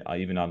looked good,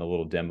 even on the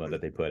little demo that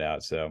they put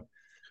out. So,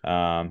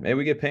 and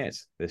we get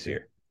pants this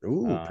year.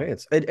 Ooh,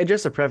 pants. And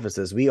just to preface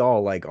this, we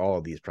all like all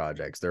of these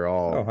projects. They're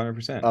all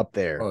 100% up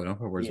there. Oh, don't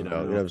put words you in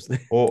know, my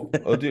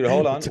mouth. Oh, dude,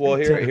 hold on. Well,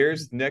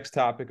 here's next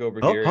topic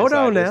over here. Hold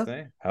on now.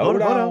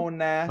 Hold on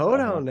now. Hold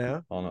on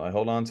now.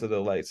 Hold on to the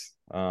lights.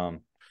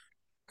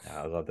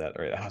 I love that.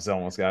 Right, I was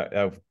almost got.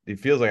 It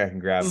feels like I can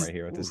grab him right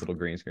here with this little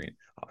green screen.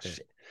 Oh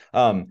shit.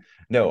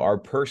 No, our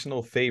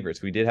personal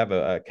favorites. We did have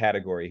a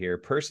category here,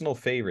 personal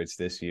favorites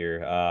this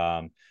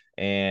year.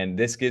 And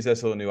this gives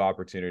us a little new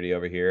opportunity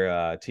over here.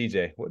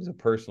 TJ, what is a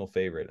personal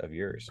favorite of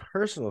yours?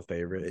 Personal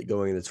favorite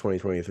going into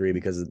 2023,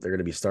 because they're going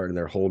to be starting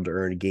their hold to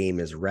earn game,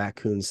 is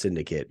Raccoon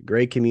Syndicate.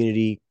 Great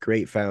community,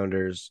 great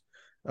founders,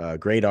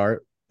 great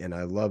art, and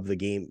I love the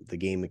game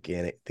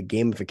mechanic, the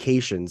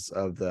gamifications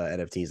of the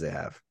NFTs they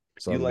have.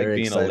 So you I'm like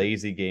being excited. a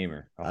lazy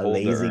gamer, a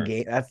lazy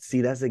game.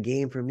 That's a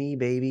game for me,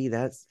 baby.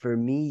 That's for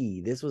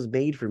me. This was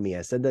made for me.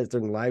 I said that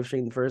during the live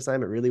stream the first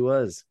time. It really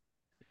was.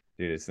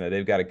 Dude,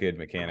 they've got a good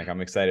mechanic.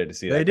 I'm excited to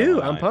see that. They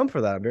do. I'm pumped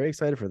for that. I'm very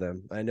excited for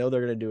them. I know they're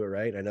going to do it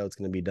right. I know it's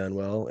going to be done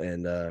well,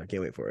 and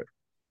can't wait for it.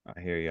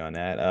 I hear you on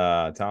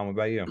that. Tom, what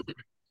about you?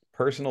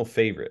 Personal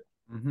favorite?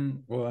 Mm-hmm.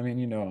 Well, I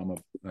mean, I'm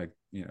a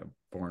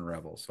born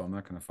rebel, so I'm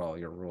not going to follow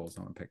your rules.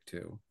 I'm going to pick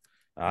two.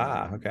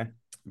 Okay.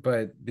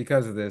 But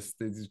because of this,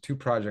 there's two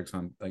projects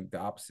on like the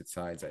opposite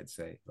sides, I'd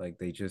say. Like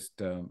they just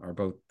are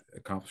both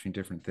accomplishing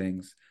different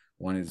things.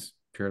 One is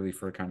purely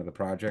for kind of the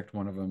project.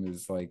 One of them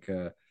is like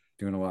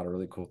doing a lot of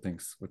really cool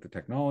things with the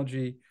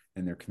technology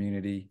and their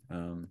community.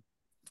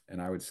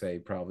 And I would say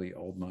probably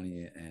Old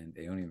Money and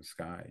Aeonium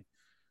Sky,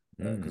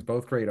 because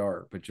both great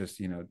art, but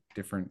just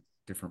different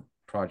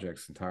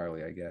projects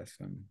entirely, I guess.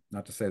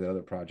 Not to say the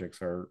other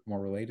projects are more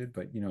related,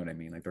 but you know what I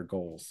mean, like their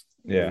goals.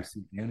 Yeah.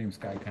 Aeonium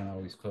Sky kind of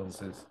always fills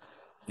this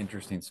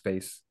interesting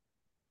space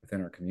within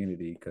our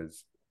community,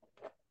 because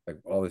like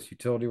all this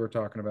utility we're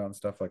talking about and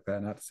stuff like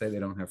that. Not to say they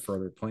don't have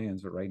further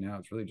plans, but right now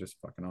it's really just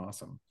fucking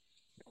awesome.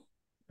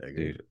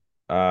 Dude,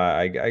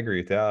 I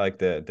agree with that. I like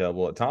the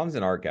double. Tom's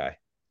an art guy.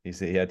 He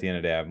said at the end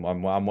of the day,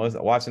 I'm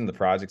watching the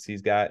projects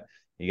he's got.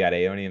 You got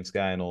Aeonium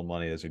Sky and Old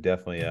Money. Those are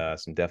definitely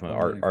some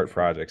art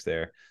projects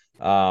there.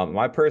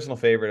 My personal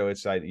favorite,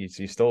 which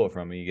you stole it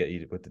from me,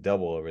 you put the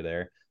double over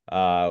there,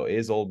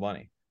 is Old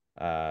Money.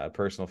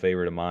 Personal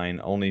favorite of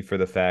mine, only for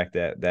the fact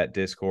that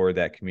Discord,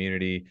 that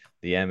community,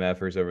 the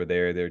MFers over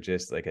there, they're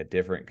just like a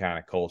different kind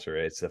of culture.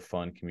 It's a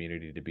fun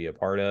community to be a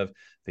part of.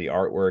 The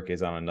artwork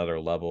is on another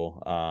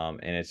level,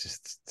 and it's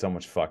just so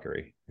much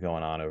fuckery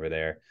going on over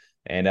there.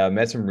 And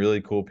met some really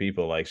cool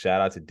people. Like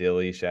shout out to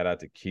Dilly, shout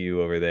out to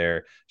Q over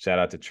there, shout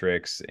out to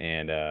Trix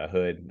and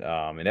Hood,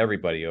 and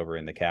everybody over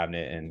in the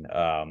cabinet,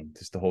 and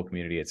just the whole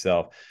community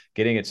itself.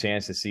 Getting a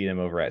chance to see them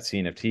over at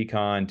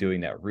CNFTCon,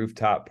 doing that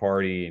rooftop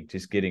party, and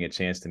just getting a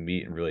chance to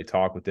meet and really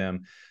talk with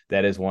them.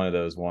 That is one of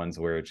those ones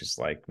where it's just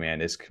like, man,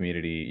 this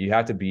community, you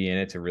have to be in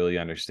it to really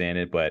understand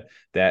it. But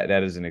that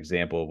is an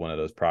example of one of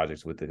those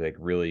projects with the like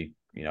really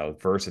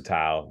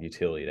versatile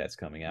utility that's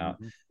coming out.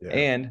 Yeah.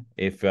 And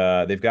if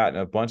they've got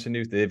a bunch of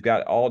they've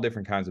got all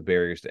different kinds of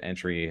barriers to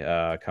entry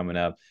coming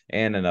up,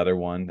 and another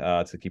one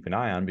to keep an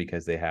eye on,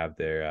 because they have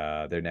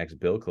their next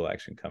build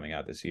collection coming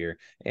out this year,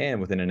 and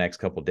within the next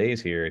couple of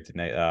days here, it's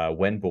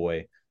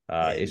Wenboy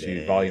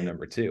issue volume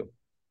number 2.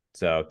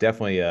 So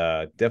definitely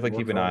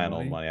keep an eye on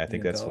Old Money. I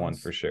think that's one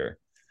for sure.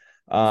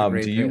 Do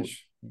you?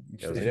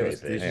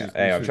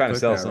 Hey, I'm trying to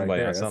sell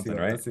somebody on something,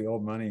 right? That's the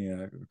Old Money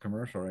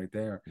commercial right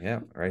there. Yeah,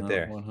 right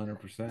there.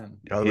 100%.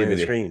 Probably the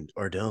screen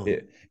or don't.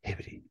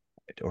 Hibbity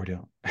or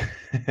don't.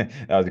 That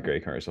was a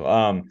great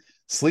commercial.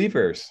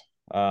 Sleepers.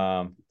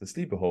 The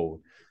sleeper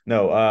hold.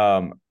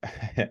 No,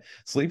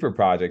 sleeper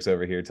projects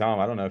over here. Tom,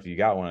 I don't know if you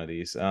got one of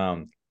these.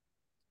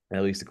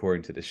 at least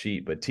according to the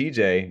sheet. But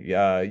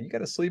TJ, you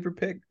got a sleeper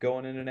pick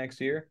going into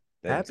next year?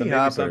 Happy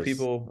Hoppers. Some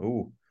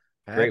people,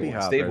 Happy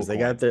Hoppers. They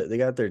got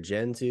their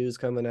Gen 2s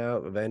coming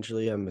out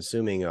eventually. I'm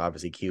assuming,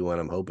 obviously, Q1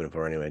 I'm hoping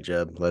for anyway.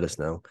 Jeb, let us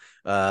know.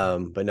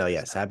 But no,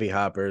 yes, Happy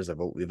Hoppers.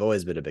 We've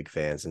always been a big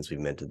fan since we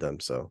minted them.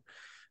 So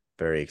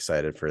very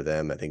excited for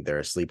them. I think they're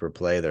a sleeper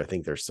play. I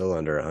think they're still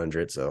under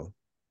 100. So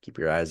keep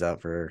your eyes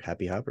out for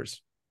Happy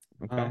Hoppers.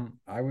 Okay.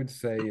 I would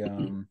say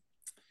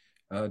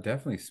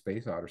definitely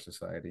Space Otter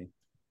Society.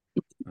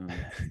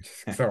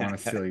 Just because I want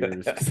to steal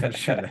yours, because I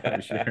should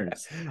have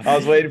yours. I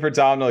was waiting for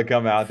Tom to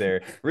come out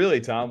there. Really,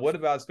 Tom, what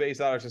about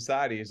Space Otter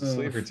Society is a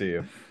sleeper to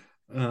you?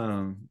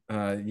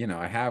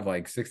 I have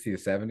like 60 to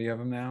 70 of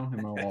them now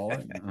in my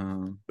wallet.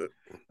 No,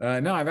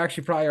 I've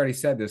actually probably already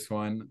said this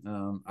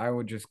one. I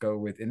would just go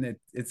with, and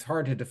it's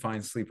hard to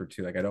define sleeper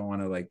too. Like I don't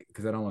want to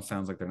because it almost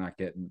sounds like they're not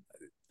getting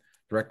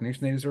the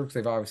recognition they deserve, because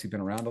they've obviously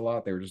been around a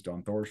lot. They were just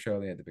on Thor's show.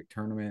 They had the big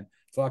tournament.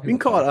 It's a lot of people. You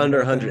can call it under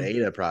 100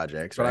 ADA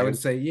projects, but right? I would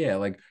say,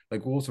 like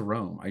Wolves of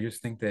Rome. I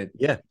just think that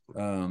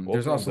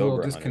there's also a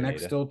little disconnect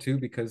still too,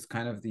 because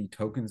kind of the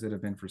tokens that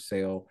have been for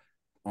sale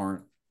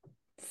aren't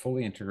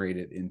fully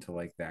integrated into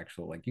like the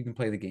actual, like you can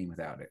play the game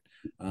without it.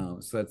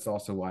 So that's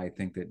also why I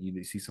think that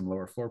you see some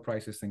lower floor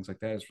prices, things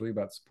like that. It's really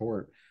about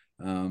support.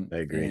 I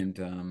agree.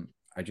 And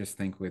I just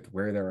think with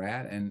where they're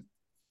at, and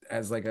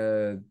as like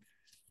a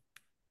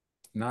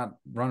not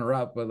runner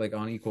up, but like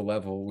on equal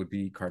level would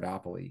be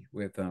Cardopoly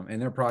with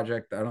and their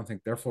project. I don't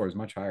think their floor is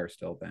much higher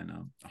still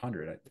than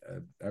 100. I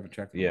haven't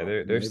checked. Yeah,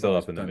 they're still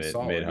up in the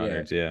mid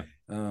hundreds. Yeah.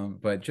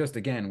 But just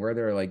again, where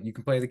they're like, you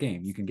can play the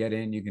game, you can get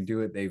in, you can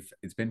do it.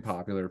 It's been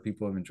popular.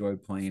 People have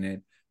enjoyed playing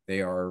it.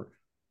 They are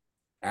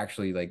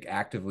actually like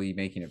actively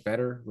making it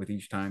better with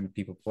each time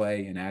people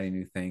play and adding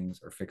new things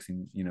or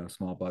fixing,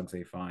 small bugs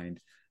they find.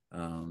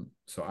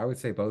 So I would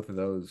say both of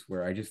those,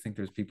 where I just think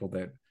there's people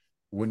that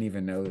wouldn't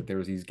even know that there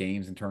was these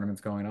games and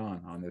tournaments going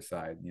on this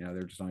side.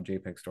 They're just on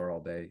JPEG Store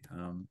all day.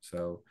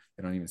 So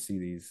they don't even see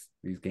these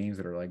games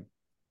that are like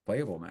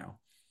playable now.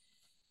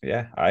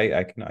 Yeah,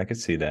 I could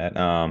see that.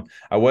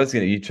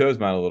 You chose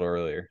mine a little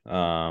earlier.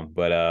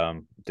 But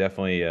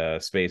definitely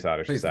Space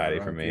Otter Society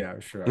for me. Yeah,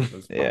 sure.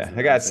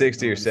 I got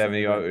 60 or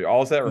 70.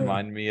 All that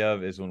reminded me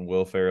of is when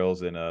Will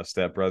Ferrell's in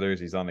Step Brothers.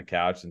 He's on the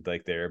couch in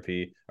like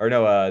therapy. Or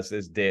no, is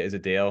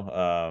it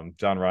Dale?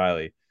 John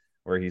Riley,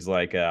 where he's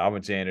like, I'm a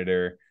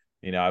janitor.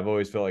 I've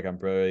always felt like I'm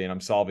brilliant.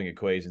 I'm solving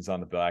equations on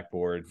the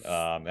blackboard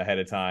ahead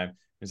of time.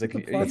 It's like,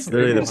 that's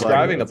literally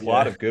describing the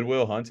plot of Good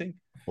Will Hunting.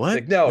 What?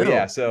 Like, no,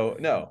 yeah. So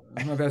no.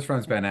 My best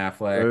friend's Ben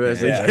Affleck.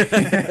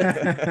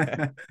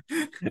 Yeah.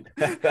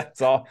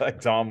 That's all like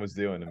Tom was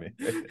doing to me.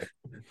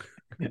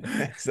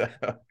 So.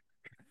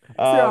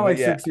 Like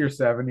 60 or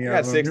 70. I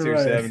got 60 or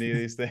 70 of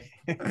these things.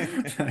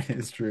 That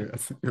is true.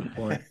 That's a good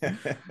point.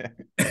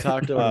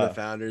 Talked to one of the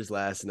founders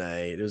last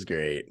night. It was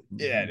great.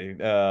 Yeah, dude.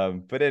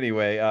 But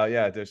anyway,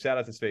 shout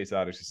out to Space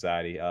Otter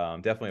Society.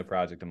 Definitely a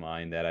project of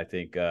mine that I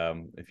think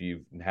if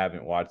you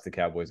haven't watched the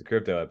Cowboys of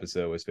Crypto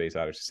episode with Space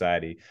Otter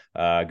Society,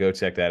 go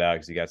check that out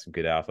because you got some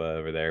good alpha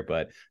over there.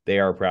 But they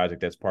are a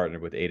project that's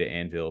partnered with Ada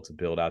Anvil to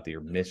build out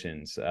their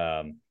missions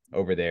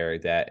over there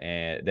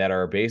that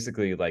are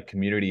basically like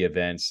community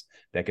events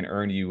that can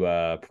earn you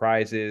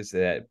prizes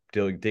that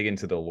dig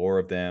into the lore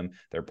of them.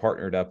 They're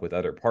partnered up with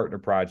other partner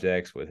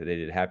projects. They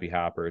did Happy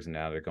Hoppers, and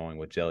now they're going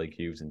with Jelly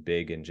Cubes and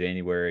Big in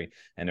January,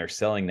 and they're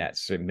selling that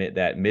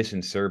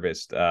mission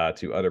service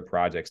to other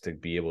projects to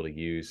be able to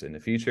use in the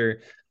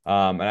future.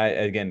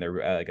 And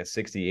they're like a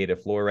 60 ADA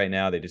floor right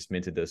now. They just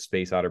minted those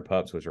Space Otter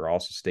pups, which are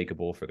also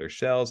stakeable for their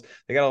shells.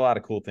 They got a lot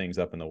of cool things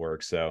up in the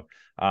works. So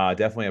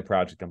definitely a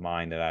project of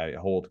mine that I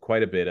hold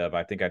quite a bit of.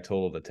 I think I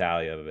totaled the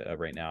tally of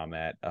right now. I'm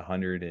at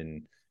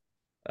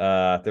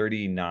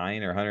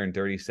 139 or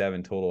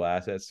 137 total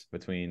assets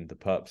between the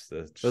pups.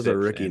 Those are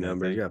rookie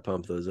numbers. You got to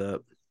pump those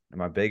up. And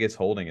my biggest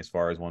holding as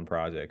far as one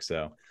project.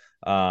 So,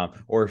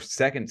 or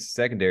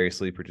secondary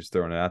sleeper, just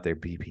throwing it out there.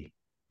 BB.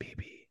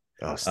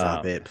 Oh,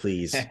 stop it,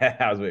 please.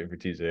 I was waiting for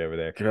TJ over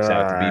there. God. Shout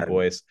out to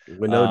B-Boys.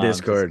 With no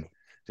Discord.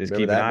 Just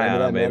keep an eye on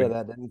them, baby.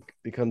 That didn't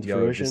become to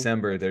fruition.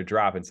 December, they're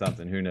dropping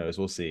something. Who knows?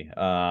 We'll see.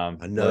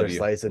 Another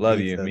slice of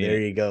pizza.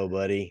 There you go,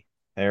 buddy.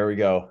 There we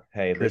go.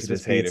 Hey,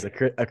 Christmas pizza,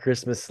 a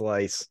Christmas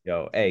slice.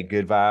 Yo, hey,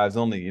 good vibes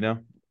only,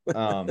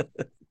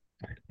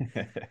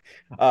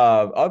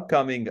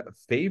 upcoming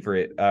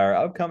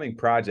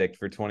project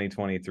for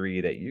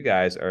 2023 that you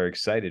guys are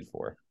excited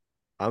for.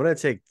 I'm going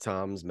to take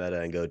Tom's meta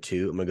and go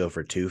two. I'm going to go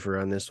for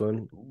twofer on this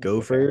one.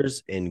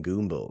 Gophers and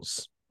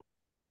Goombles.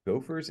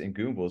 Gophers and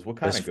Goombles. What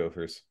kind of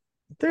gophers?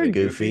 They're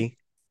goofy.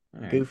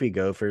 Right. Goofy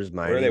gophers.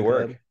 Where do they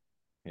work?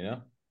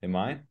 In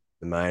mine?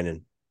 In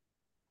mining.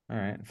 All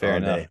right. Fair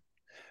enough.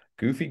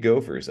 Goofy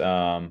gophers.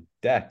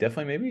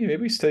 Definitely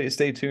maybe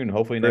stay tuned.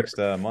 Hopefully next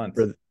month.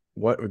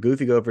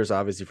 Goofy gophers,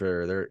 obviously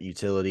for their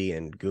utility,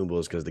 and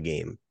Goombles because the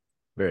game.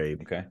 Very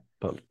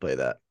pumped to play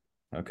that.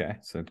 Okay,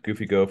 so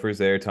Goofy Gophers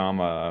there, Tom.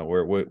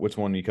 Which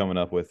one are you coming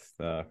up with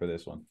for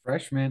this one?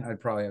 Freshman, I'd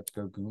probably have to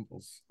go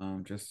Goombles.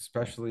 Just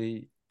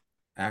especially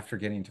after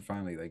getting to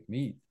finally like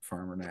meet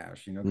Farmer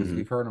Nash, you know, because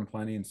we've heard him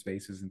plenty in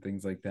spaces and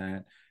things like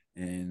that.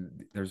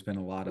 And there's been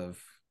a lot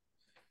of,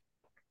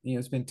 you know,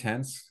 it's been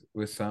tense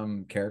with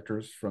some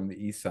characters from the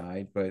East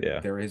Side, but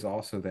there is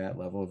also that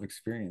level of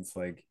experience.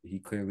 Like he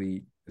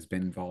clearly has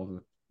been involved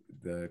with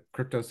the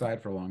crypto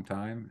side for a long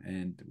time.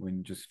 And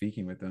when just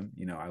speaking with him,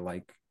 you know, I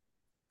like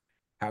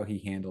how he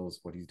handles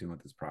what he's doing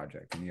with this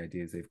project and the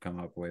ideas they've come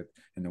up with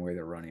and the way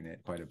they're running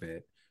it quite a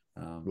bit.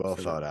 Well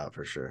thought out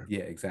for sure.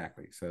 Yeah,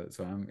 exactly. So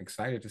I'm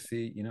excited to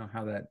see, you know,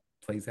 how that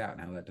plays out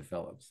and how that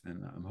develops.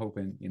 And I'm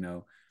hoping, you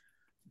know,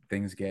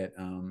 things get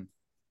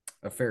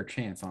a fair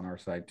chance on our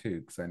side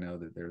too, because I know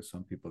that there's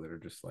some people that are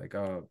just like,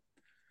 oh,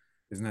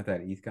 isn't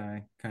that ETH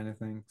guy kind of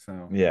thing?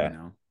 So yeah, you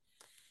know,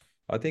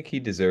 I think he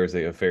deserves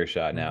a fair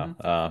shot now.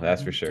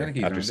 That's for sure.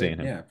 After seeing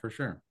him, yeah, for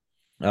sure.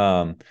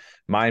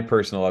 My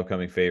personal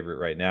upcoming favorite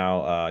right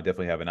now,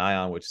 definitely have an eye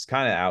on, which is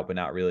kind of out, but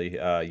not really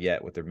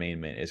yet with their main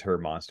mint, is Her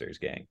Monsters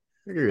Gang.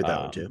 I agree with that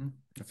one too.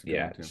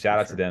 Yeah, one too, shout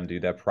out to them,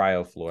 dude. That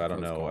Prio floor, I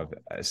don't know,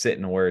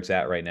 sitting where it's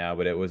at right now,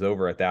 but it was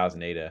over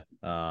 1,000 ADA.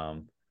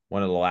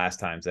 One of the last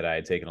times that I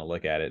had taken a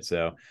look at it.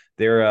 So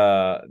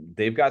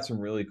they've got some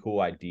really cool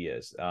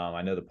ideas.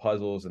 I know the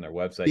puzzles and their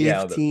website.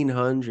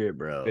 1,500,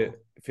 bro.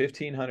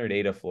 1,500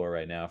 ADA floor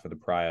right now for the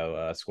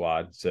Prio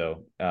squad.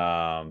 So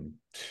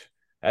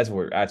that's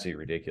actually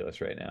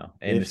ridiculous right now.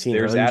 And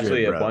there's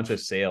actually a bunch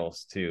of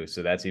sales too.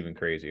 So that's even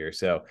crazier.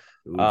 So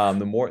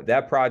the more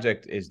that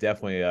project is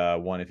definitely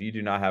one, if you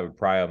do not have a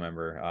Prio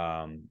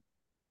member,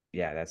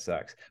 yeah, that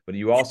sucks. But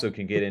you also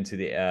can get into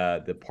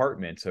the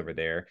apartments over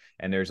there,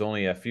 and there's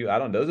only a few. I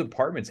don't know. Those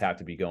apartments have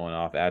to be going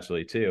off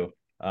actually too.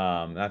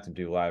 Not to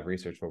do live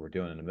research what we're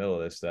doing in the middle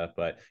of this stuff,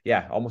 but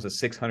yeah, almost a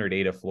 600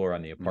 ADA floor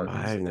on the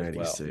apartments.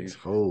 596.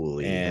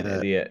 Holy.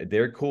 And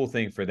their cool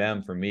thing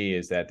for me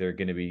is that they're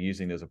going to be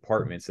using those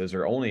apartments. Those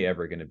are only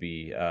ever going to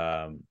be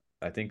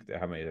I think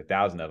how many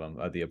 1,000 of them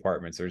of the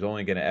apartments. There's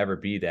only going to ever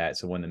be that.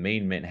 So when the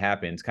main mint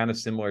happens, kind of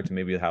similar to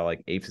maybe how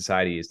like Ape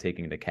Society is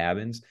taking the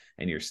cabins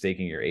and you're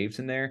staking your apes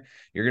in there,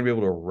 you're going to be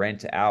able to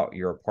rent out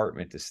your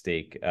apartment to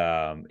stake.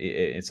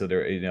 And so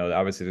there, you know,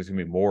 obviously there's going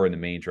to be more in the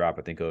main drop.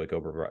 I think like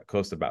over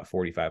close to about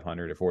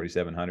 4,500 or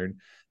 4,700.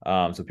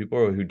 So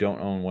people who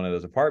don't own one of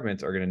those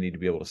apartments are going to need to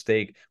be able to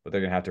stake, but they're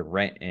going to have to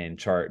rent and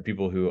charge.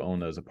 People who own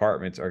those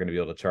apartments are going to be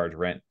able to charge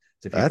rent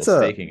to people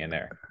staking in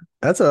there.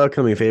 That's an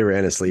upcoming favorite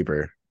and a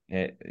sleeper.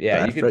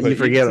 Yeah, you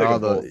forget all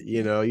the,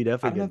 you know, you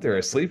definitely. I don't know if they're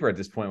a sleeper at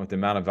this point with the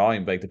amount of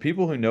volume. Like the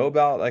people who know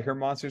about like Her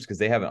Monsters, because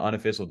they have an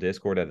unofficial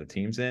Discord that the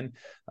team's in.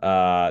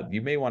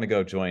 You may want to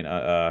go join.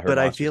 Her but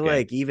I feel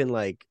like even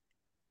like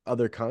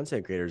other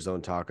content creators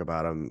don't talk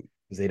about them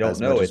because they don't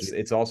know.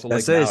 It's also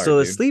like so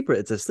a sleeper.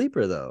 It's a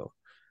sleeper though.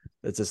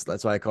 That's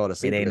why I call it a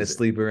sleeper. It ain't a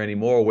sleeper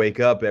anymore. Wake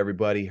up,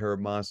 everybody! Her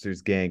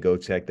Monsters gang, go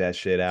check that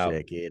shit out.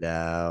 Check it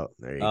out.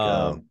 There you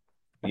go.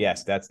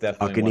 Yes, that's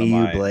definitely talking to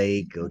you,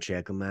 Blake. Go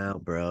check them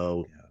out,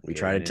 bro. Yeah, we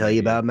try to tell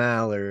you about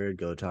Mallard.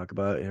 Go talk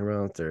about Her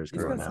Monsters.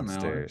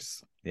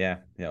 Yeah,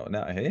 no,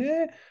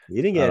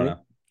 you didn't get it.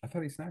 I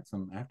thought he snacked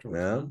some afterwards.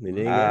 No, he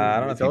didn't. I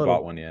don't know if he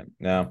bought one yet.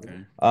 No.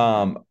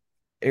 Okay.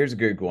 Here's a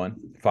good one.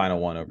 Final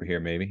one over here,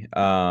 maybe.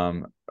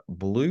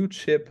 Blue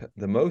Chip,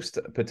 the most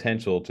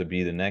potential to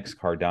be the next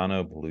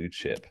Cardano Blue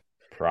Chip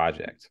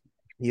project.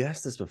 You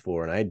asked this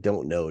before, and I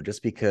don't know.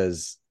 Just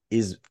because.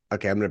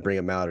 Okay, I'm going to bring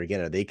up Mallard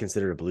again. Are they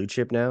considered a blue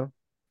chip now?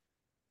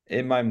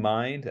 In my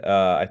mind,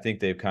 I think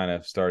they've kind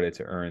of started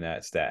to earn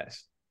that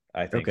status.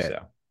 I think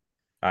so.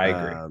 I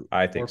agree.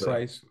 I think so.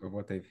 Price of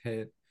what they've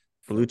hit.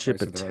 Blue chip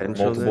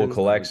potential. Multiple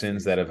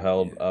collections that have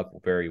held up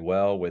very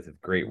well with a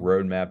great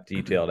roadmap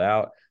detailed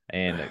out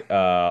and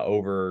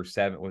over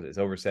 7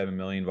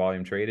 million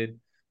volume traded.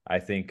 I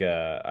think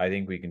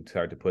we can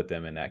start to put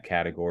them in that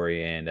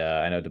category. And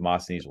I know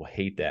Demosthenes will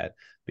hate that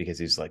because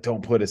he's like,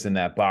 don't put us in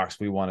that box.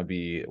 We want to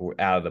be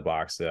out of the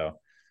box. So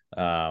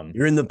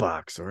you're in the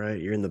box. All right.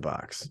 You're in the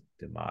box.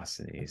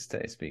 Demosthenes,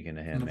 speaking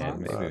to him,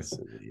 man. Maybe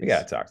we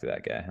got to talk to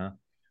that guy,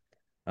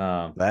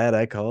 huh? Glad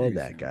I called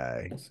that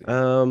guy.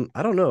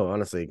 I don't know,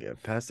 honestly.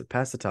 Pass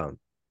the Tom.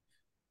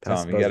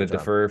 Tom, you got to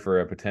defer for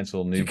a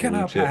potential new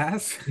blue chip.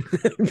 Pass.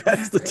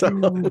 Pass the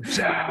Tom.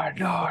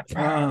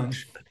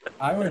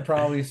 I would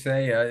probably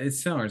say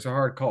it's similar. It's a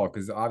hard call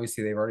because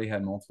obviously they've already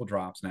had multiple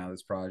drops now,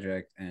 this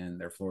project, and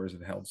their floors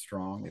have held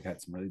strong. They've had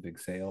some really big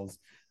sales.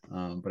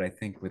 But I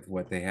think with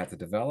what they have to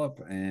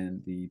develop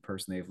and the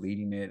person they have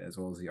leading it, as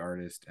well as the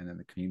artist and then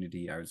the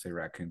community, I would say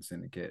Raccoon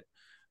Syndicate.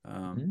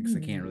 Because I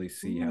can't really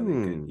see how they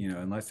could, you know,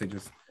 unless they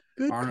just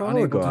aren't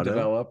unable to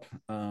develop,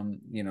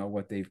 you know,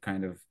 what they've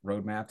kind of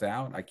roadmapped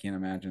out. I can't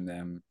imagine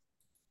them,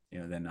 you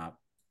know, then not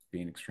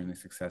being extremely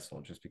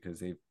successful just because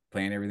they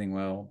plan everything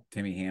well.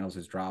 Timmy handles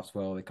his drops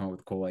well. They come up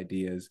with cool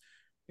ideas.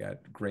 Got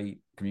great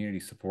community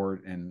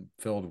support and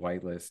filled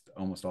whitelist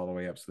almost all the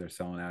way up. So they're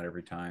selling out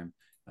every time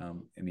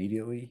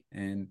immediately.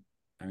 And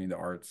I mean, the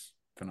art's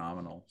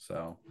phenomenal.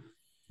 So,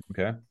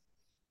 okay.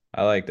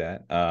 I like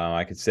that.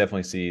 I could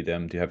definitely see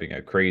them having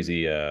a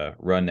crazy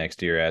run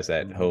next year as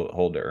that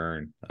hold to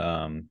earn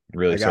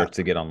really starts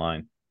to get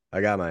online.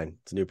 I got mine.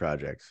 It's a new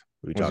project.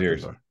 We talked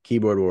about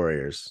Keyboard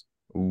Warriors.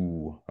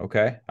 Ooh,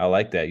 okay. I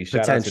like that. You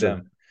shout out to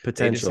them.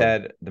 They just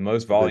had the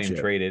most volume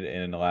traded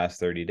in the last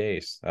 30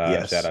 days.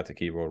 Yes. Shout out to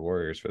Keyboard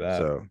Warriors for that.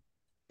 So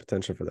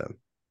potential for them.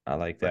 I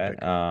like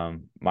that.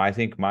 I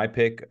think my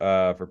pick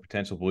for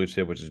potential blue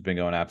chip, which has been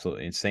going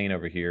absolutely insane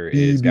over here,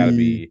 is got to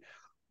be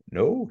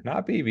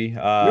not BB.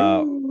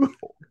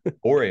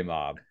 Ore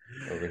Mob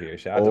over here.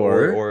 Shout out to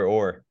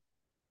Or.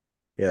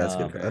 Yeah, that's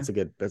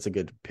good. That's a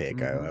good pick.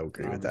 I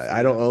agree with that.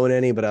 I don't own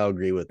any, but I'll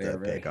agree with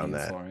that pick on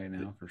that. Right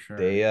now, for sure.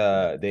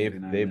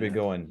 They've been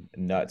going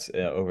nuts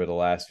over the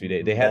last few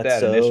days. They had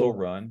that initial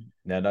run.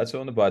 Now Nutso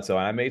and the Butso,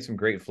 and I made some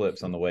great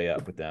flips on the way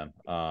up with them.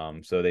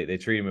 So they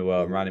treated me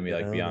well, reminded me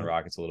like Beyond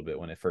Rockets a little bit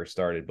when it first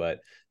started.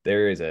 But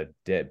there is a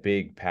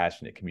big,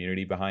 passionate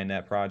community behind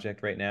that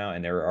project right now,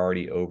 and there are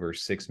already over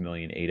 6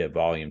 million ADA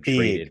volume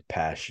traded.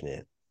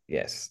 Passionate.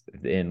 Yes,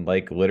 in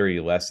like literally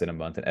less than a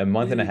month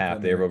and a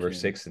half, they have over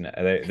 6, and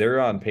they're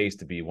on pace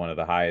to be one of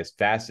the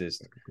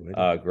fastest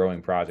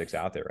growing projects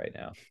out there right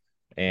now.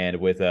 And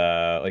with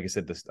like I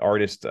said, this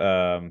artist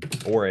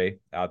Ore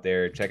out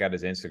there, check out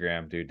his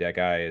Instagram, dude. That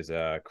guy is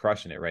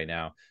crushing it right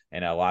now,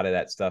 and a lot of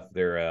that stuff,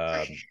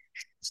 their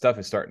stuff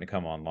is starting to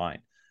come online.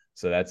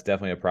 So that's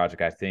definitely a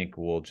project I think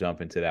will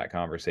jump into that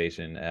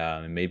conversation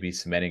and maybe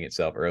cementing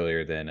itself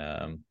earlier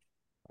than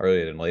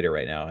later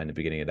right now in the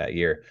beginning of that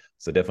year.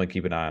 So definitely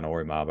keep an eye on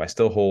Ore Mob. I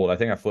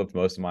think I flipped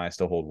most of mine. I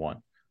still hold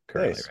one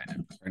currently right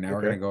now. And now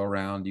we're going to go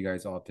around. You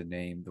guys all have to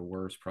name the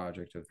worst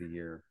project of the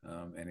year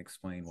and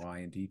explain why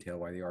in detail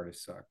why the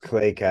artist sucks.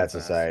 Clay Cat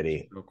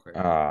Society.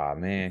 Ah,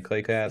 man,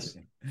 Clay Cats.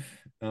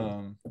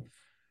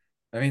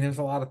 I mean, there's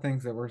a lot of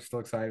things that we're still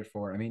excited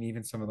for. I mean,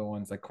 even some of the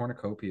ones like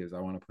Cornucopias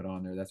I want to put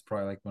on there. That's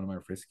probably like one of my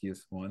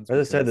riskiest ones.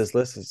 As I said, this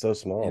list is so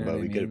small, but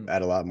we could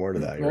add a lot more to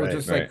that. Well,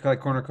 just like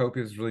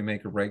Cornucopias really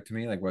make or break to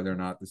me, like whether or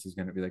not this is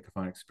going to be like a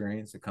fun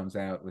experience. It comes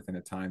out within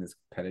a time that's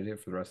competitive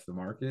for the rest of the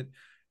market.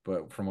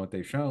 But from what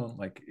they've shown,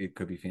 like it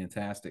could be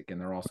fantastic. And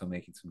they're also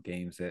making some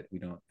games that we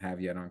don't have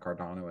yet on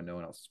Cardano and no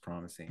one else is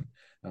promising.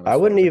 I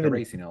wouldn't even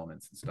racing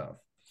elements and stuff.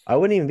 I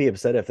wouldn't even be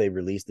upset if they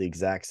released the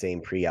exact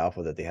same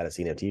pre-alpha that they had at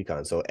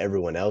CNFTCon, so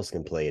everyone else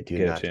can play it.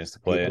 Get a chance to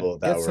play it.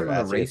 Get some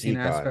of the racing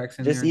aspects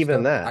in just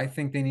even that. I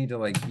think they need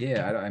to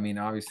I mean,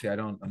 obviously,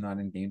 I'm not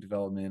in game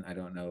development. I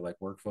don't know like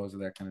workflows of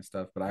that kind of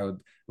stuff. But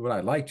what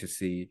I'd like to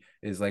see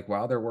is like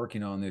while they're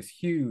working on this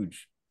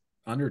huge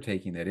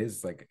undertaking that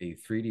is like a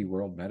 3D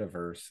world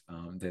metaverse,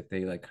 that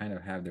they like kind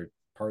of have their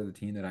part of the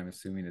team that I'm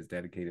assuming is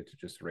dedicated to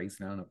just race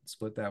now and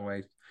split that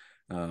way.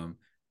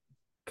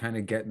 Kind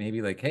of get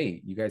maybe like,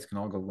 hey, you guys can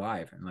all go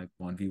live and like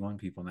 1v1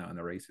 people now in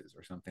the races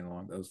or something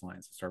along those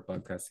lines, and start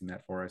bug testing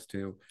that for us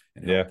too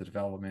and help the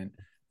development.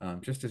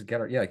 Just to get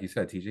our like you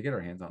said, TJ, get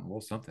our hands on a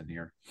little something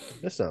here.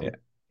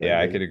 Yeah,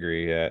 I could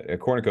agree.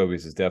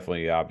 Cornucopias is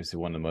definitely obviously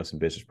one of the most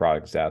ambitious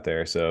products out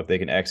there. So if they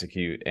can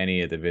execute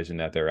any of the vision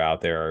that they're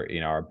out there,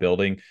 are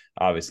building,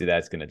 obviously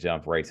that's going to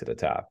jump right to the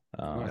top.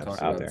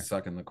 Out there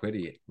sucking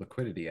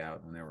liquidity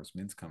out when there was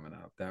mints coming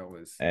up. That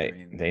was.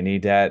 They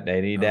need that. They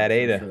need that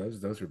ADA. Sure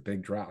those are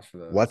big drops for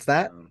those. What's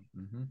that?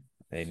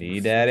 They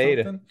need that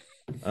ADA.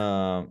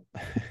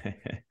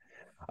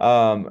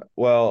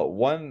 Well,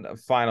 one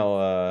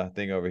final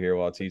thing over here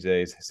while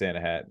TJ's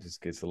Santa hat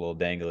just gets a little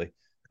dangly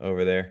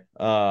over there.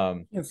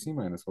 You can see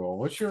mine as well.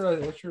 What's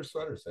your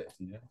sweater say,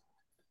 TJ?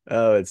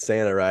 Oh, it's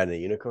Santa riding a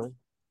unicorn.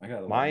 I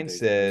got mine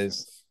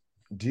says,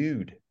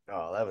 dude.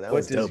 Oh, that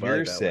what does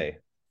yours say?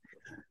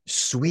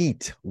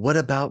 Sweet. What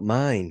about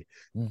mine,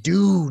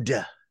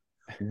 dude?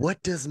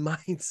 What does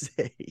mine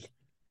say?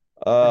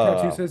 Your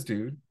tattoo says,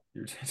 dude.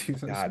 Your tattoo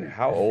says, God,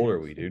 how old are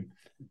we, dude?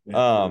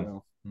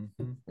 Well,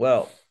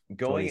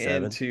 going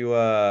 27.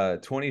 into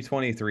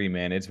 2023,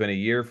 man, it's been a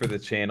year for the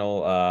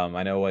channel.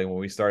 I know when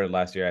we started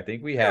last year, I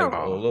think we had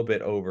a little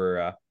bit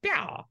over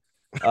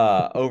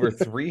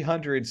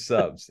 300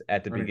 subs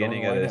at the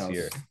beginning of this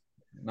year.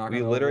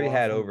 We literally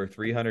had over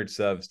 300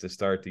 subs to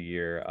start the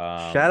year.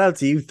 Shout out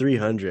to you,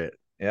 300.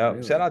 Yeah,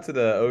 really? Shout out to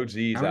the OGs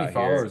out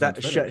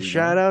here.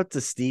 Shout out to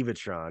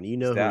Stevatron. You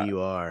know who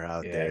you are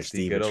out there,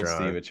 Stevatron. Good old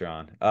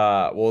Stevatron.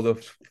 Well, the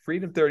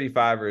Freedom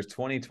 35ers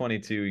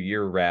 2022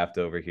 year wrapped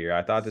over here.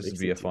 I thought this would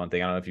be a fun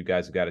thing. I don't know if you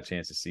guys have got a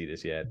chance to see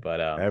this yet,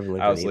 but I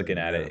was looking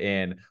at it,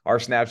 and our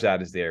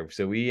snapshot is there.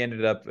 So we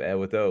ended up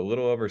with a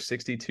little over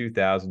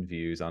 62,000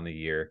 views on the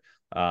year.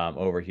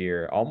 Over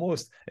here,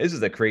 almost. This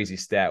is a crazy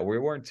stat. We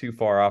weren't too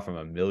far off from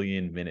 1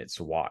 million minutes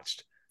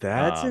watched.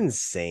 That's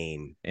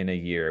insane in a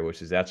year,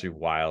 which is actually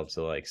wild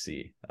to like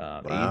see.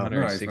 Wow.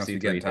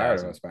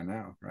 863,000 of us by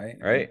now, right?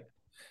 Right.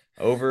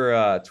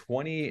 Over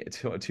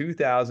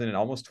 2,000 and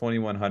almost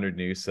 2,100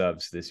 new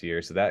subs this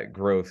year. So that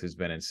growth has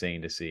been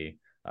insane to see.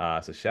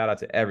 So shout out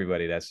to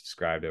everybody that's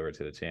subscribed over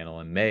to the channel.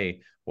 In May,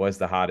 was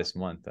the hottest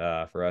month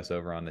for us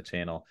over on the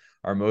channel.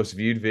 Our most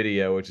viewed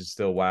video, which is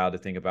still wild to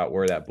think about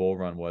where that bull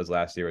run was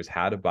last year, was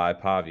how to buy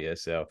Pavia.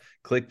 So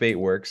clickbait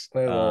works.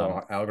 Play a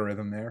little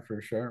algorithm there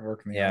for sure.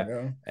 Working the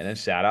algo. And then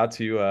shout out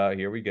to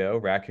here we go,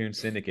 Raccoon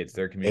Syndicates,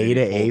 their community.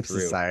 Ada Ape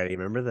Society.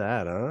 Remember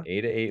that, huh?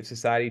 Ada Ape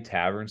Society,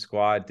 Tavern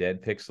Squad,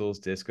 Dead Pixels,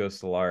 Disco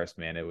Solaris.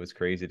 Man, it was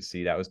crazy to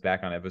see. That was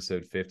back on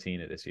episode 15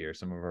 of this year.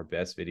 Some of our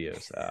best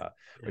videos,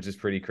 which is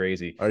pretty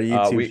crazy. Our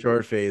YouTube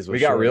short phase was we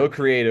got real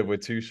creative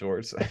with 2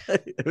 shorts.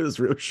 It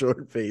was real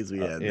short phase we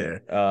had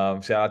there.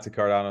 Shout out to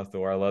Cardano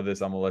Thor. I love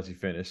this. I'm gonna let you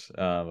finish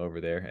over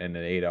there, and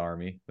then Ada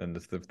Army. And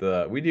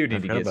the we do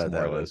need to get some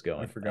more of those going.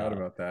 I forgot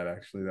about that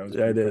actually. That was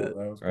cool.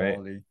 That was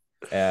quality.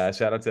 Right?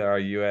 Shout out to our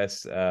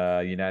U.S.,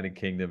 United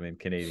Kingdom, and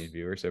Canadian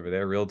viewers over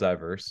there. Real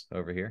diverse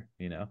over here,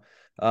 you know.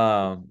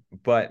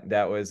 But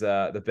that was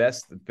the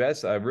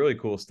best. A really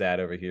cool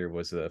stat over here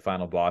was the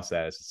final boss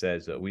status. It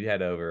says we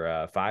had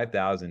over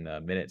 5,000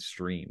 minutes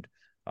streamed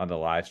on the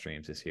live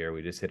streams this year.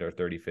 We just hit our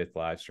 35th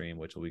live stream,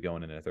 which will be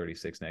going into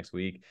 36 next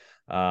week.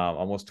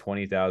 Almost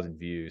 20,000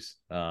 views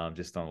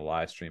just on the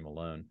live stream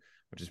alone,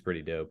 which is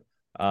pretty dope.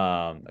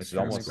 It's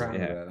almost proud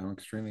of that. I'm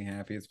extremely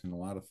happy. It's been a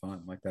lot of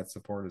fun. Like that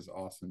support is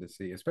awesome to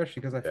see,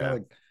 especially because I feel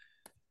like,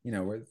 you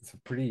know, it's a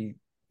pretty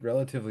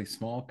relatively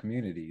small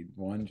community.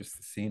 One, just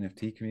the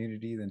CNFT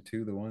community, then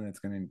 2, the one that's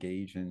going to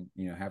engage and,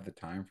 you know, have the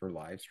time for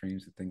live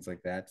streams and things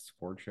like that,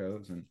 support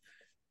shows, and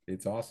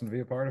it's awesome to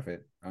be a part of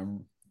it.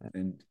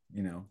 And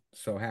you know,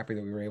 so happy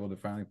that we were able to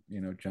finally,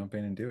 you know, jump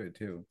in and do it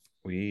too.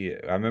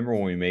 I remember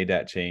when we made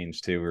that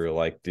change too, we were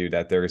like, dude,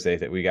 that Thursday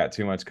that we got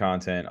too much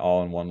content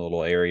all in one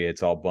little area.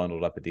 It's all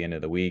bundled up at the end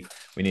of the week.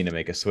 We need to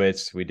make a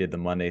switch. We did the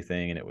Monday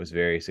thing and it was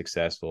very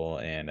successful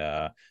and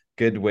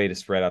good way to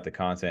spread out the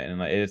content.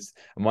 And it's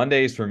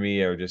Mondays for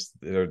me are just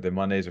the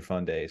Mondays are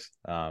fun days.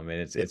 And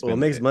it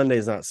makes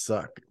Mondays not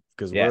suck.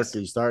 Because work,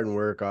 you starting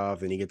work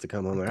off, and you get to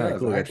come home like, all right,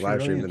 cool, I actually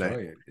live stream really tonight.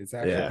 It. It's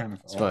actually kind of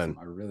awesome. Fun.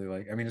 I really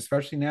like. I mean,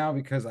 especially now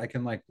because I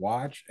can like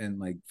watch and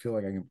like feel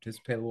like I can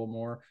participate a little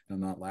more, and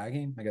I'm not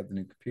lagging. I got the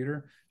new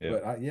computer,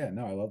 but I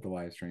love the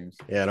live streams.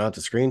 Yeah, I don't have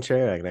to screen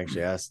share. I can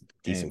actually ask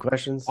decent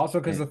questions. Also,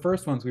 because the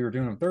first ones we were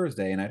doing on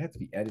Thursday, and I'd have to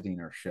be editing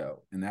our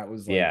show, and that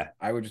was like,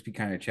 I would just be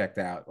kind of checked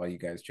out while you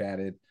guys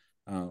chatted.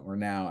 Or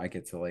now I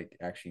get to like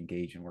actually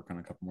engage and work on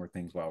a couple more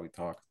things while we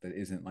talk. That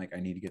isn't like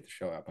I need to get the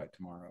show out by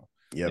tomorrow.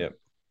 Yep.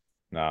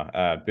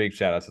 No, big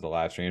shout out to the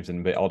live streams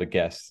and all the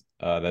guests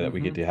that we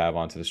get to have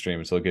onto the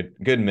stream. So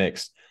good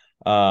mix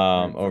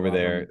over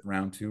there.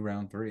 Round 2,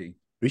 round 3.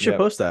 We should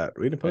post that.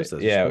 We didn't post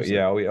that.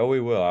 We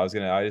will.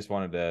 I just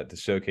wanted to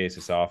showcase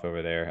this off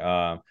over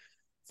there.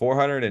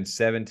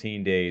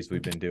 417 days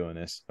we've been doing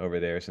this over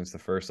there since the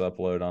first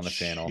upload on the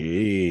channel.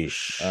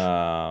 Sheesh.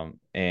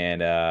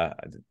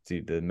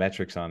 Dude, the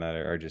metrics on that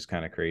are just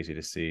kind of crazy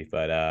to see.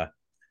 But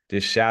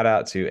just shout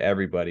out to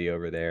everybody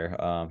over there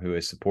who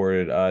has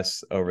supported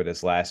us over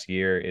this last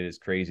year. It is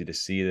crazy to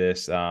see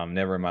this.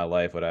 Never in my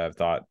life would I have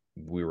thought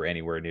we were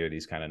anywhere near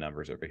these kind of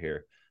numbers over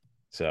here.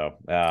 So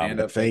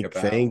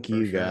thank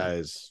you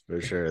guys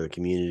for sure. The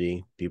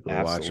community, people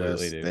who watch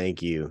us. Dude.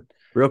 Thank you.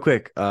 Real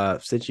quick,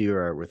 since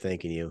we're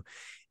thanking you,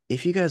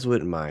 if you guys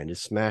wouldn't mind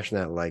just smashing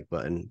that like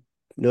button,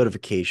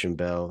 notification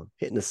bell,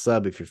 hitting the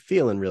sub if you're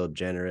feeling real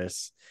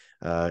generous.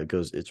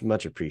 It's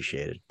much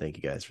appreciated. Thank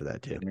you guys for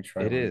that too.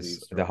 It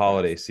is the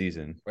holiday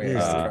season.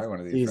 Try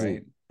one of these,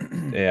 right?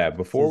 Yeah,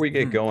 before we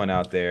get going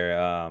out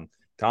there,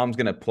 Tom's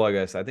gonna plug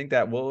us. I think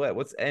that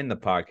let's end the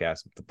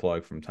podcast with the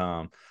plug from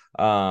Tom.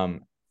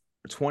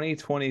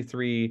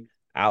 2023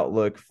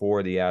 outlook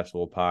for the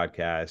actual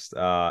podcast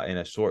in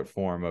a short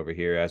form over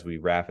here as we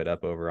wrap it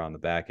up over on the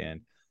back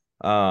end.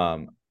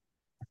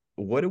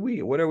 What are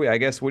we I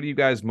guess what are you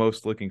guys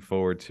most looking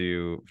forward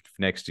to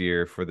next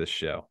year for this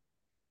show?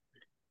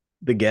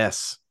 The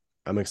guests.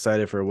 I'm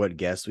excited for what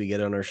guests we get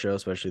on our show,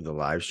 especially the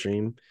live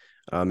stream.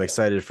 I'm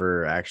excited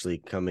for actually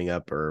coming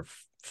up or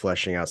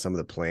fleshing out some of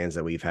the plans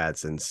that we've had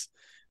since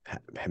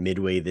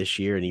midway this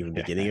year and even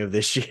beginning of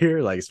this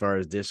year, like as far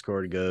as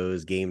Discord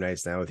goes, game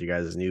nights now with you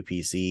guys' new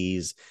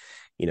PCs,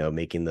 you know,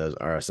 making those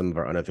are some of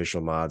our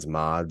unofficial mods,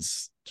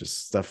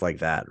 just stuff like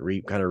that.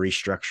 Kind of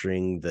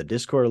restructuring the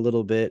Discord a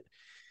little bit.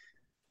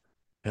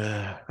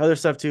 Other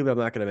stuff too, but I'm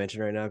not going to mention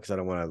right now because I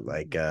don't want to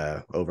like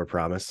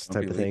overpromise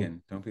type of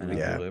thing. Don't be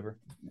leaving.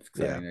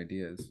 Exciting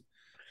ideas.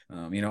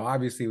 You know,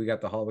 obviously we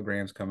got the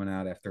holograms coming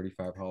out.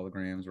 F-35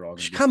 holograms. We're all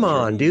going to come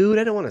on, dude.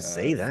 I don't want to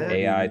say that.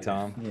 AI,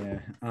 Tom. Yeah.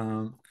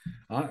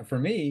 For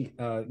me,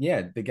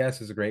 the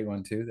guest is a great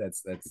one too.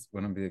 That's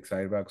what I'm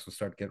excited about because we'll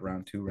start to get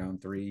round 2,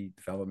 round 3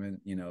 development.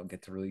 You know,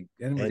 get to really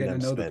and we're getting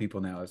to know the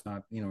people now. It's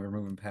not we're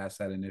moving past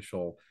that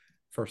initial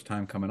first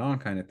time coming on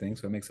kind of thing,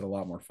 so it makes it a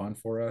lot more fun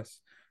for us.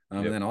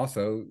 And then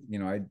also,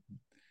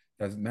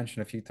 as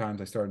mentioned a few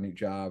times, I started a new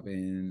job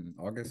in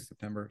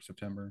September.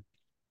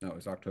 No, it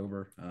was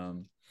October.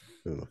 And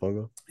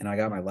I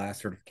got my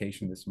last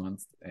certification this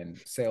month, and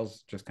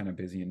sales just kind of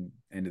busy in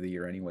end of the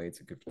year anyway.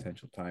 It's a good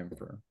potential time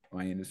for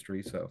my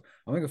industry. So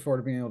I'm looking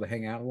forward to being able to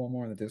hang out a little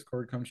more in the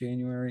Discord come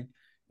January,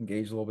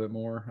 engage a little bit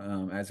more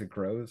as it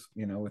grows,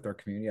 with our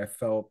community. I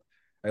felt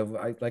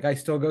I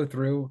still go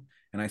through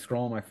and I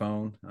scroll on my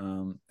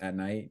phone at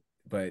night,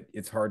 but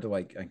it's hard to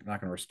like, I'm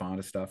not going to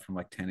respond to stuff from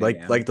like 10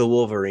 a.m. Like the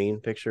Wolverine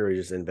picture where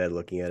you're just in bed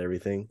looking at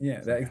everything.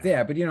 Yeah,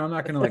 but I'm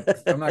not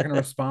gonna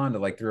respond to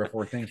like 3 or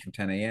 4 things from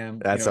 10 a.m.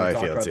 That's how I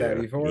talked feel about too. that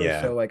before.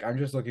 Yeah. So like I'm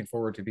just looking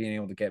forward to being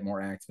able to get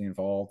more actively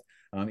involved.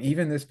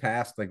 Even this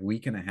past like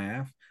week and a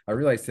half, I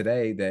realized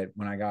today that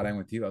when I got in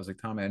with you, I was like,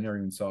 Tom, I never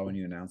even saw when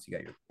you announced you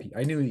got your.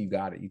 I knew you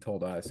got it. You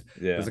told us.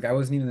 Yeah. I was like, I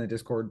wasn't even in the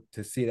Discord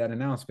to see that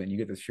announcement. You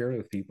get to share it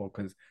with people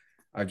because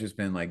I've just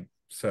been like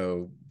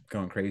so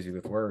going crazy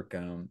with work.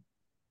 And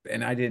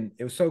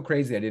it was so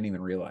crazy I didn't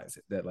even realize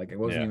it, that like it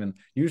wasn't even,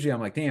 usually I'm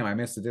like, damn, I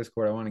missed the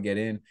Discord, I want to get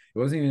in. It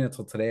wasn't even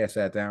until today I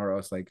sat down where I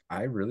was like,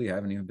 I really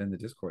haven't even been to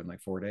Discord in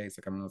like 4 days,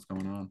 like I don't know what's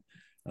going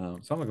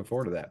on. So I'm looking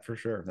forward to that for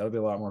sure. That'll be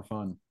a lot more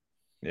fun.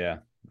 Yeah,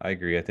 I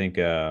agree. I think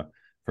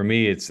for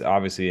me it's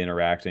obviously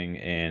interacting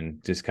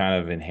and just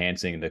kind of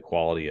enhancing the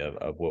quality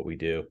of what we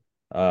do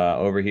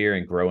over here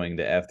and growing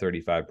the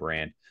F35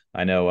 brand.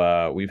 I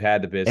know we've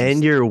had the business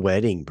and your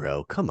wedding,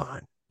 bro, come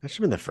on. That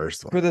should have been the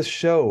first one. For the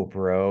show,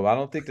 bro. I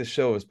don't think the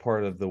show is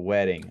part of the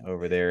wedding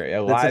over there.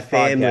 A live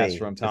podcast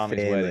from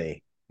Tommy's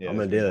wedding. Yeah, I'm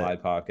gonna do it.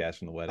 Live podcast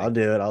from the wedding. I'll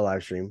do it. I'll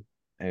live stream.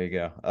 There you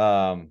go.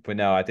 But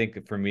no, I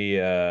think for me,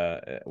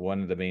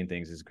 one of the main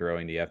things is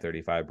growing the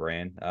F35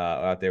 brand.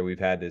 Out there, we've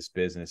had this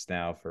business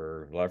now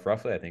for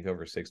roughly, I think,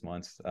 over 6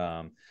 months.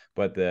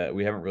 But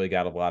we haven't really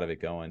got a lot of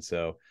it going.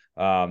 So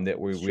that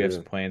we have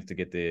some plans to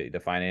get the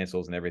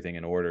financials and everything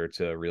in order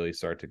to really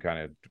start to kind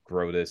of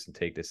grow this and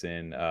take this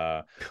in,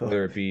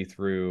 whether it be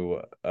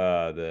through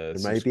the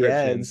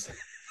subscriptions.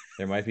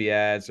 There might be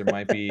ads, there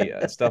might be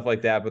stuff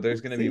like that, but there's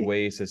going to be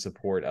ways to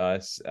support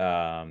us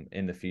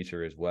in the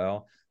future as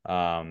well.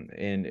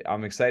 And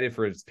I'm excited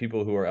for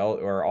people who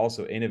are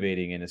also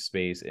innovating in a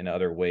space in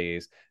other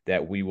ways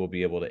that we will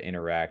be able to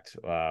interact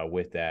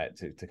with that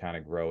to kind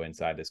of grow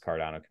inside this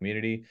Cardano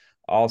community.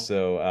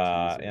 Also,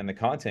 and the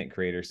content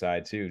creator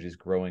side too, just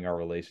growing our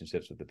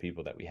relationships with the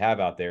people that we have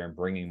out there and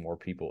bringing more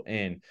people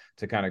in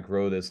to kind of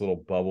grow this little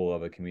bubble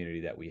of a community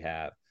that we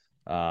have.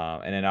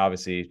 And then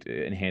obviously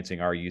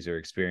enhancing our user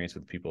experience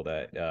with people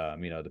that,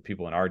 the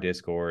people in our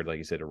Discord, like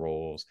you said, the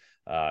roles,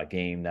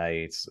 game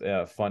nights,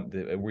 fun.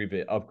 We've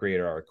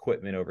upgraded our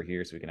equipment over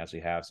here so we can actually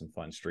have some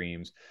fun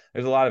streams.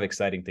 There's a lot of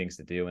exciting things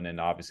to do. And then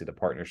obviously the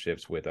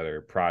partnerships with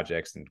other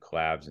projects and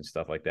collabs and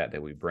stuff like that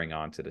we bring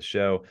onto the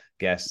show,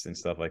 guests and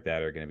stuff like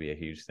that are going to be a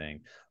huge thing.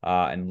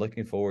 And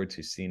looking forward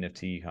to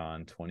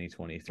CNFTCon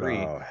 2023.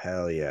 Oh,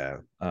 hell yeah.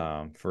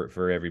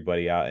 For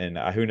everybody out, and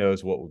who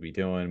knows what we'll be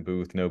doing,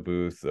 booth, no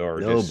booth,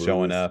 or no just booth.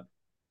 Showing up,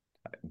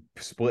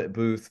 split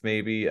booth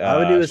maybe. I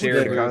would do a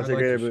split content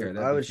creator booth.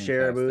 I would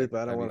share a booth,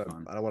 but I don't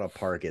want to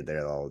park it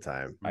there all the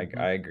time.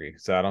 I agree.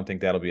 So I don't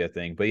think that'll be a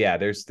thing. But yeah,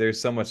 there's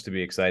so much to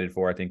be excited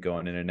for, I think,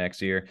 going into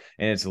next year,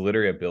 and it's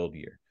literally a build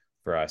year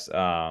for us.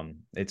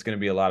 It's going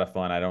to be a lot of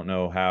fun. I don't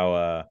know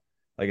how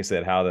like I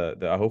said, how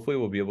the hopefully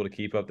we'll be able to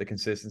keep up the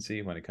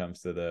consistency when it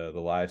comes to the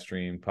live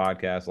stream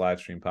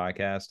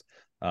podcast.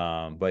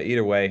 But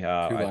either way, 2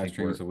 live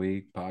streams a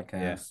week,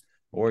 podcast.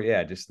 Or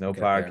just no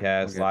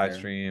podcast, live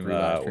stream. 3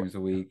 live streams a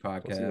week,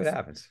 podcast. We'll see what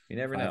happens. You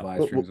never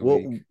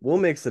know. We'll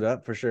mix it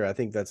up for sure. I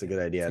think that's a good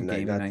idea. Some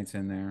gaming nights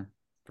in there.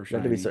 For sure.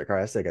 Not to be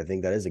sarcastic, I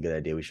think that is a good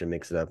idea. We should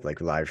mix it up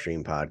like live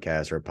stream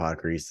podcast or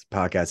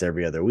podcast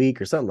every other week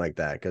or something like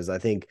that. Because I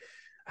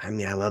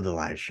love the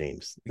live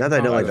streams. Not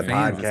that I don't like the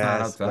podcast. It's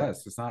not up to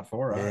us. It's not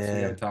for us.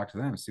 We got to talk to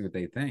them, see what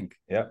they think.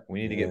 Yep.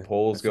 We need to get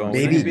polls going.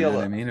 Maybe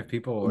if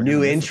people are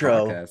new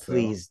intro, podcast,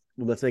 please.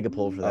 Let's make a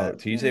poll for that.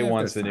 TJ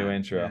wants the new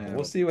intro. Yeah,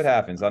 we'll see what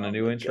happens on a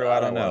new intro. I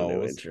don't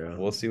know.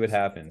 We'll see what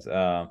happens.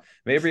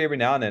 Maybe every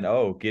now and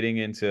then. Getting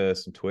into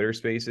some Twitter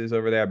Spaces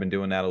over there. I've been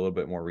doing that a little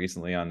bit more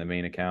recently on the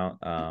main account.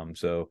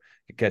 So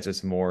you catch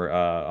us more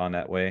on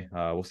that way.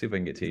 We'll see if I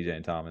can get TJ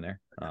and Tom in there.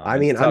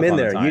 I'm in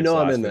there.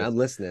 I'm in there. I'm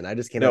listening. I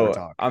just can't ever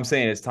talk. I'm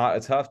saying it's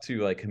tough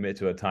to like commit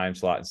to a time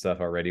slot and stuff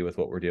already with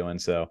what we're doing.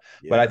 So,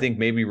 but I think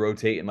maybe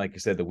rotating, like you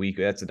said, the week,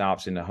 that's an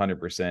option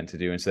 100% to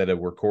do. Instead of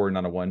recording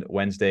on a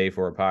Wednesday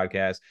for a podcast,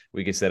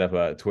 we could set up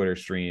a Twitter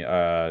stream,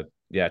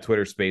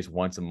 Twitter space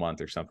once a month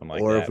or something like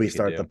that. Or if we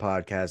start the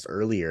podcast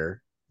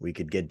earlier, we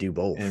could do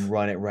both and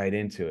run it right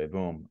into it.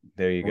 Boom.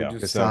 There you go.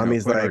 Because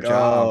Tommy's like,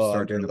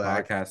 start doing the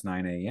podcast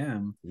 9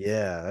 a.m.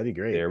 Yeah, that'd be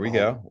great. There we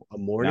go. A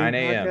morning 9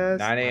 a.m.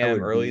 9 a.m.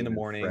 early in the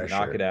morning. Fresher.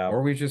 Knock it out.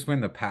 Or we just win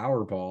the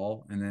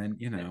Powerball and then,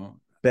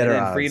 better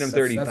odds. Freedom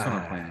 35. That's what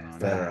I'm planning on.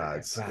 Better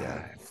odds.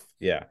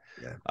 Yeah.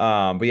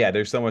 But yeah,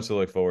 there's so much to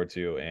look forward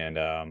to. And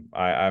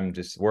I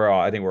think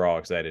we're all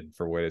excited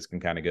for where this can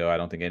kind of go. I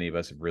don't think any of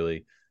us have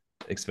really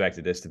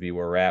expected this to be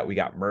where we're at. We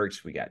got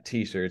merch, we got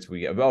t-shirts,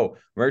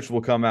 merch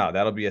will come out.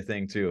 That'll be a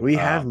thing too. We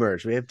have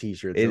merch, we have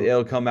t-shirts.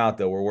 It'll come out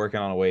though. We're working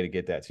on a way to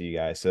get that to you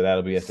guys, so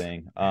that'll be a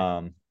thing.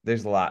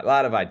 There's a lot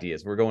of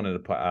ideas. We're going into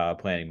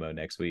planning mode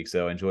next week,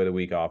 so enjoy the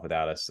week off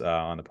without us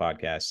on the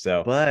podcast.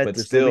 So but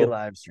still be a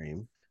live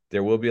stream.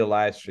 There will be a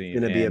live stream.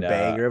 It's gonna be a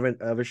banger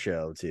of a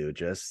show too.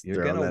 Just you're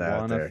throwing gonna that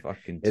out there.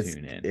 Fucking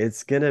tune in.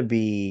 It's gonna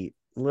be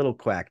little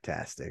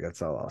quacktastic.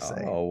 That's all I'll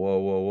say. Oh,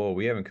 whoa.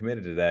 We haven't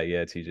committed to that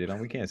yet, TJ.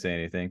 We can't say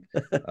anything.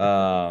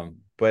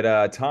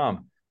 But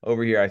Tom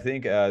over here, I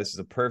think this is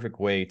a perfect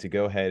way to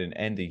go ahead and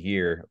end the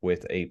year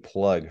with a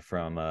plug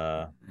from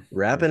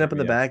wrapping up in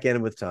the back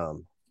end with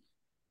Tom.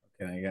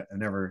 Okay, I've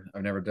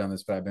never done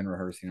this, but I've been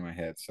rehearsing in my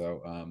head.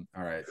 So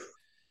all right.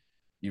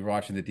 You're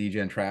watching the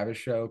DJ and Travis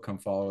show. Come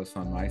follow us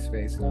on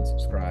MySpace and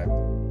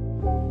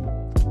unsubscribe.